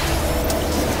that.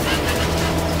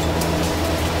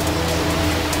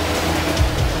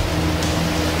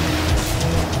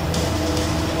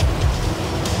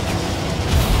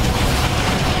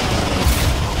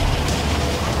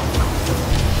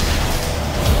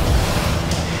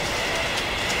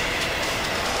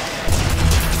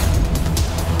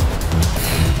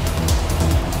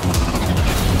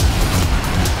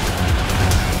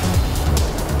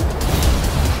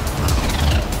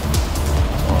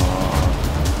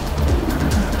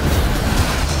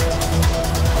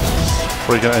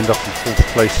 Probably going to end up in fourth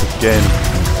place again.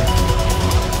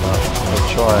 I'll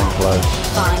try and close.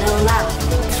 Final lap.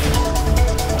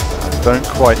 I don't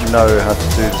quite know how to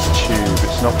do this tube.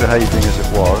 It's not behaving as it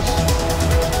was.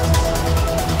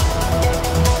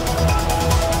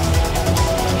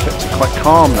 Kept it quite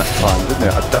calm that time, didn't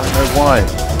it? I don't know why.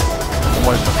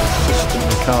 Almost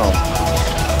consistently calm.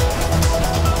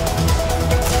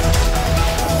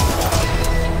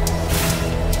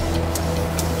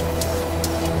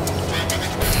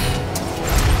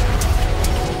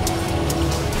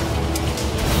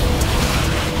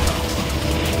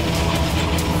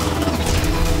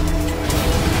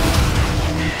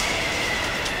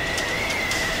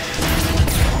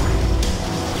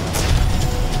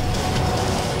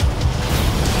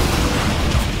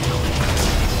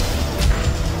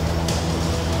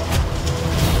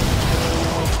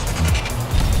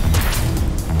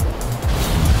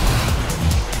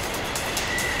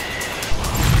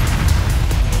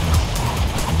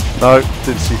 No,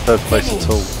 didn't see third place at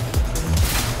all.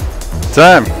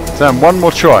 Damn, one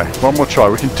more try,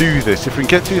 we can do this. If we can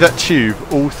get through that tube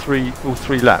all three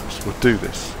laps, we'll do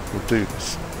this.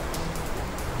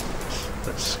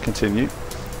 Let's continue.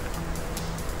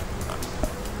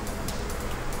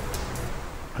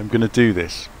 I'm gonna do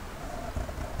this.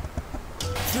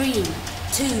 3,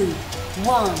 2,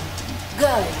 1,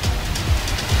 go!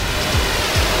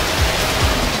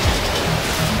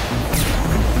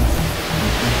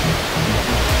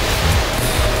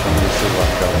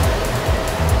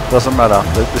 Doesn't matter.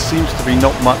 There seems to be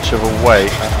not much of a way.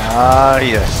 Ah,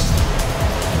 yes.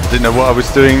 I didn't know what I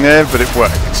was doing there, but it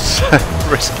worked.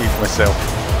 Rescued myself.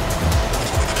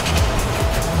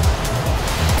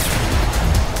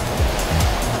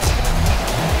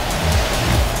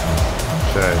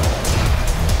 Okay.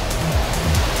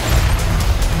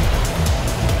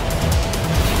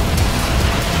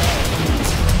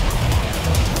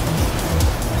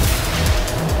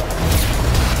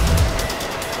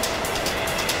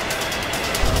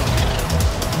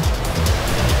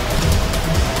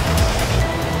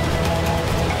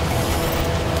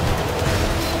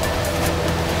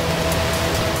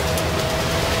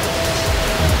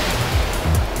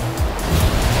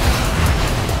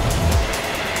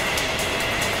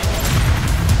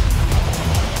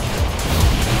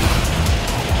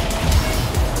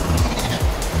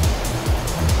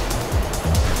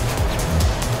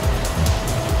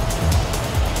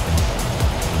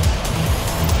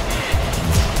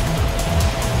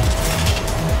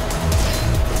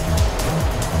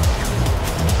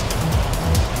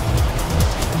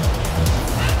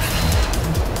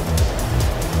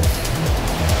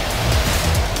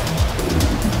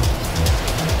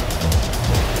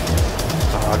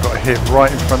 Hit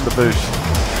right in front of the boost.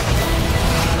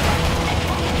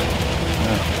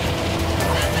 Yeah.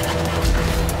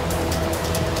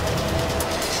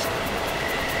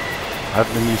 I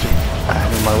haven't been using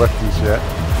any of my weapons yet.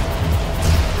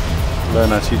 Learn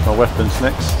how to use my weapons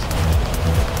next.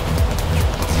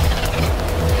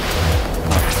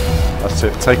 That's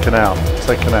it, taken out.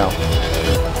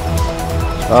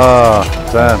 Ah,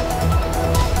 damn.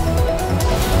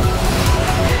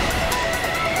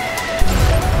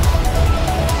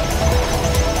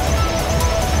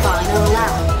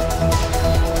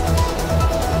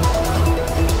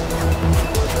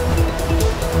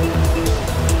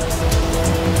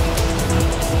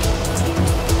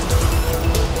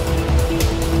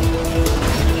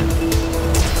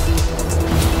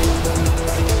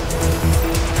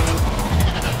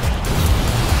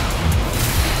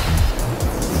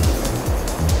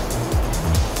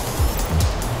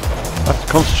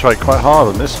 Concentrate quite hard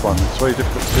on this one. It's very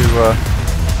difficult to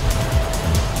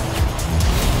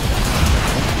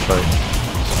so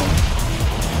it's fine.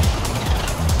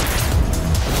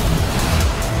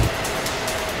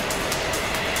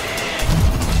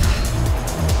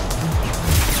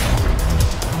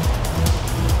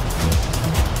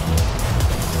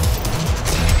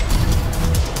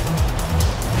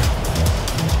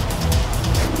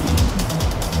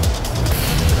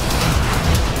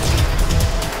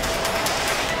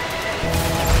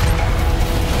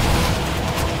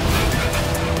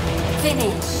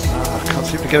 I can't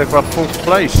seem to get above 4th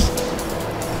place.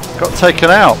 Got taken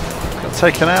out. Got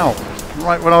taken out.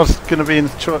 Right when I was going to be in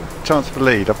chance for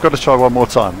lead. I've got to try one more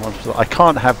time. I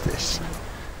can't have this.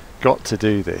 Got to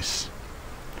do this.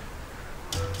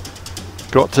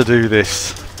 Got to do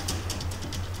this.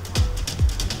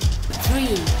 3,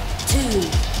 2,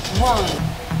 1,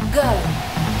 go.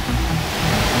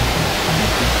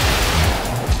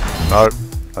 No.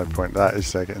 No point that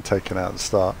is they're getting taken out at the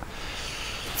start.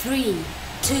 3,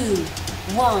 2,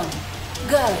 1,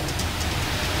 go.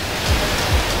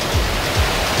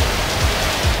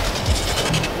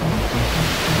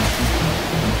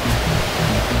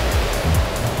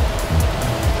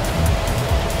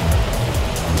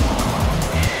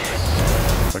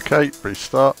 Okay,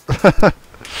 restart. I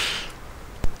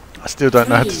still don't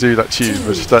know how to do that tube.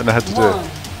 I just don't know how to do it.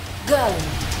 Go.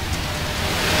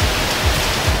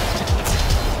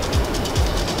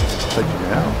 Taking me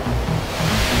out.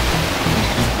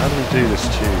 How do we do this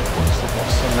tube?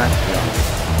 What's the map here?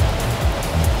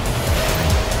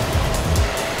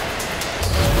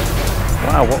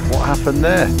 Wow, what happened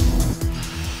there?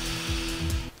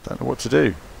 Don't know what to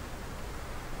do.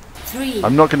 3,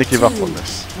 I'm not going to give 2, up on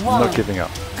this. I'm 1, not giving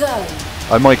up. Go.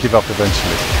 I might give up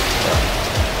eventually.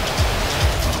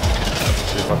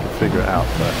 See if I can figure it out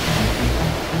first.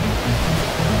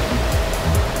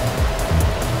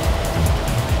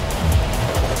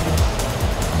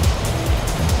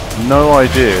 No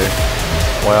idea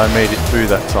why I made it through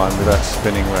that time without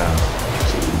spinning round.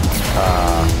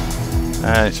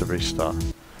 And it's a restart.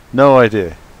 No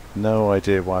idea. No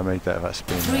idea why I made that without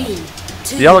spinning round.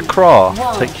 3, 2, The other craft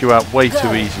 1, take you out way go.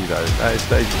 too easy though. That is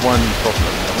one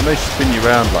problem. And when they spin you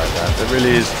around like that, there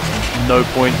really is no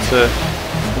point to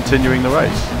continuing the race.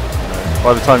 You know,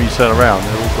 by the time you turn around,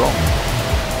 they're all gone.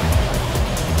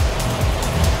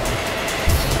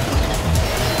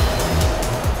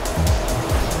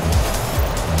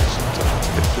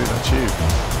 Get through that tube.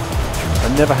 I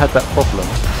never had that problem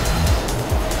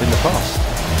in the past.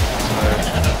 So I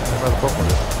never had a problem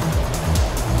with it.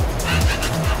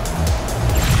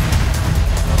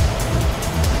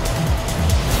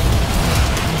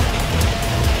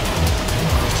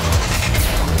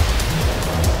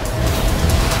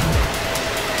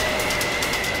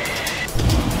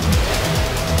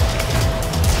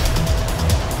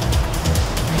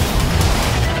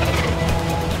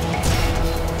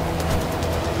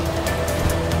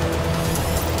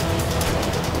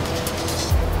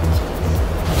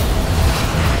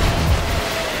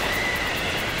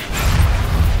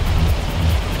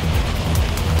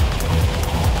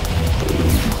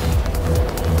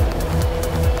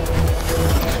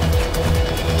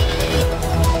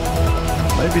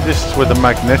 Maybe this is where the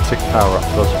magnetic power-up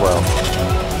does well.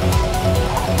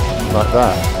 Like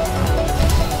that.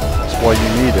 That's why you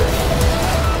need it.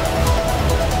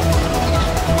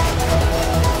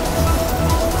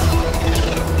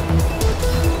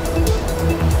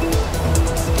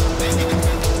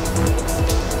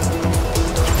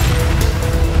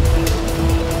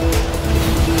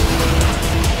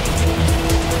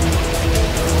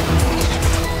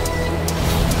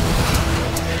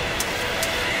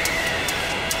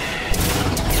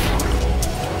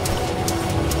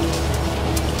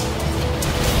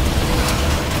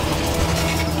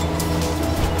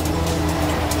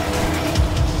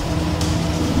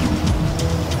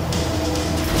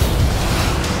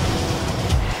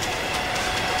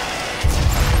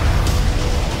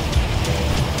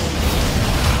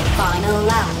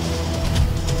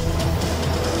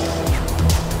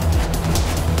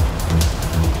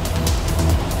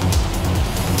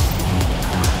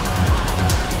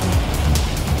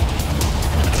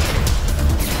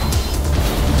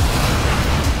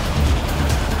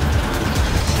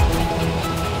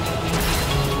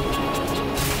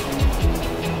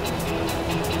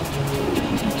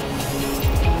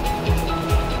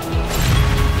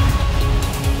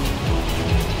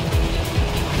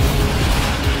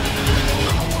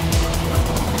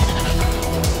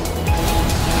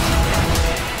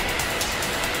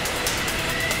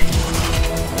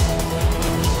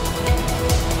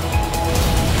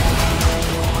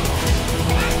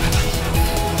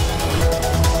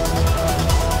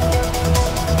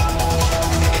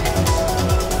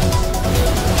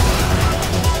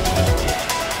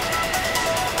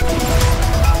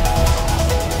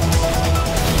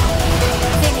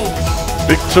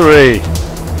 Victory!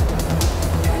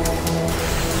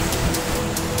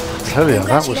 I tell you,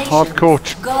 that was hardcore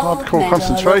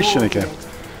concentration again.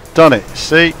 Done it.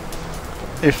 See,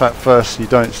 if at first you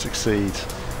don't succeed,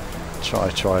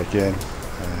 try again,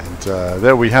 and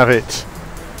there we have it.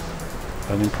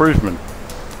 An improvement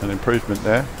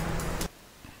there.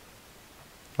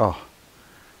 Oh,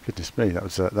 goodness me, that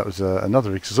was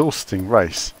another exhausting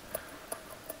race.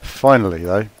 Finally,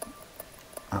 though,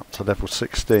 up to level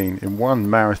 16 in one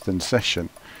marathon session.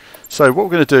 So what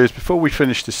we're going to do is, before we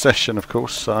finish this session, of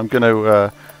course, I'm going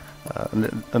to,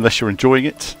 unless you're enjoying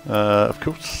it, of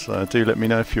course, do let me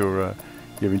know if you're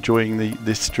enjoying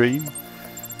this stream.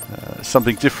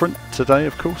 Something different today,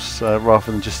 of course,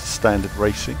 rather than just standard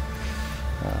racing.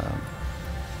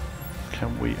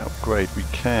 Can we upgrade? We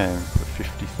can for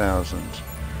 50,000.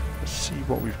 Let's see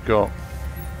what we've got.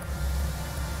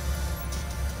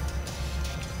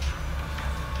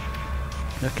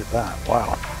 Look at that!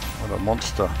 Wow, what a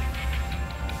monster!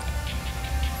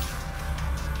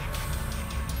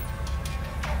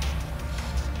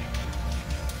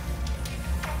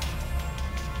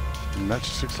 And that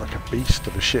just looks like a beast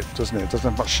of a ship, doesn't it? It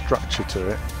doesn't have much structure to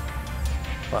it.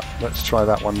 But let's try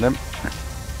that one then.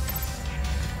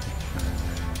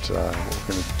 And what we're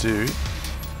going to do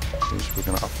is we're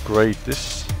going to upgrade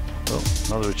this. Oh,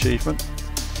 another achievement.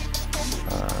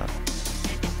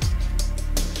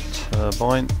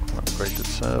 Turbine. Upgrade the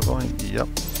turbine. Yep.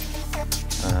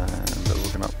 And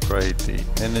we're going to upgrade the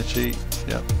energy.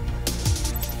 Yep.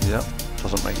 Yep.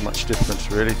 Doesn't make much difference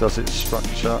really, does it?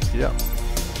 Structure. Yep.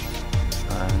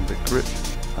 And the grip.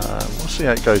 We'll see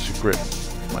how it goes with grip.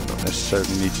 Might not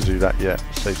necessarily need to do that yet.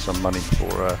 Save some money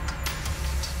for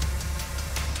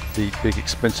the big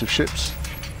expensive ships.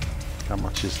 How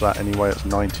much is that anyway? It's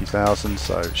 90,000,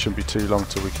 so it shouldn't be too long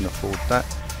till we can afford that.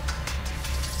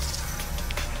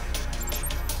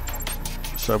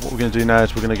 So what we're going to do now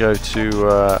is we're going to go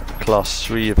to class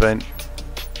 3 event.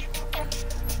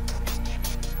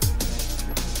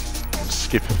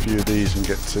 Skip a few of these and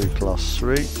get to class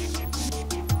 3.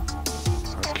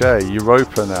 Okay,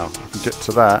 Europa now. We can get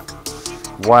to that.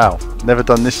 Wow, never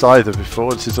done this either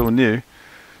before. This is all new.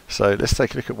 So let's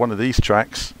take a look at one of these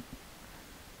tracks.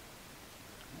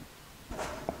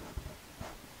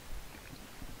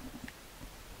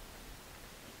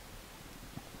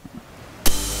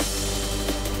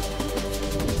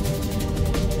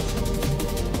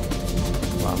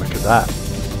 Wow, look at that.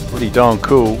 Pretty darn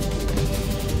cool.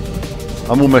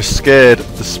 I'm almost scared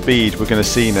of the speed we're going to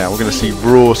see now. We're going to see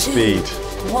raw speed.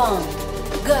 1,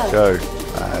 go. Go.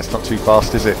 It's not too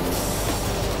fast, is it?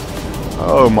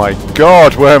 Oh my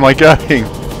god, where am I going?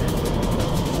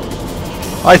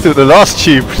 I thought the last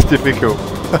tube was difficult.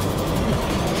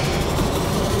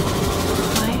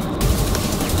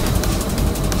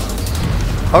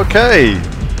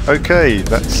 Okay,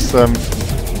 that's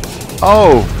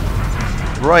oh,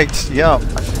 right, yeah.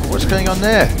 What's going on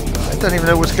there? I don't even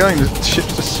know what's going. The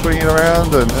ship's just swinging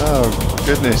around, and oh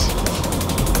goodness.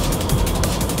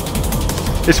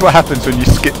 This is what happens when you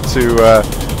skip to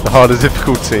the harder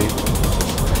difficulty.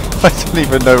 I don't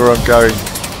even know where I'm going.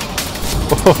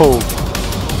 Oh.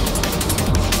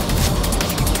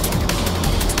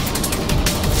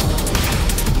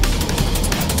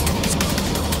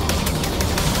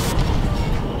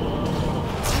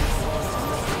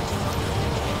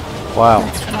 Wow.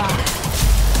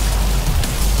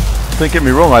 Don't get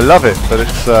me wrong, I love it, but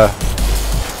it's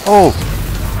oh,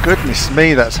 goodness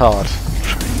me, that's hard.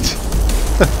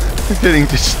 I'm getting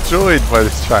destroyed by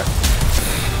this track.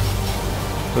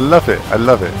 I love it.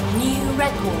 New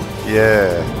record.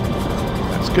 Yeah.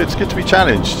 That's good. It's good to be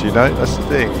challenged, you know. That's the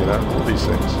thing, you know, all these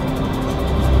things.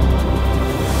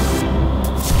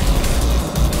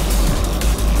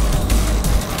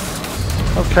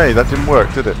 Okay, that didn't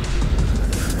work, did it?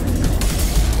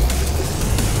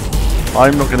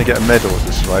 I'm not going to get a medal at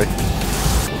this rate.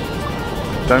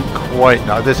 Don't quite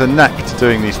know. There's a knack to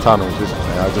doing these tunnels, isn't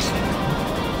there?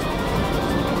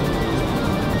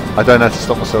 I don't have to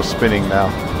stop myself spinning now.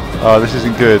 Oh, this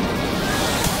isn't good.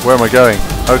 Where am I going?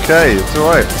 Okay, it's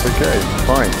alright. It's okay.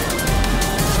 Fine.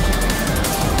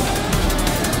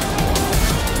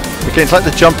 Okay, it's like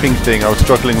the jumping thing I was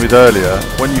struggling with earlier.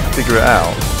 When you figure it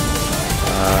out.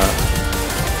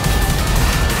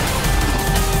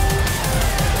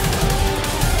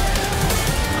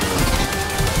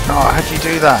 Oh, how do you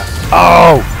do that?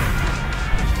 Oh!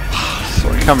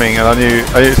 Saw it coming and I knew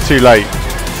it's too late.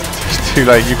 Too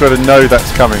late. You've got to know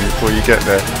that's coming before you get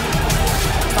there.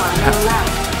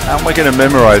 How am I going to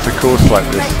memorise a course like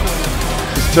this?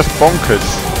 It's just bonkers.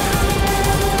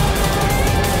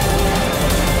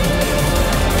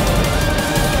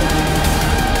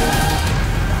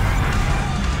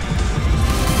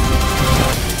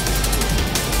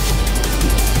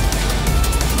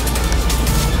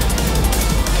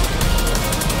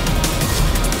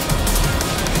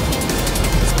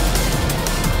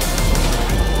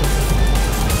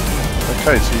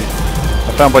 Okay, so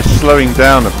I found by slowing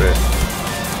down a bit,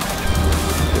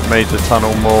 it made the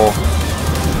tunnel more.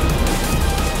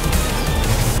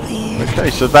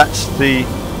 Okay, so that's the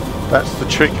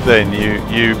trick then.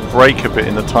 You brake a bit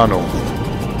in the tunnel.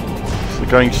 So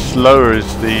going slower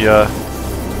is the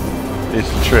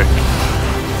trick.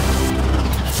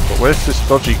 But where's this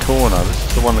dodgy corner? This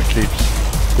is the one that keeps.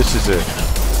 This is it.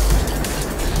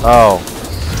 Oh.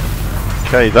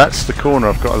 Okay, that's the corner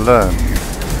I've got to learn.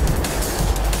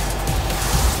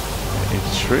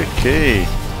 It's tricky.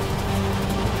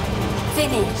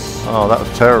 Finish. Oh, that was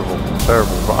terrible.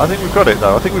 Terrible. But I think we've got it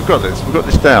though. I think we've got this. We've got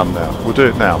this down now. We'll do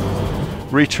it now.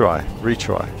 Retry.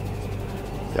 Retry.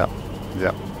 Yep.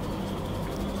 Yep.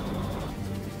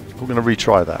 We're going to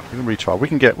retry that. We're going to retry. We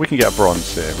can get a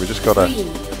bronze here. We just got to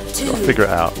figure it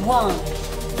out. 1,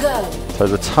 go. So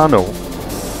the tunnel,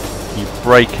 you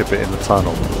brake a bit in the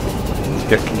tunnel to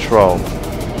get control.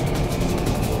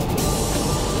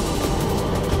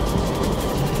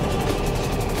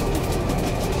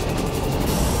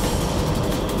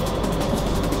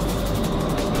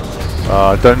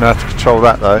 I don't know how to control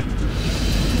that though.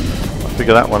 I'll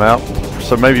figure that one out.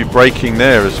 So maybe braking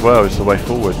there as well is the way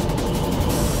forward.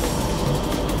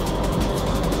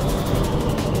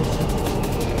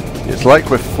 It's like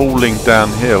we're falling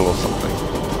downhill or something.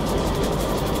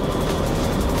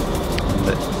 And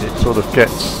it sort of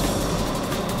gets...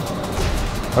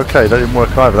 Okay, that didn't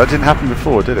work either. That didn't happen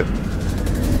before, did it?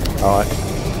 Alright.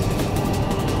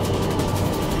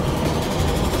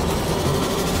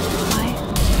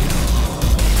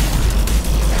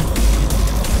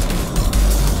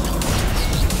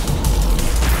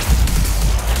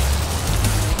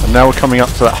 And now we're coming up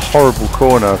to that horrible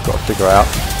corner I've got to figure out.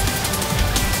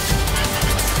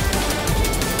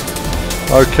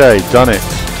 Okay, done it.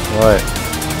 Right.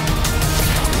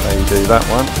 How you do that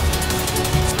one.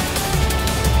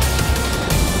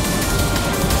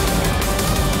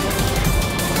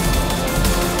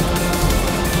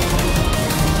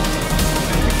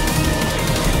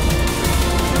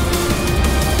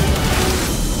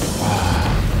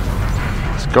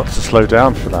 It's got to slow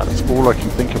down for that. That's all I can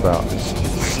think about is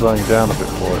slowing down a bit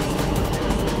for it.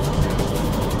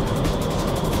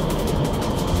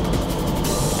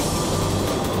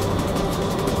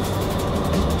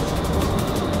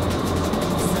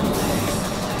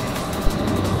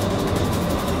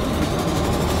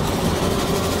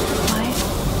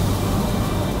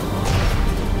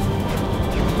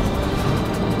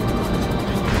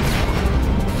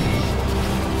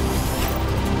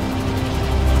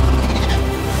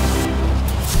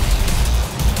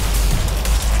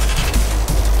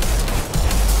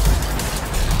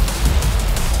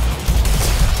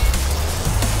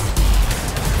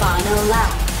 Final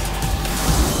lap.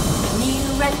 New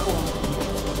record.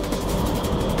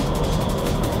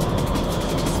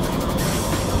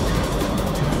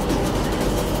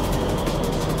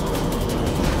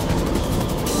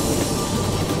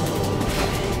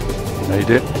 Made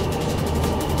it.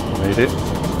 Made it.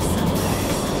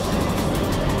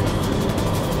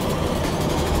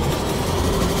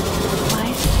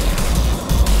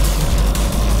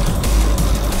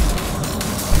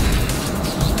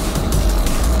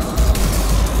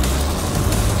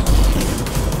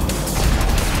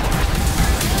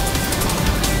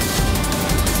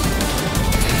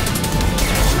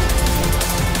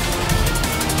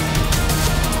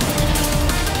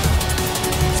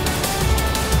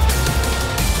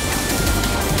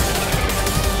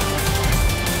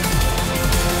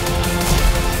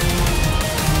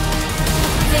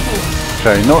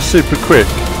 Okay, not super quick.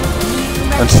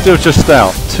 And still just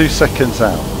out. 2 seconds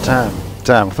out. Damn,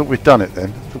 damn. I thought we'd done it then.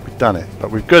 I thought we'd done it.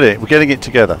 But we've got it. We're getting it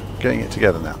together. Getting it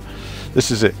together now. This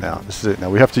is it now. This is it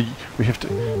now. We have to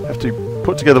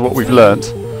put together what we've learned.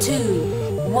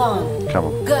 2, 1. Come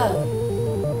on. Go.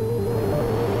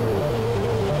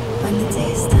 When the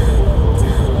day is done.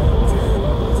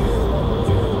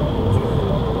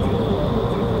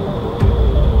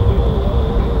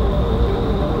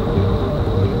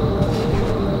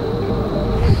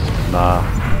 Nah,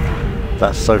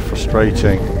 that's so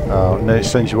frustrating. And then it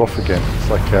sends you off again. It's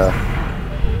like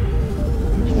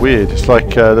it's weird. It's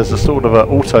like there's a sort of an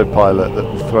autopilot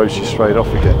that throws you straight off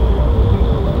again.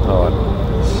 Alright.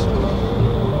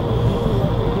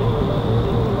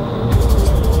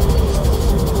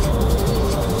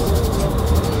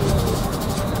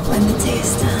 When the day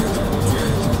is done.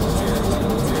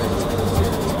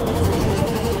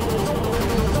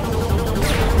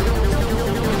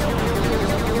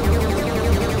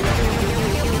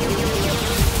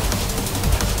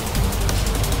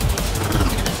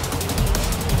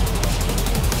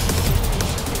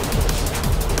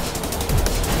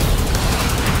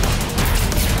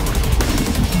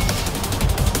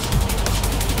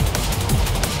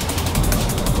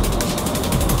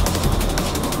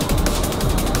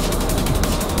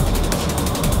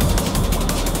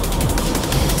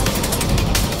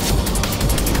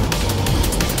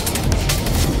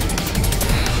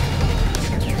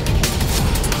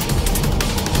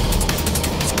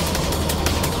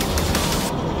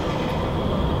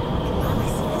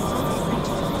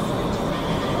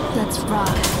 Let's rock.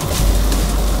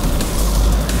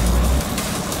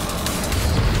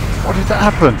 What did that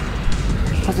happen?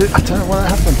 I don't know what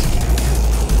happened.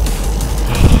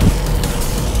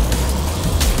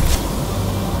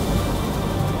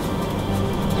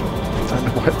 I don't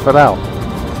know why it fell out.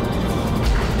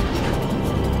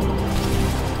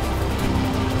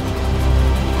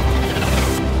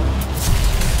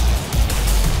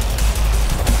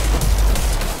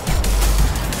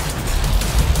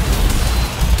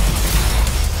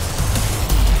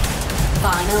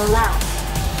 Final lap.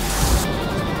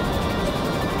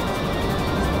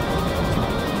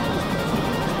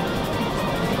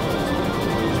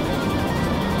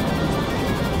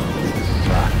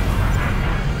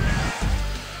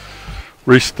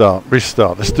 Restart.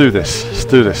 Let's do this. Let's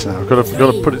do this now. We've got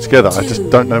to put it together. I just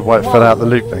don't know why it fell out the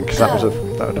loop then, because that would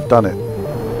have done it.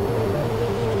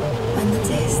 When the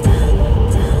day is done,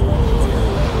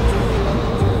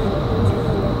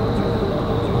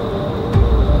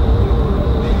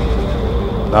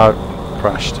 No,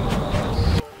 crashed.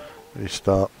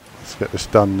 Restart. Let's get this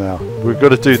done now. We've got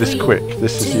to do this quick.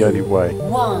 This is the only way.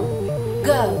 1,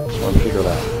 go. Try and figure it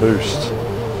out. Boost.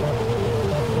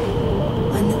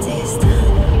 when the day is done.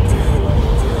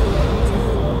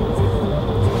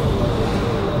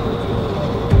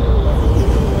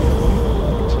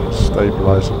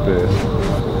 Stabilise a bit.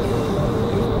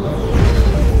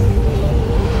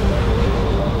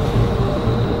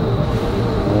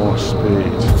 More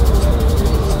speed.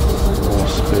 More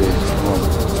speed. Come on.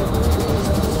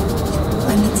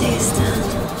 When the day is done.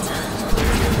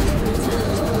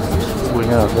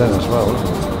 Falling out then as well, isn't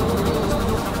it?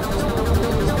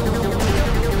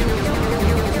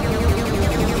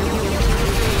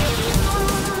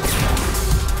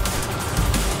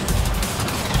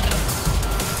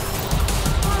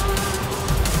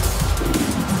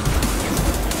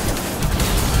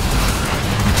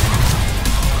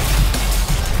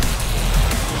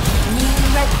 New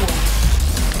record.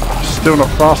 Still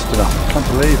not fast enough. I can't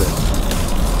believe it.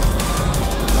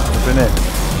 That would have been it.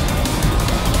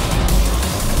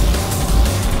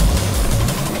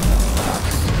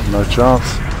 No chance.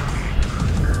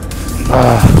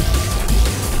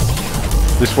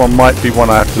 This one might be one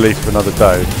I have to leave for another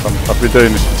day. I've been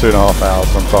doing this for 2.5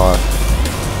 hours. I'm tired.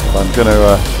 I'm going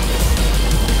to...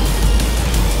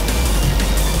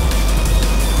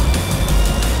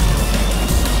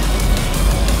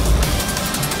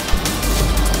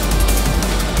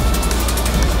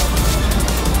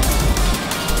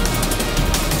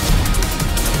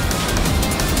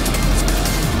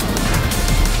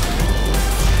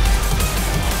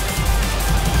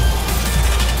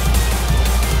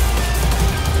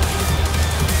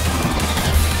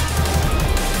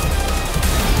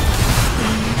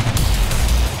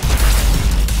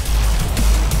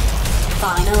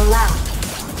 Final lap.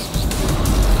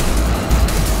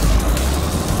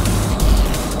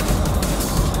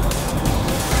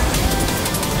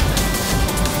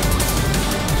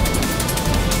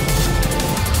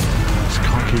 Just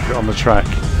can't keep it on the track.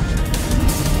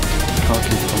 Can't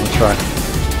keep it on the track.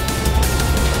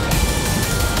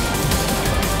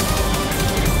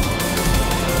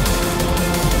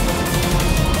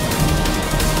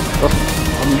 I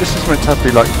mean, this is meant to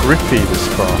be like grippy, this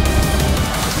car.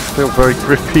 It doesn't feel very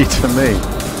grippy to me.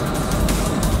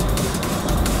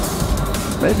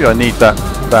 Maybe I need that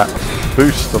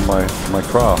boost on my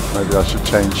craft. Maybe I should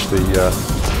change the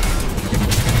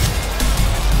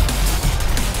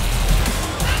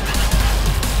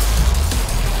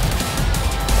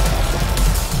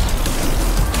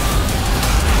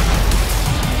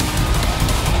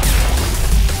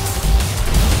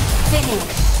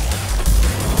Finish.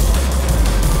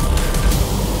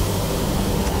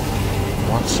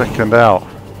 1 second out.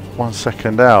 1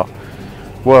 second out.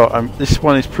 Well, this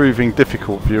one is proving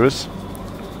difficult, viewers.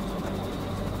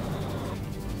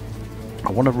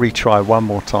 I want to retry one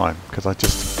more time because I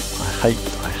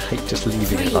hate just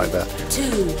leaving it like that. 2,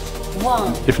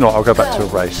 1. If not, I'll go back to a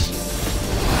race.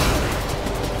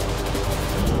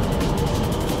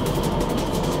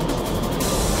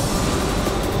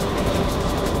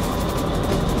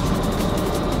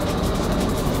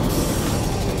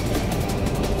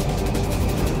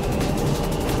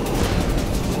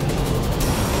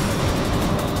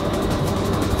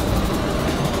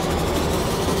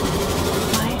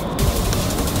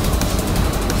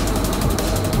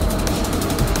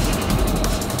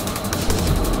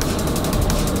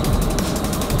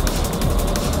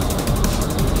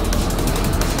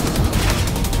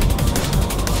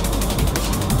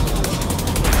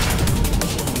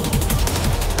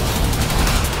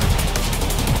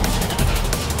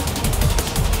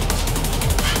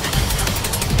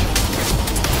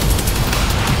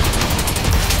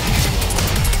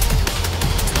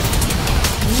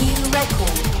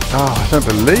 don't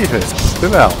believe it. It's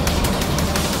still out.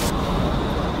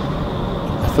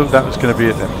 I thought that was going to be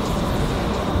it then.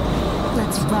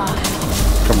 Let's rock.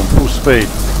 Come on, full speed.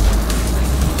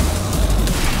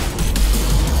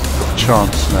 Got a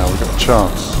chance now. We've got a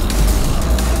chance.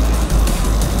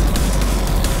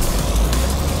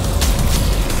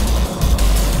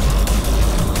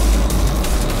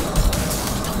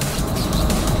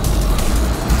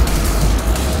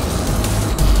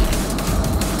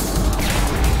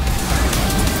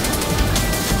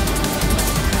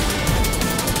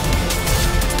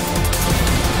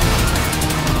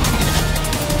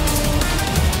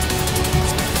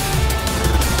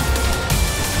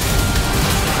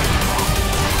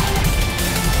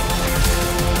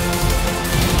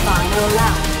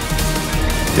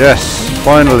 Yes,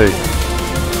 finally.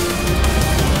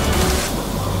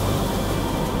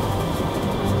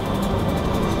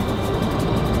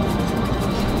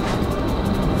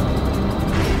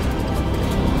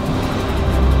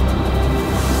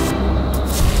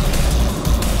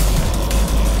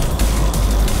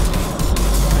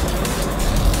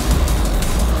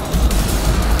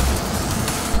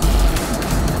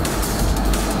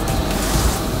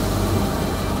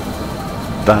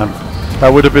 Damn,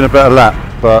 that would have been a better lap.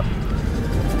 But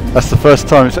that's the first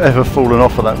time it's ever fallen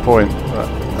off at that point. But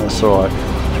that's alright.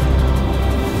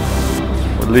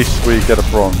 At least we get a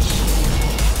bronze.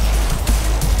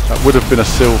 That would have been a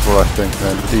silver, I think,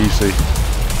 then. Easy.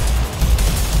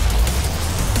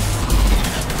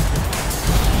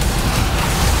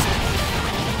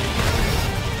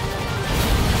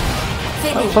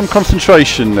 That was some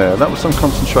concentration there. That was some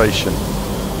concentration.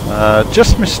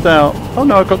 Just missed out. Oh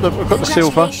no, I got the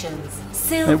silver.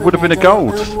 It would have been a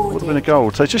gold. Would have been a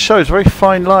gold. So it just shows a very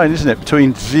fine line, isn't it,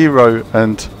 between 0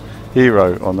 and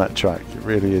hero on that track. It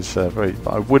really is very.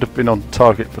 But I would have been on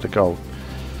target for the gold.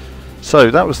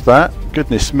 So that was that.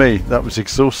 Goodness me, that was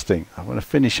exhausting. I want to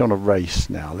finish on a race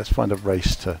now. Let's find a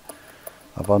race to.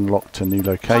 I've unlocked a new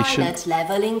location. Pilot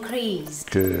level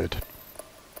increased. Good.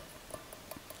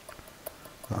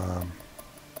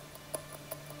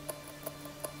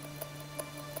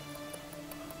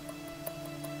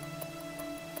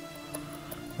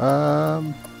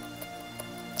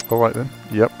 Alright then.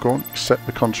 Yep, go on. Accept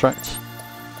the contract.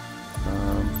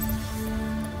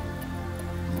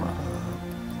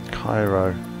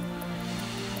 Cairo.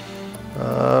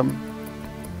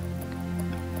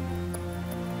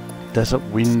 Desert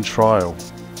wind trial.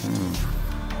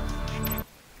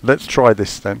 Let's try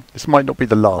this then. This might not be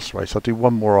the last race. I'll do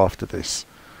one more after this.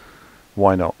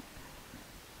 Why not?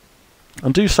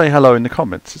 And do say hello in the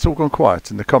comments. It's all gone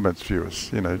quiet in the comments, viewers.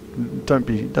 You know, don't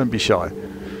be shy.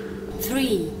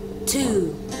 3, 2,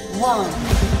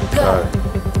 1, go.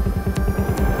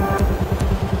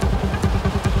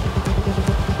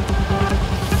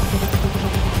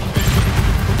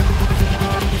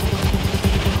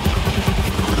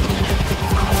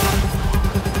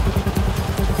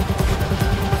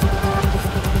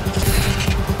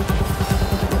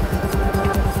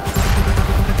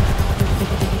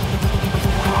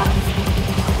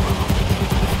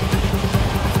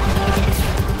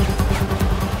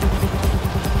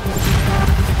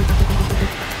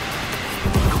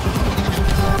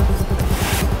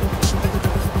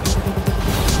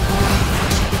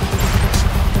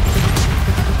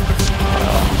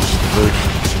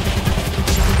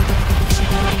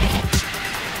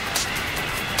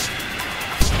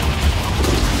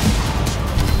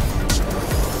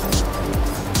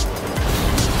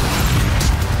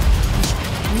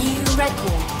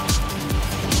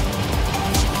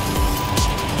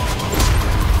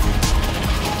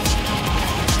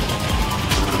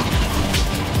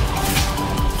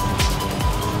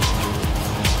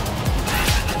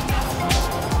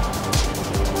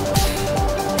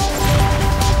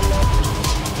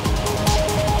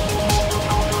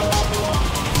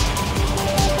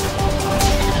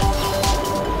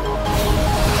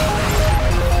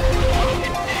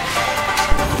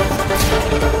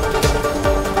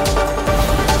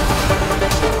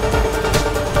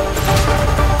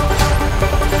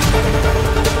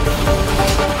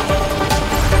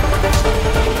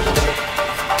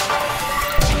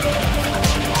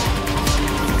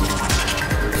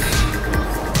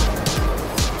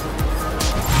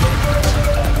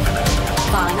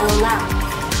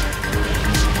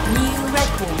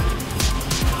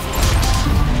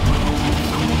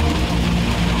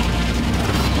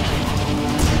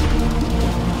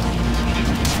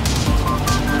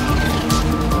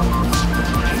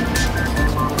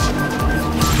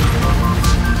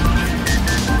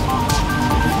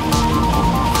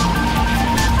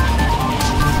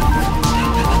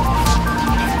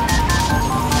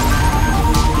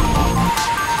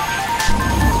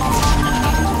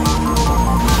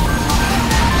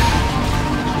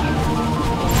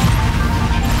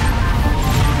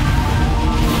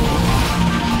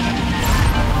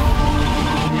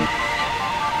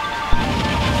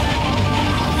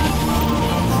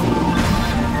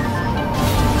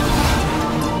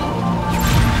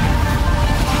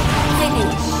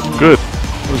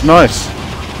 was nice.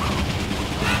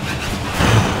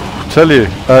 Tell you,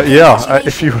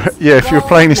 if you were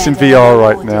playing this in VR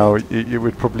right now, it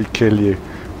would probably kill you.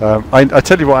 I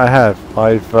tell you what I have.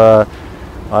 I've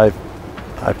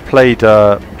played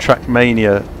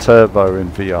Trackmania Turbo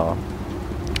in VR,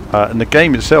 and the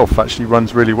game itself actually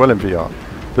runs really well in VR.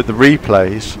 But the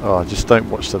replays, just don't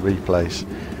watch the replays.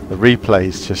 The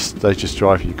replays just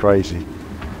drive you crazy.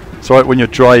 It's right when you're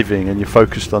driving and you're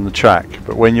focused on the track,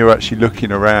 but when you're actually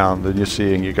looking around and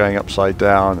you're going upside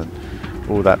down and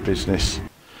all that business.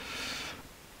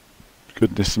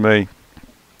 Goodness me,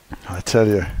 I tell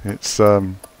you, it's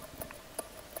not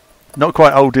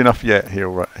quite old enough yet,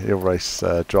 Heel Race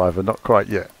Driver, not quite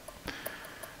yet.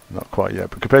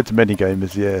 But compared to many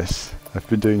gamers, yes, I've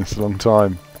been doing this a long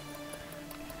time.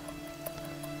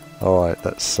 Alright,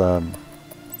 that's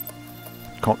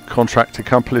contract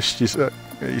accomplished.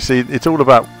 You see, it's all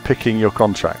about picking your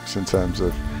contracts in terms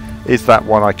of, is that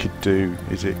one I could do?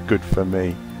 Is it good for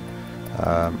me?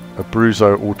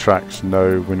 Abruzzo all tracks,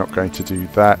 no, we're not going to do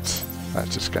that.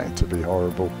 That's just going to be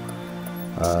horrible.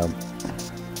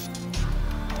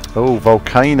 Oh,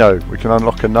 volcano! We can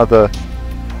unlock another.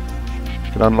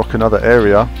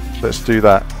 Area. Let's do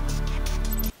that.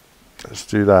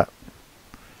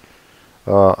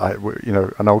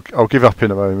 And I'll give up in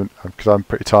a moment because I'm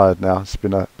pretty tired now. It's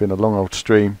been a long old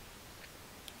stream.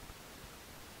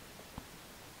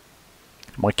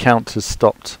 My count has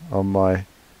stopped on my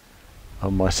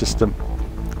system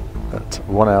at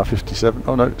 1 hour 57.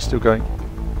 Oh no, it's still going.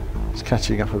 It's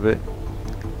catching up a bit.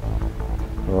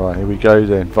 Alright, here we go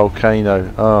then.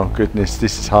 Volcano. Oh goodness,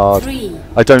 this is hard.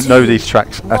 I don't know these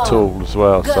tracks at all as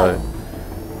well, so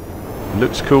it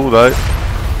looks cool though.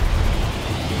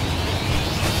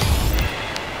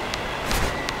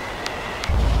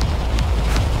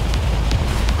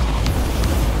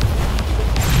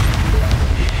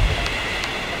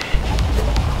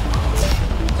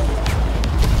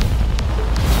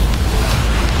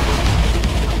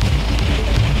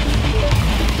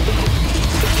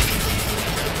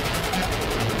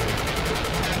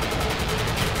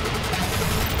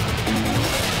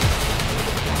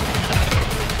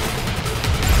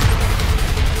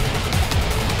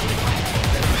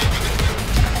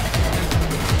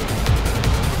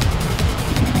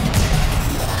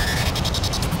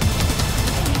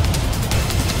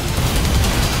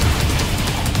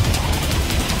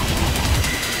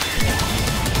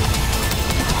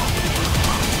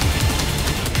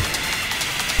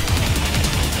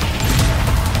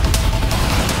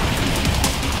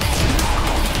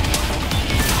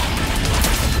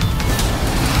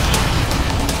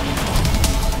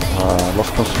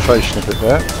 Lost concentration a bit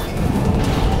there.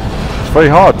 It's very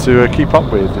hard to keep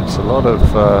up with. It's a lot of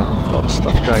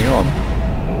stuff going on.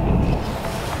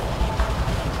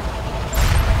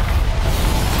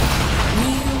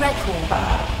 New record.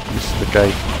 Missed the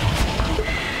gate.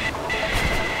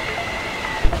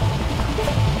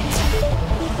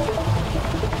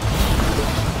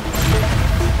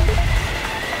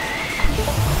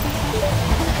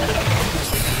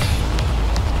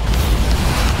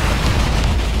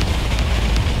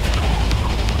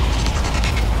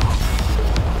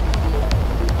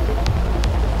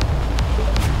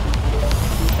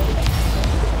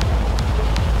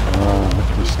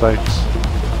 Mistakes.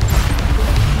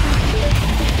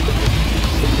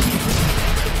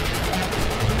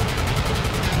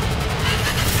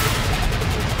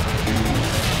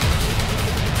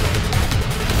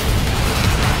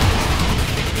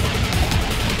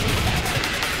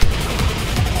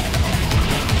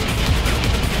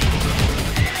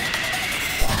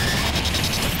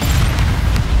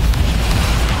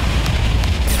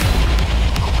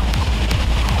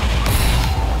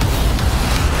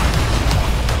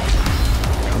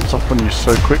 Up on you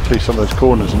so quickly, some of those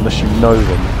corners, unless you know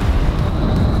them.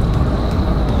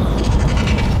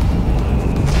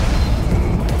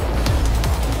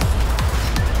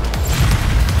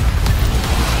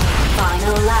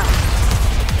 Final lap.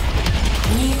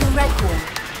 New record.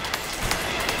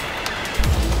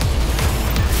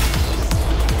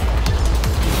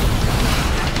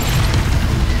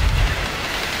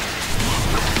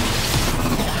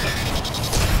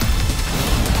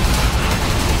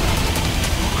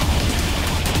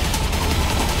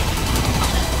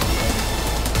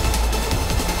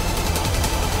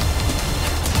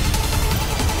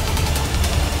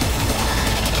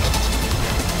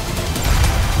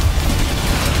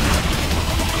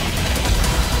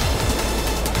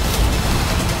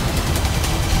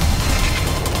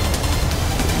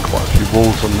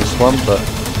 Walls on this one, but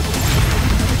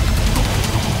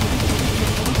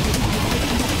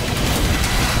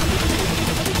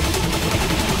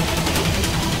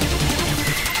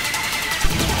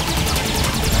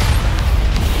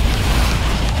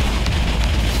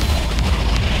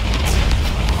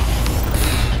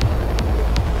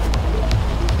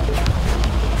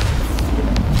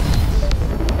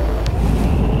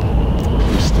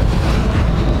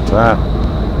Damn.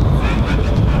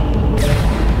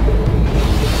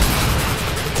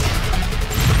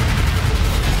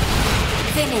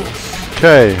 Finish.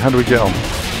 Okay, how do we get on?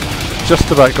 Just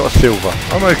about got a silver.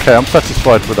 I'm okay, I'm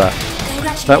satisfied with that.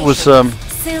 That was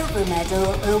Silver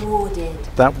medal awarded.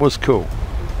 that was cool.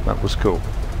 That was cool.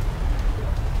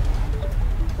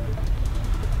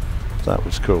 That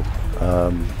was cool.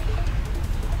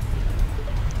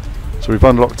 So we've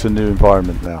unlocked a new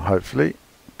environment now, hopefully.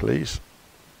 Please.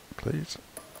 Please.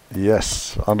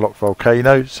 Yes, unlock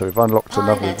volcano, so we've unlocked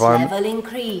another Pilot environment. level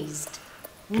increased.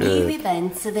 New Good.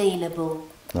 events available.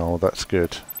 Oh, that's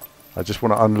good. I just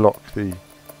want to unlock the...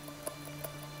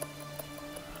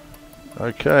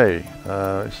 Okay,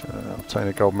 obtain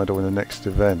a gold medal in the next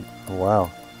event. Wow.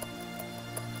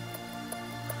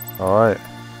 Alright.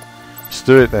 Let's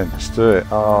do it then, let's do it.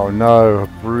 Oh no, a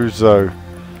bruiso.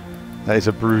 That is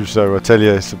a bruiso, I tell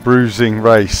you, it's a bruising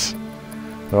race.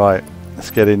 Right, let's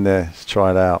get in there, let's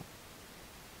try it out.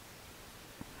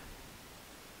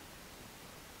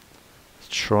 Let's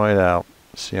try it out,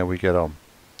 see how we get on.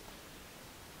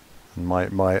 And I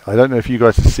don't know if you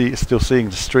guys are still seeing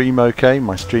the stream okay.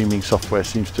 My streaming software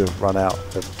seems to have run out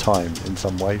of time in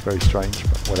some way, very strange,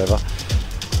 but whatever.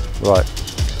 Right,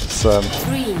 let's 3,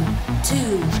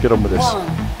 2, let's get on with this. 1,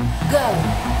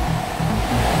 go.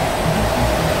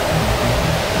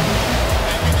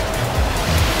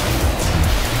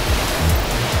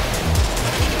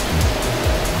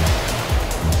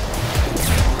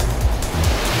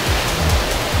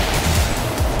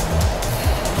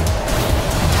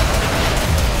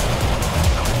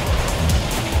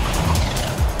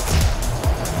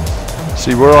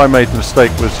 See, where I made the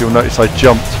mistake was, you'll notice I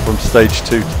jumped from stage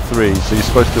 2 to 3, so you're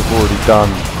supposed to have already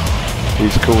done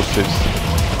these courses,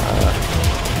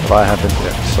 but I haven't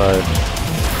yet, so...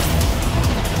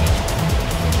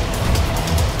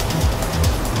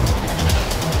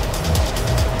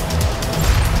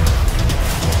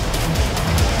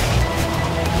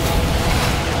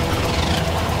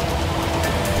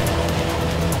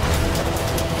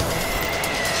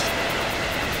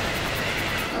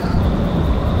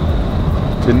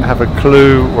 Didn't have a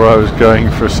clue where I was going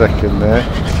for a second there.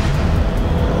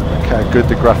 Look how good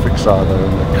the graphics are though,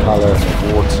 and the colour and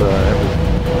the water,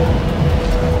 everything.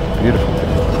 Beautiful.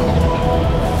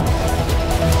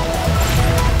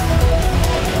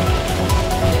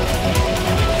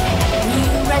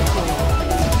 New record.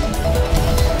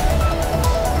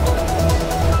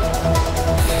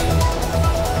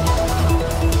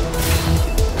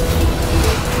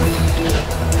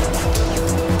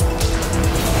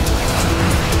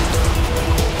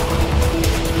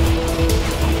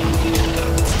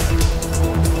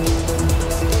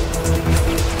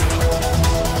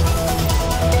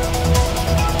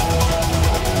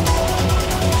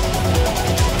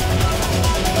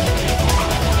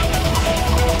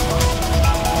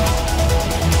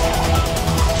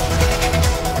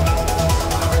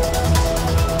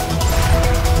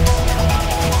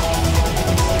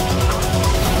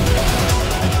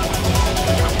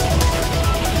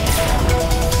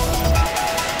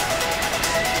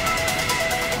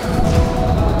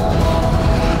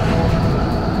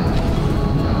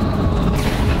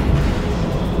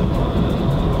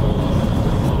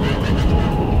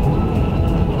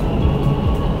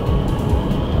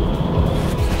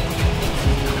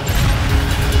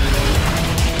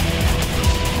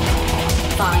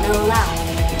 Final lap.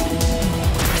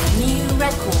 New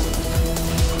record.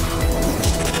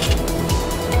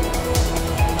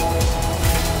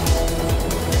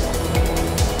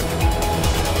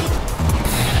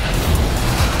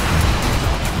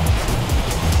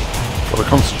 Got to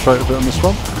concentrate a bit on this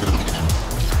one.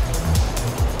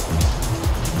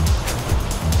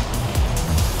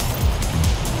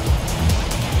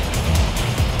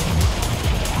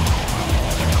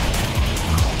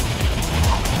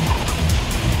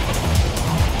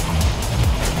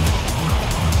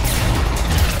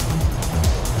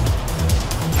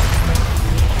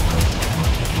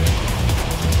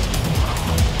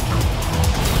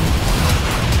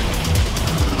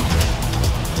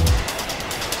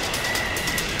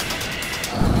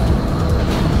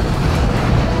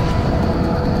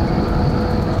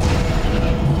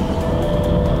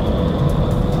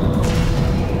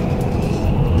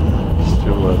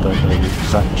 Don't know the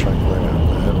exact track layout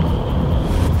there, but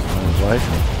anyway.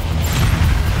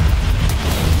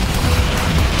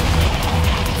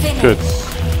 Good.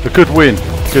 A good win.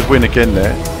 Good win again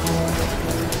there.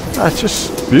 That's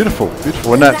just beautiful,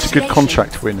 beautiful. And that's a good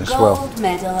contract win as well. Gold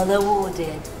medal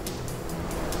awarded.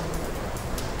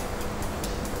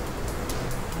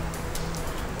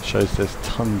 Shows there's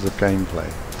tons of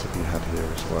gameplay to be had here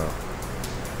as well.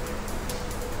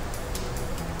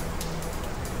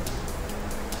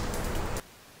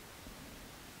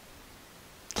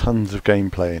 tons of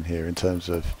gameplay in here in terms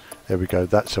of, there we go,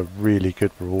 that's a really good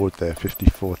reward there,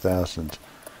 54,000.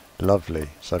 Lovely.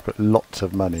 So I've got lots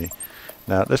of money.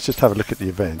 Now let's just have a look at the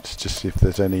events, just see if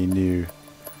there's any new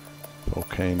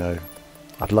volcano.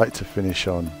 I'd like to finish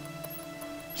on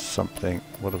something.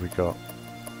 What have we got?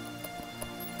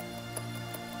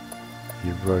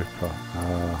 Europa.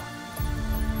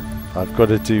 I've got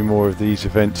to do more of these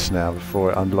events now before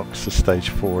it unlocks the stage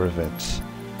 4 events.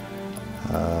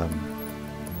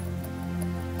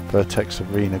 Vertex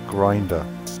Arena Grinder.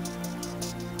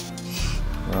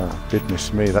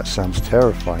 Goodness me, that sounds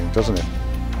terrifying, doesn't it?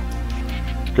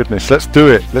 Goodness, let's do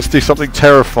it. Let's do something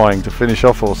terrifying to finish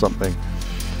off or something.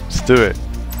 Let's do it.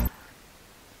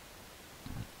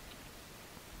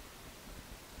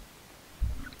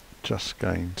 Just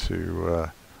going to,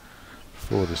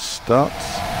 before this starts.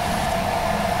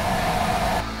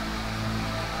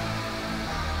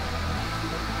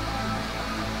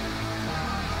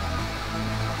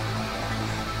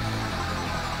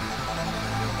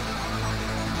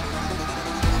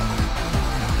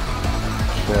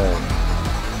 Okay.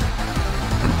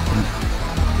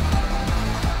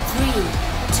 3,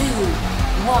 2,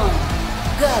 1,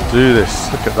 go! Do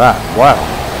this. Look at that. Wow.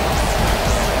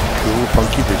 Cool,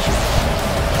 funky visuals.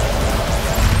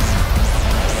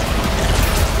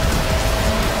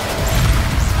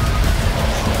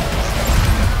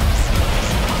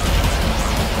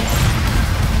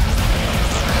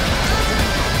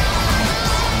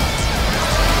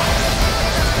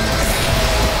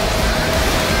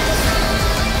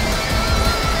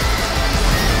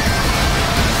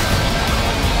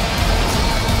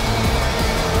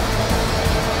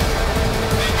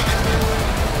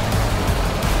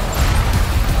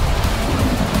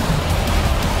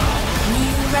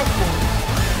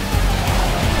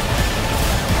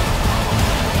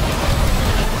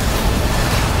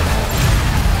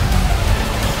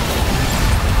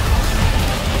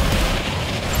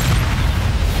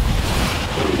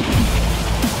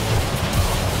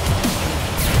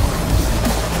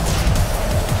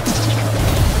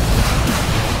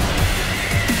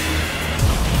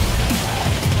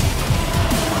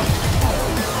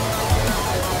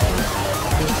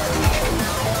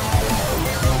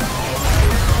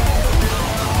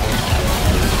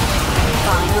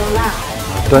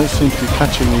 Don't seem to be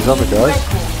catching these other guys.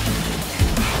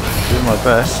 Doing my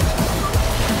best.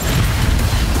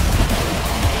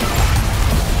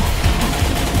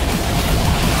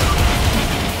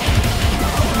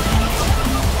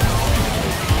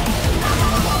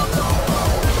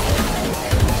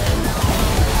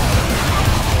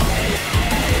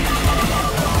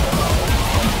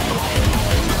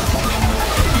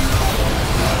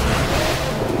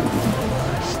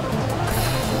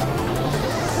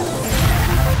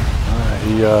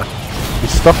 He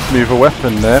stuffed me with a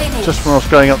weapon there just when I was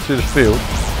going up through the field.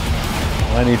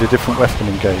 I need a different weapon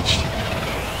engaged.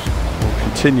 We'll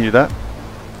continue that.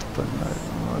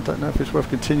 I don't know if it's worth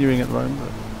continuing at the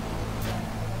moment.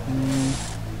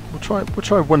 But we'll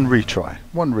try one retry.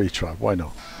 One retry. Why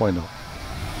not? Why not?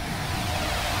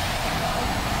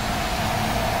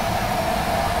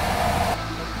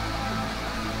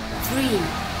 Three,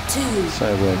 2,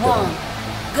 So we're 1,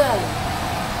 go!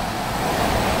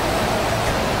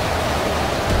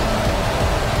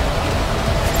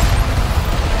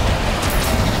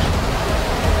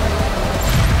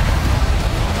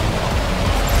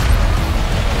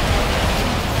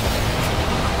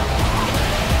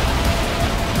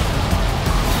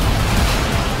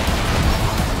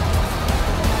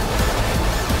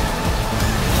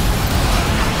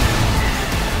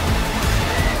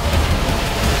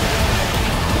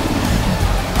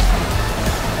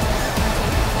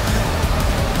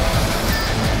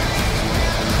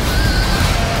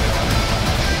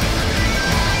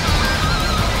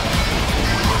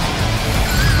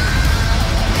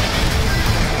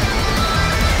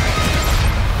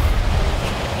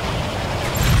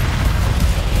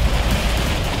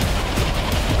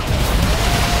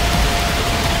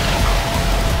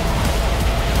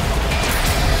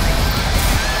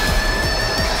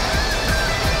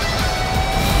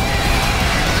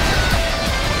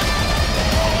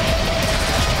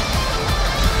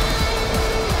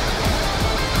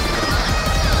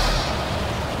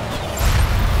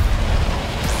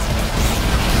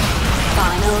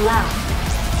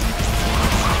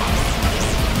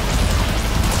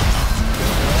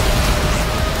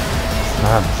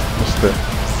 Man, missed it.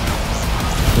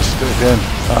 Missed it again.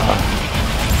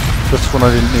 Just when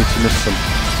I didn't need to miss them.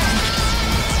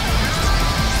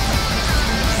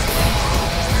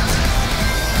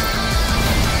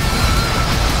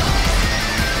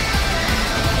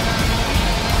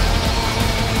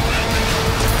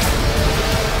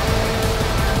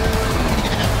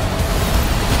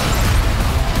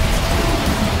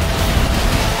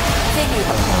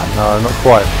 No, not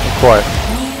quite. Not quite.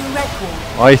 New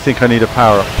record. I think I need a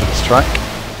power up for this track,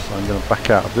 so I'm going to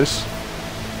back out of this.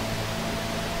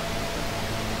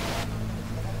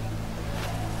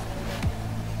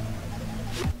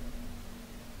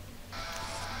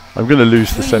 I'm going to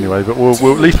lose this anyway, but we'll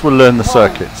at least we'll learn the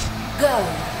circuits. Go.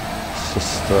 It's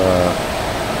just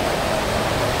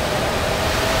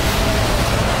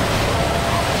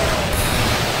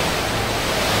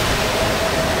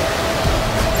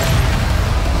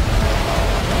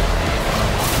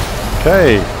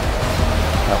okay,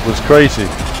 that was crazy.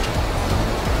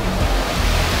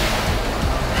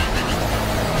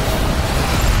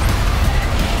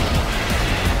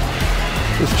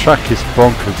 This track is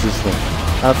bonkers, isn't it?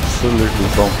 Absolutely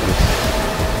bonkers.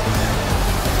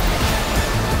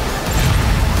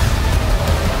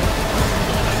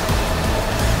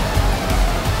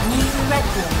 New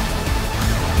record.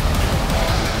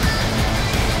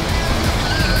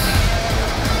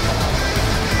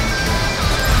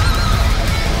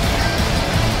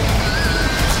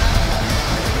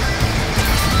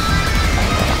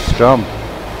 Scum.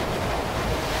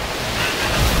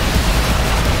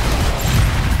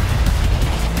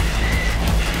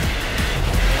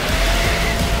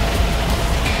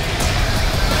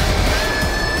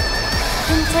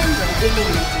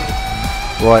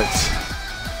 Right,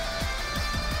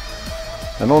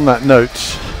 and on that note,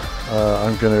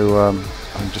 I'm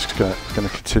just going to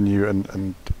continue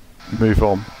and move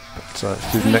on. But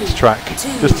let's do the next track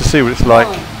just to see what it's like,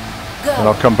 and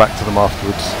I'll come back to them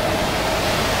afterwards.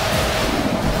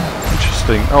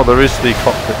 Interesting. Oh, there is the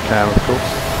cockpit cam, of course.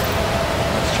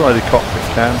 Let's try the cockpit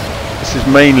cam. This is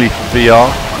mainly for VR.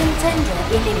 Contender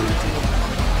eliminated.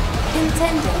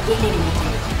 Contender eliminated.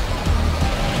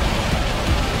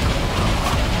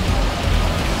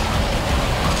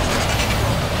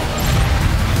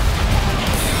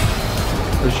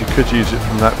 As you could use it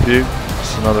from that view.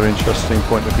 It's another interesting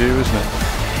point of view, isn't it?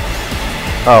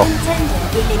 Oh.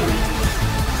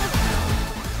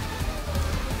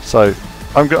 So,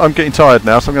 I'm getting tired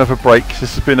now, so I'm going to have a break.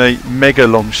 This has been a mega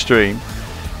long stream.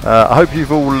 I hope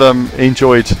you've all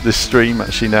enjoyed this stream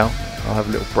actually now. I'll have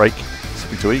a little break.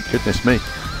 Something to eat, goodness me.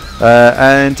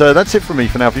 And that's it from me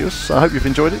for now, viewers. I hope you've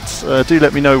enjoyed it. Do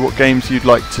let me know what games you'd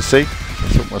like to see. I'll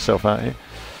sort myself out here.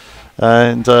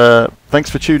 And thanks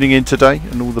for tuning in today,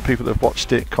 and all the people that have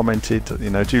watched it, commented,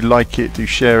 do like it, do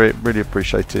share it, really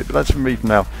appreciate it. But that's from me for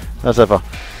now. As ever,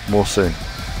 more soon.